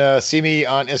 You can see me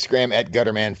on Instagram at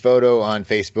Gutterman Photo, on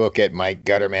Facebook at Mike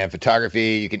Gutterman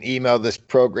Photography. You can email this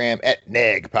program at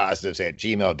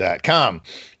negpositives@gmail.com.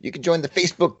 You can join the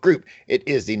Facebook group. It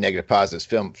is the Negative Positives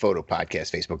Film Photo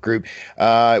Podcast Facebook group.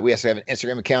 We also have an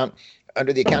Instagram account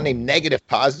under the account name Negative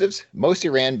Positives, mostly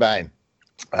ran by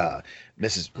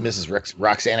Mrs.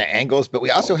 Roxana Angles, but we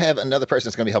also have another person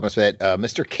that's going to be helping us with that.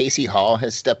 Mr. Casey Hall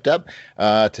has stepped up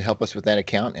to help us with that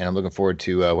account, and I'm looking forward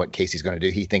to what Casey's going to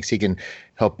do. He thinks he can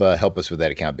help us with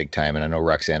that account big time, and I know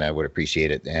Roxana would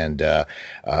appreciate it. And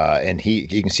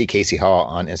you can see Casey Hall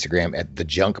on Instagram at the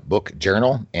Junk Book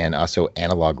Journal and also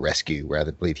Analog Rescue, where I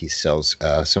believe he sells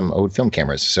some old film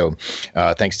cameras. So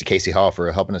thanks to Casey Hall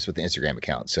for helping us with the Instagram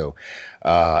account. So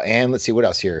and let's see what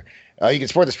else here. You can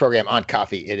support this program on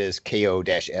Coffee. It is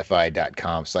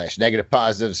ko-fi.com/negative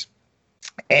positives.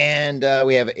 And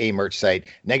we have a merch site,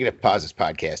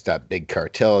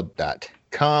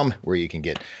 negativepositivespodcast.bigcartel.com, where you can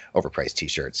get overpriced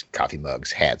t-shirts, coffee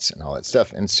mugs, hats, and all that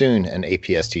stuff. And soon an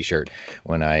APS t-shirt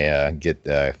when I get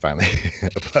finally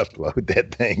upload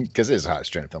that thing, because it is the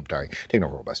hottest trend of film photography, taking over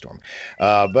the world by storm.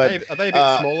 But are they a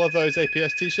bit smaller, those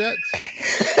APS t-shirts?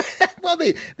 Well,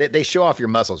 they show off your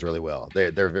muscles really well.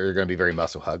 They're going to be very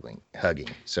muscle hugging.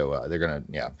 So they're going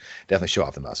to definitely show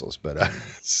off the muscles. But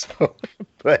let's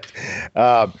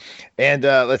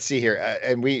see here.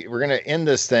 And we're going to end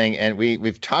this thing. And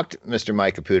we've talked Mr.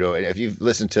 Mike Caputo. And if you've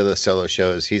listened to the solo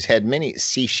shows, he's had many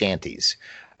sea shanties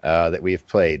that we've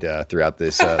played throughout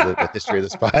this the history of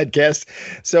this podcast.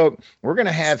 So we're going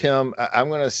to have him. I'm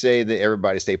going to say the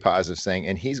Everybody Stay Positive thing,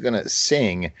 and he's going to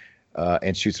sing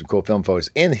and shoot some cool film photos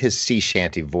in his sea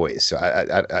shanty voice. So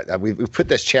we've put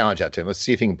this challenge out to him. Let's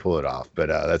see if he can pull it off. But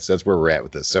that's where we're at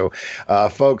with this. So,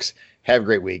 folks, have a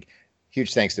great week.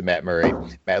 Huge thanks to Matt Murray,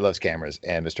 Matt Loves Cameras,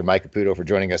 and Mr. Mike Caputo for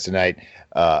joining us tonight.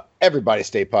 Everybody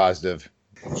stay positive.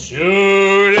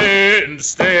 Shoot it and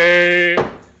stay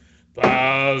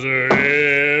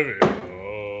positive.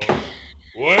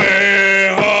 Way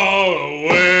all the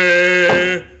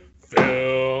way,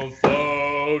 film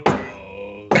photos.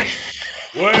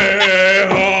 Way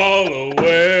all the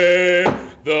way,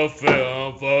 the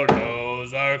film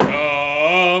photos are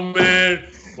coming.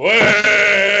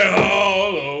 Way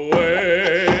all the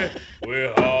way,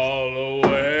 we're all the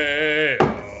way.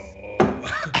 Oh.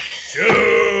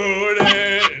 Shoot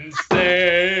it and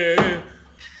stay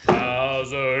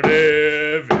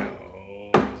positive,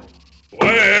 yo.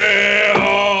 Way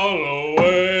all the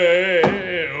way,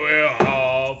 we're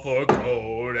all for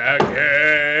Kodak.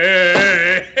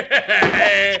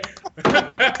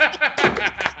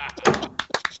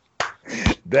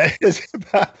 That is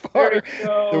by far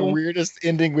the weirdest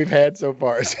ending we've had so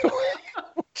far. So,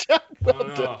 well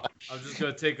done. I'm just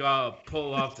gonna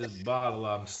pull off this bottle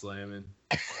I'm slamming.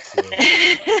 So,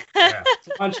 yeah.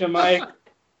 Punch him, Mike.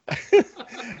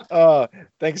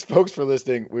 Thanks, folks, for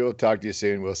listening. We will talk to you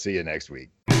soon. We'll see you next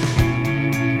week.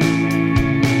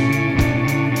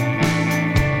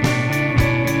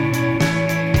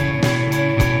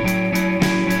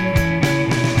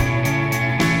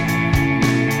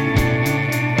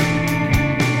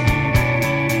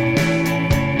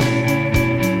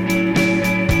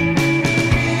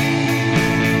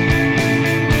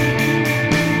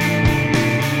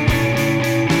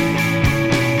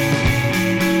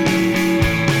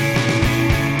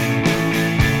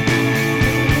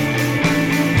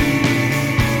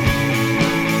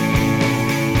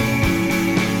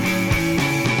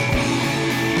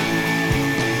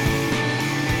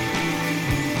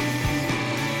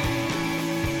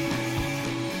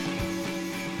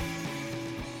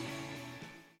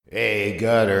 A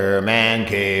Gutter Man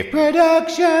Cave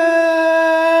production.